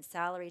replacement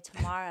salary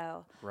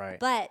tomorrow. Right.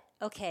 But,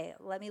 okay,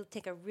 let me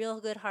take a real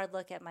good hard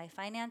look at my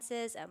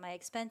finances, at my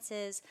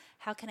expenses.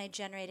 How can I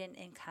generate an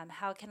income?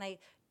 How can I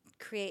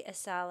create a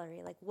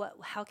salary?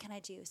 How can I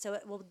do? So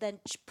it will then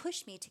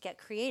push me to get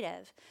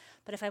creative.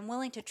 But if I'm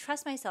willing to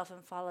trust myself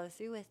and follow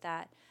through with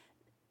that,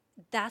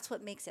 that's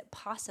what makes it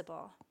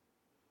possible.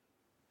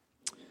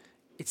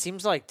 It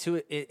seems like,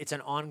 too, it's an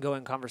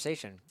ongoing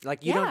conversation.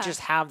 Like, you don't just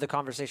have the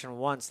conversation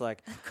once,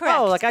 like, correct.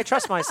 Oh, like, I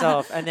trust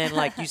myself. And then,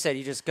 like you said,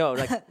 you just go.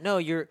 Like,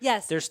 no,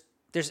 there's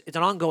it's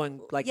an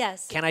ongoing, like,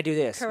 can I do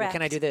this? Correct. Or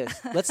can I do this?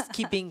 Let's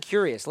keep being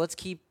curious. Let's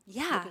keep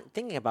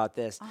thinking about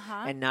this.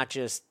 And not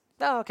just,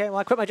 okay, well,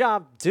 I quit my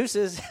job.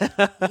 Deuces.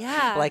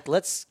 Like,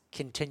 let's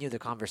continue the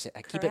conversation.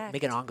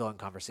 Make it an ongoing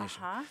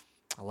conversation. I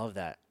love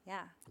that.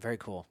 Yeah. Very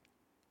cool.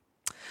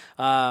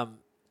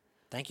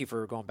 Thank you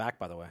for going back,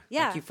 by the way.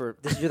 Yeah. Thank you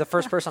you're the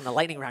first person on the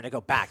lightning round to go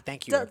back.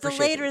 Thank you.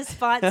 Delayed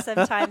response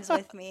sometimes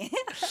with me.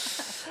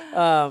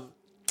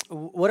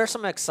 What are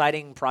some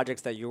exciting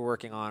projects that you're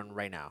working on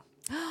right now?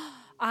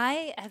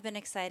 I have been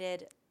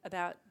excited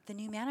about the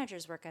new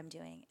manager's work I'm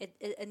doing. It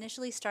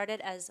initially started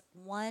as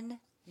one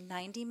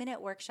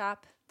 90-minute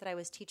workshop that I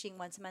was teaching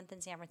once a month in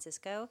San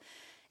Francisco.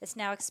 It's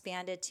now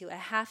expanded to a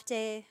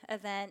half-day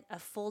event, a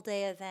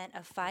full-day event,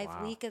 a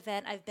 5-week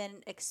event. I've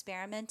been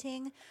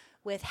experimenting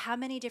with how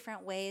many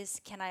different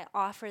ways can I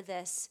offer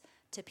this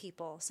to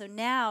people. So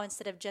now,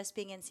 instead of just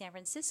being in San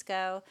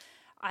Francisco,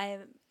 I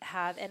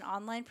have an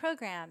online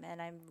program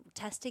and I'm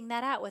testing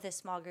that out with a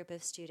small group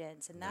of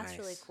students, and that's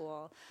really Nice.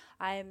 cool.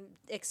 I'm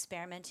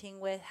experimenting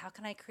with how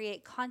can I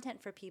create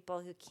content for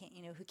people who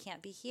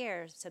can't be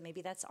here. So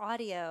maybe that's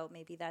audio,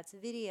 maybe that's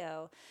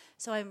video.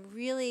 So I'm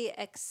really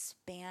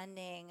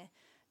expanding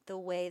the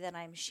way that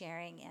I'm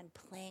sharing and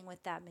playing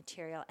with that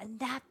material. And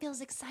that feels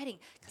exciting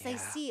because I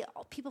see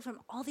people from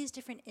all these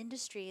different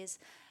industries.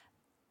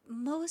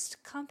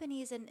 Most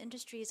companies and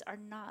industries are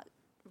not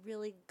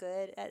really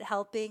good at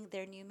helping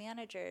their new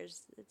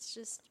managers.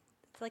 It's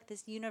like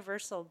this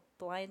universal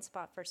blind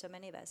spot for so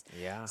many of us.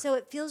 Yeah. So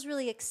it feels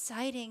really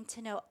exciting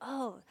to know,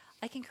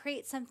 I can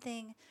create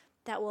something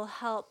that will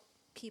help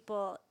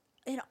people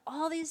in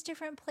all these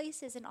different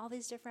places, in all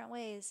these different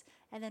ways,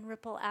 and then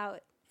ripple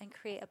out and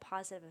create a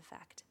positive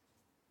effect.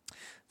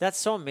 That's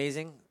so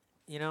amazing,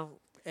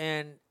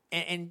 and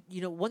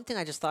one thing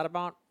I just thought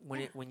about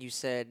when you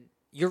said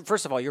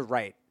first of all, you're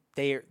right.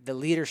 The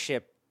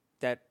leadership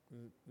that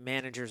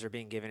managers are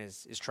being given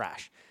is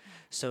trash.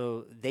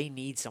 So they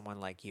need someone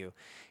like you.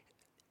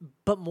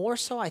 But more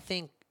so, I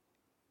think,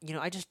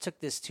 I just took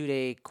this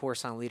 2-day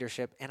course on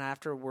leadership, and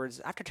after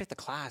I took the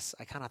class,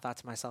 I kind of thought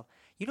to myself,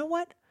 you know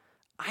what?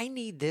 I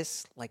need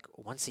this like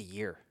once a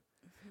year.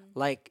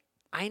 Like,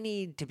 I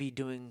need to be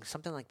doing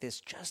something like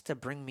this just to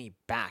bring me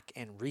back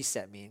and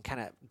reset me and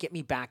kind of get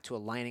me back to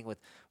aligning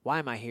with why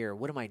am I here?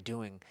 What am I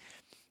doing?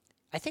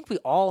 I think we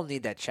all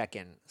need that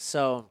check-in.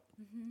 So,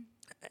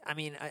 I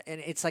mean,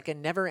 and it's like a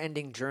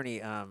never-ending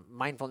journey.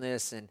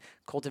 Mindfulness and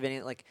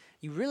cultivating, like,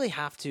 you really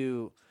have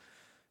to.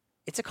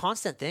 It's a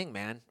constant thing,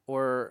 man.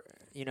 Or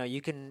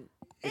you can.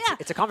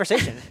 It's a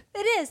conversation.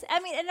 It is. I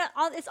mean, and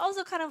it's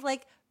also kind of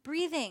like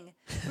breathing.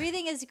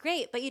 Breathing is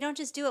great, but you don't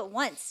just do it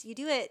once. You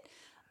do it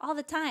all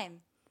the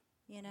time.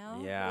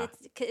 Yeah.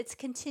 It's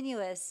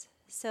continuous.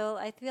 So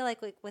I feel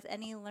like with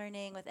any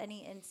learning, with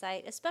any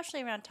insight,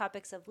 especially around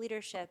topics of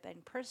leadership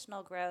and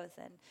personal growth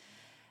and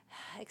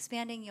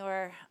expanding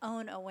your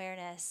own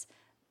awareness,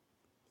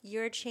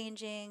 you're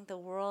changing, the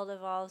world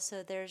evolves.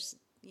 So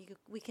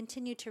we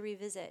continue to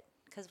revisit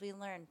because we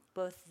learn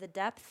both the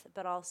depth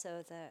but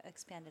also the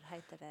expanded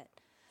height of it.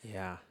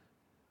 Yeah.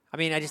 I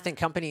mean, I just think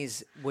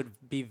companies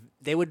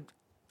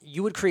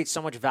you would create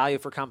so much value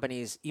for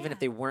companies even if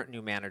they weren't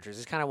new managers.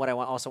 It's kind of what I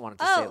also wanted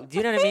to say. Do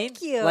you know what I mean?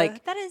 Thank you.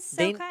 Like, that is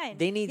so kind.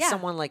 They need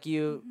someone like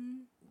you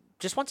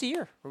just once a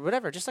year or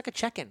whatever, just like a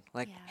check-in.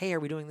 Like, hey, are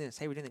we doing this?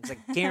 Hey, we're doing this.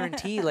 Like,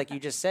 guarantee, like you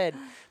just said,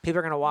 people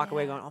are going to walk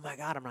away going, oh my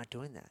God, I'm not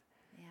doing that.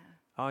 Yeah.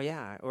 Oh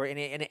yeah. Or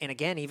and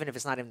again, even if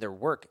it's not in their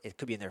work, it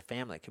could be in their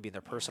family, it could be in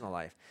their personal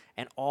life.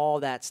 And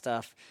all that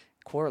stuff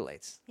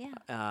correlates. Yeah.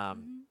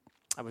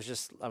 I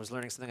was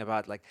learning something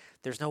about, like,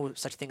 there's no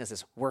such thing as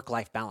this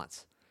work-life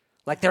balance.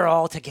 Like, they're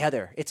all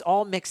together. It's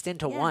all mixed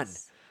into one.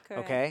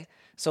 Correct. Okay?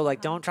 So,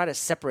 like, don't try to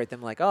separate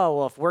them like, oh,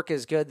 well, if work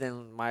is good,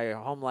 then my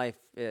home life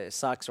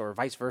sucks, or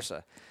vice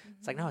versa.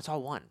 It's like, no, it's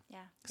all one. Yeah.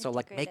 So,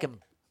 like,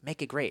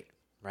 make it great,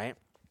 right?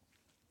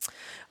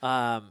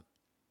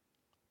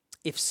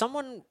 If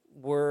someone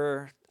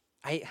were,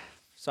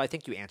 so I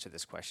think you answered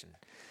this question,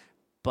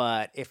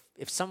 but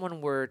if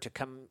someone were to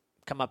come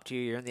up to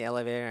you, you're in the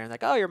elevator, and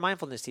like, oh, you're a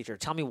mindfulness teacher.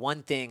 Tell me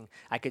one thing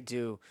I could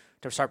do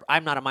to start.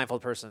 I'm not a mindful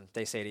person,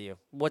 they say to you.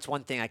 What's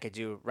one thing I could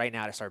do right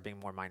now to start being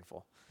more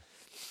mindful?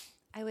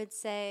 I would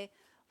say,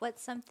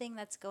 what's something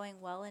that's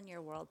going well in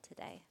your world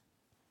today?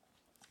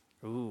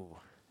 Ooh.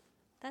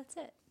 That's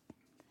it.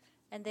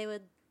 And they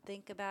would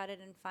think about it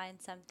and find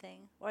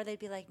something. Or they'd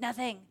be like,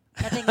 nothing.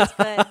 Nothing is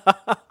good.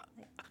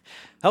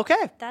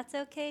 Okay. That's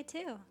okay,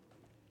 too.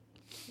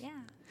 Yeah.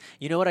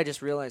 You know what I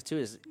just realized, too,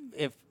 is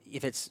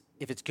if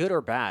it's good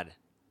or bad,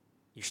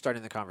 you're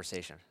starting the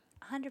conversation.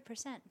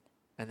 100%.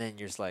 And then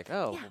you're just like,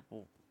 oh,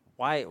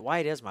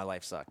 why does my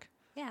life suck?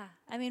 Yeah.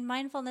 I mean,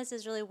 mindfulness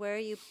is really where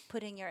you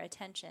putting your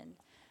attention.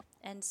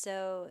 And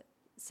so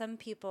some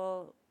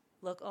people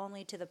look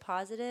only to the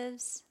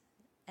positives,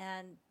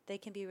 and they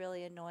can be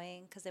really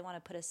annoying because they want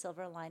to put a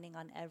silver lining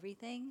on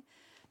everything,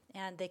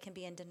 and they can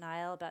be in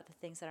denial about the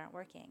things that aren't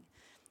working.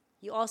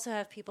 You also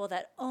have people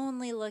that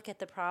only look at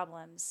the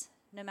problems.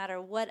 No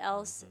matter what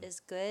else is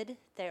good,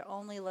 they're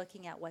only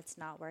looking at what's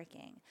not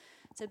working.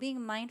 So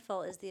being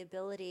mindful is the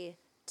ability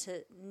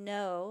to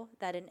know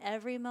that in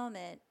every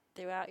moment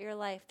throughout your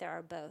life, there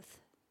are both.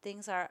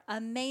 Things are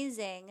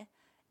amazing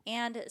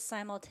and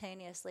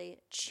simultaneously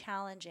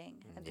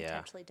challenging and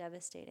potentially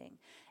devastating.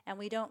 And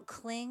we don't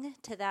cling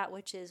to that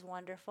which is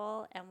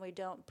wonderful, and we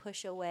don't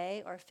push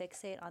away or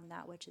fixate on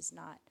that which is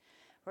not.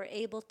 We're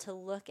able to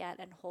look at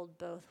and hold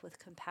both with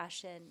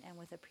compassion and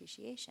with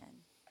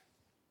appreciation.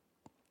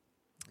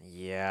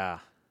 Yeah.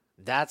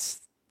 That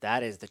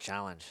is the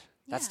challenge.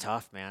 That's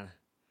tough, man.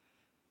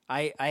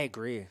 I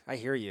agree. I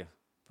hear you.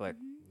 But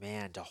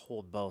man, to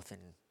hold both in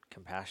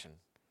compassion.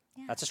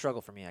 Yeah. That's a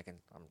struggle for me.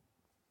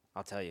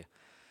 I'll tell you.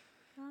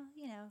 Well,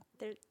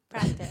 there's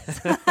practice.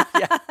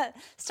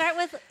 Start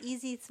with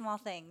easy, small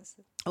things.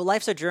 Well,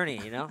 life's a journey,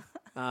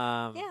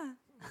 Yeah.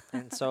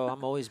 And so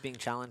I'm always being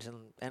challenged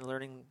and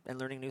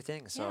learning new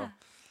things. So,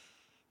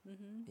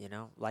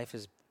 life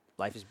is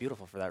life is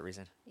beautiful for that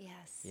reason.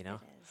 Yes, You know?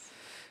 it is.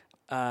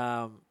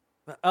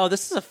 Oh,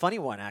 this is a funny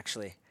one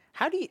actually.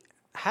 How do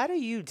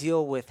you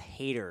deal with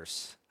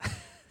haters?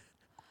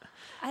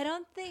 I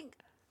don't think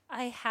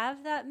I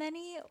have that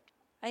many.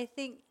 I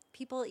think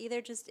people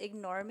either just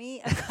ignore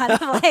me. I'm kind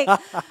of like,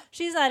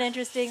 she's not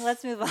interesting.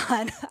 Let's move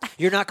on.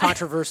 You're not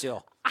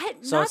controversial.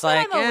 So not it's that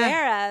like, I'm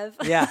aware of.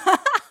 Yeah.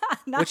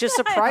 Which is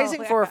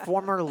surprising for a of.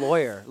 former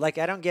lawyer. Like,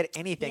 I don't get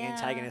anything Yeah.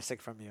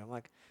 antagonistic from you. I'm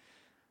like,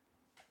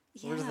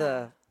 Yeah. where's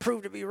the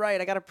prove to be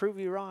right? I got to prove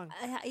you wrong.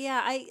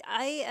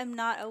 I am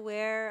not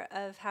aware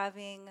of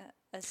having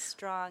a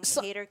strong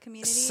hater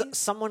community.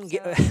 Someone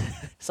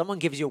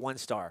gives you 1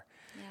 star.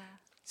 Yeah.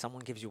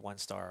 Someone gives you 1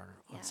 star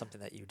on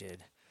something that you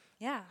did.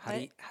 Yeah.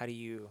 How do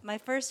you? My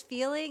first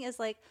feeling is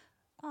like,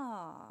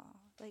 oh,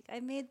 like I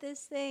made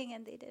this thing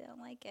and they didn't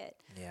like it.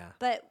 Yeah.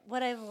 But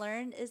what I've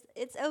learned is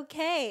it's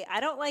okay. I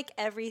don't like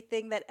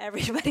everything that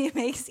everybody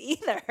makes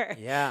either.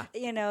 Yeah.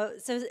 You know,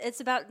 so it's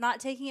about not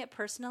taking it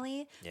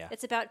personally. Yeah.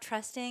 It's about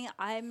trusting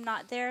I'm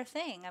not their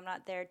thing. I'm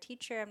not their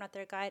teacher. I'm not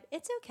their guide.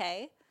 It's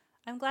okay.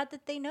 I'm glad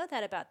that they know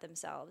that about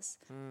themselves.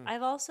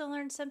 I've also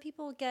learned some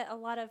people get a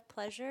lot of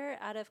pleasure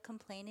out of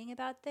complaining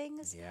about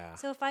things. Yeah.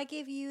 So if I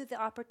give you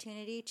the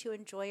opportunity to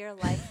enjoy your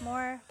life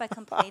more by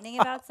complaining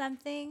about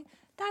something,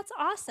 that's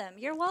awesome.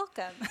 You're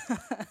welcome.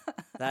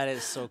 That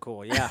is so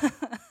cool. Yeah.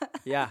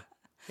 Yeah.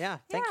 Yeah.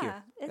 Thank you.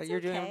 It's You're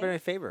doing everybody a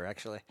favor,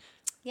 actually.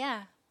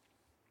 Yeah.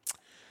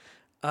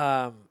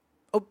 Oh,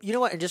 you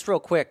know what? And just real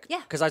quick, Yeah.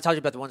 because I told you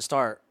about the 1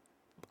 star.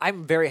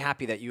 I'm very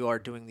happy that you are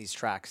doing these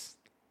tracks.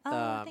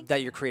 Thank That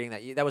you. you're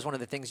creating that was one of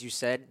the things you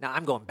said. Now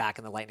I'm going back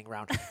in the lightning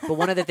round, but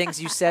one of the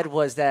things you said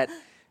was that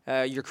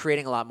you're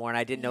creating a lot more, and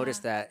I did notice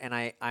that, and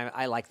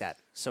I like that.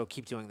 So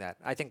keep doing that.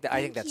 I think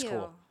that's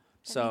cool.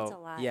 That So means a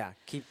lot. yeah,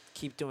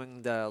 keep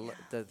doing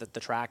the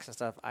tracks and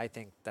stuff. I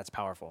think that's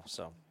powerful.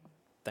 So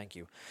thank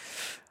you.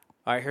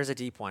 All right, here's a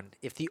deep one.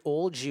 If the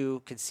old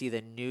you could see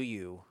the new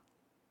you,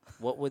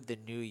 what would the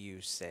new you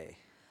say?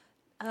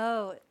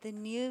 Oh, the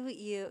new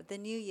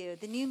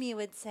me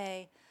would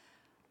say,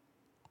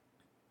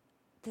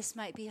 this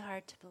might be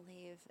hard to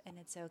believe, and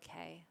it's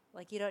okay.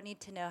 Like, you don't need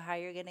to know how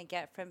you're going to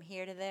get from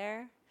here to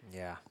there.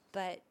 Yeah.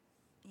 But,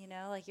 you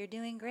know, like, you're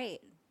doing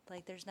great.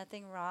 Like, there's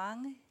nothing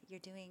wrong.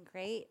 You're doing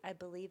great. I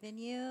believe in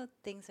you.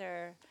 Things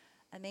are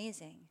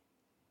amazing.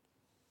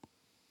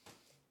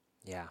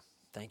 Yeah.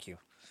 Thank you.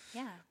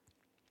 Yeah.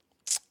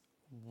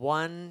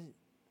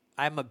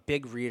 I'm a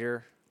big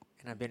reader,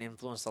 and I've been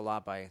influenced a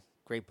lot by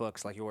great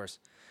books like yours.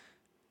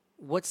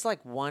 What's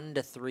like 1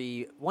 to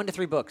 3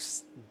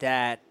 books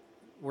that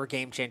were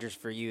game changers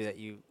for you that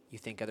you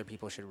think other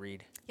people should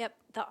read? Yep.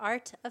 The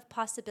Art of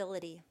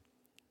Possibility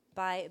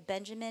by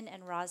Benjamin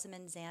and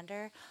Rosamund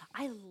Zander.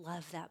 I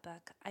love that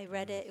book. I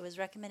read it. It was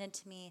recommended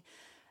to me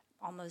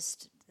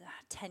almost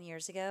 10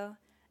 years ago.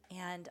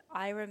 And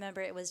I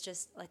remember it was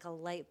just like a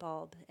light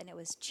bulb, and it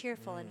was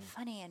cheerful and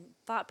funny and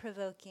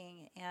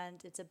thought-provoking.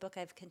 And it's a book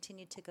I've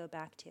continued to go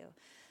back to.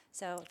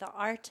 So The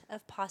Art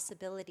of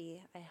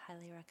Possibility, I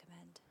highly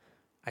recommend.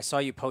 I saw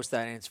you post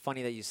that, and it's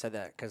funny that you said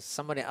that because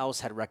somebody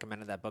else had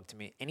recommended that book to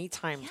me.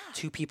 Anytime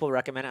 2 people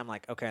recommend it, I'm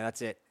like, okay,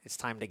 that's it. It's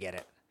time to get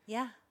it.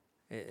 Yeah.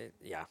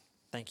 Yeah.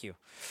 Thank you.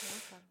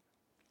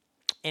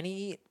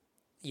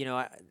 You're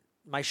welcome.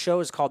 My show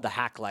is called The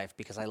Hack Life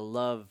because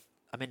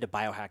I'm into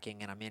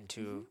biohacking,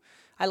 and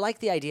I like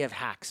the idea of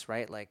hacks,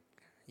 right? Like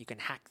you can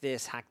hack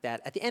this, hack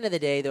that. At the end of the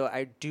day, though,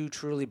 I do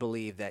truly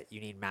believe that you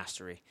need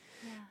mastery.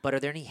 Yeah. But are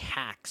there any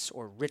hacks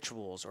or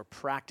rituals or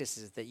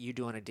practices that you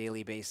do on a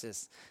daily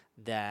basis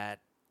that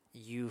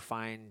you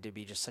find to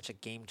be just such a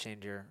game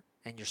changer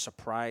and you're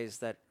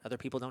surprised that other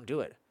people don't do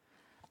it?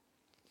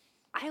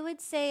 I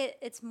would say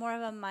it's more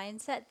of a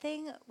mindset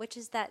thing, which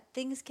is that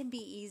things can be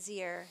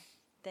easier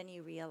than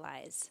you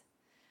realize.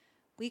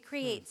 We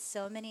create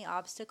so many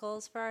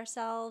obstacles for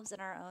ourselves in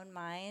our own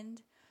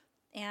mind,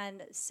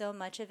 and so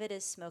much of it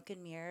is smoke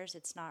and mirrors.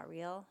 It's not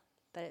real,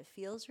 but it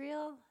feels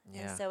real.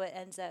 Yeah. And so it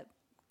ends up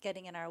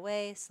getting in our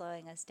way,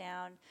 slowing us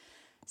down.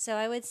 So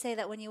I would say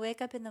that when you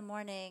wake up in the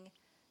morning,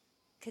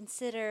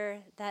 consider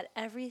that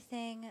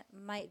everything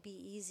might be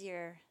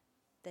easier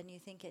than you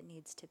think it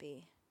needs to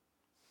be.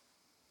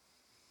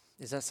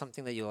 Is that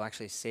something that you'll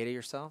actually say to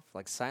yourself,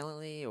 like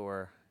silently,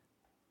 or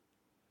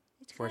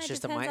It it's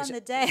just depends a on mindset?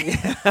 the day.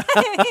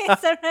 I mean,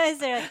 sometimes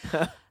they're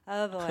like,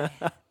 oh boy,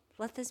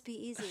 let this be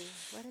easy.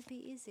 Let it be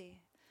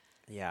easy,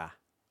 Yeah.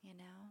 you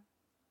know?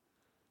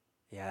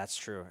 Yeah, that's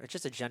true. It's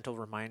just a gentle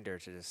reminder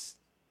to just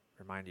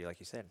remind you, like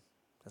you said,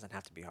 it doesn't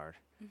have to be hard.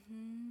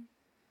 Mm-hmm.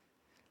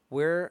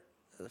 We're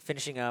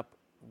finishing up.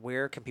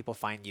 Where can people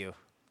find you?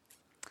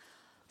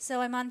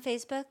 So I'm on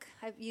Facebook.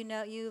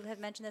 You have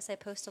mentioned this. I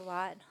post a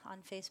lot on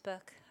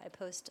Facebook. I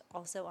post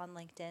also on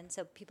LinkedIn,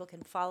 so people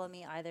can follow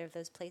me either of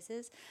those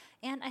places.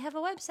 And I have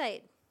a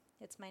website.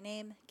 It's my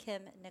name,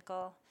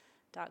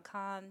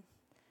 kimnicol.com.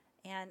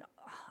 And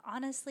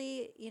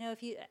honestly,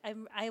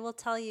 I will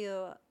tell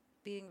you,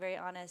 being very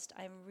honest,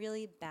 I'm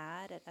really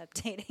bad at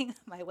updating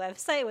my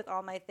website with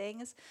all my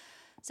things.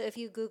 So if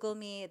you Google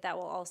me, that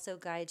will also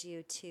guide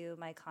you to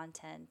my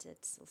content.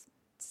 It's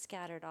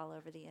scattered all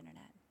over the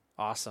internet.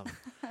 Awesome.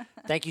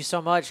 Thank you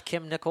so much,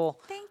 Kim Nicol.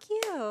 Thank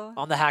you.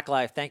 On the Hack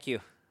Life. Thank you.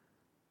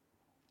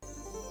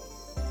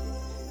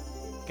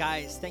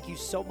 Guys, thank you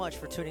so much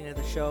for tuning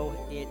into the show.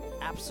 It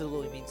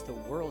absolutely means the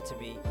world to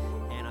me,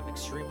 and I'm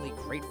extremely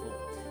grateful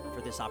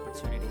for this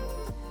opportunity.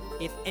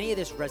 If any of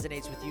this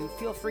resonates with you,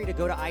 feel free to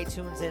go to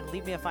iTunes and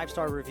leave me a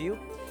 5-star review.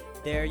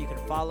 There you can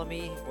follow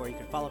me, or you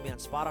can follow me on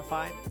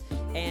Spotify.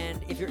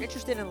 And if you're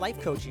interested in life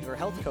coaching or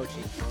health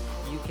coaching,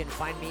 you can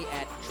find me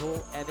at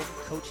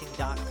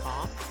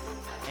joelevancoaching.com.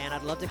 And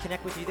I'd love to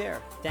connect with you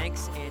there.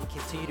 Thanks, and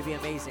continue to be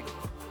amazing.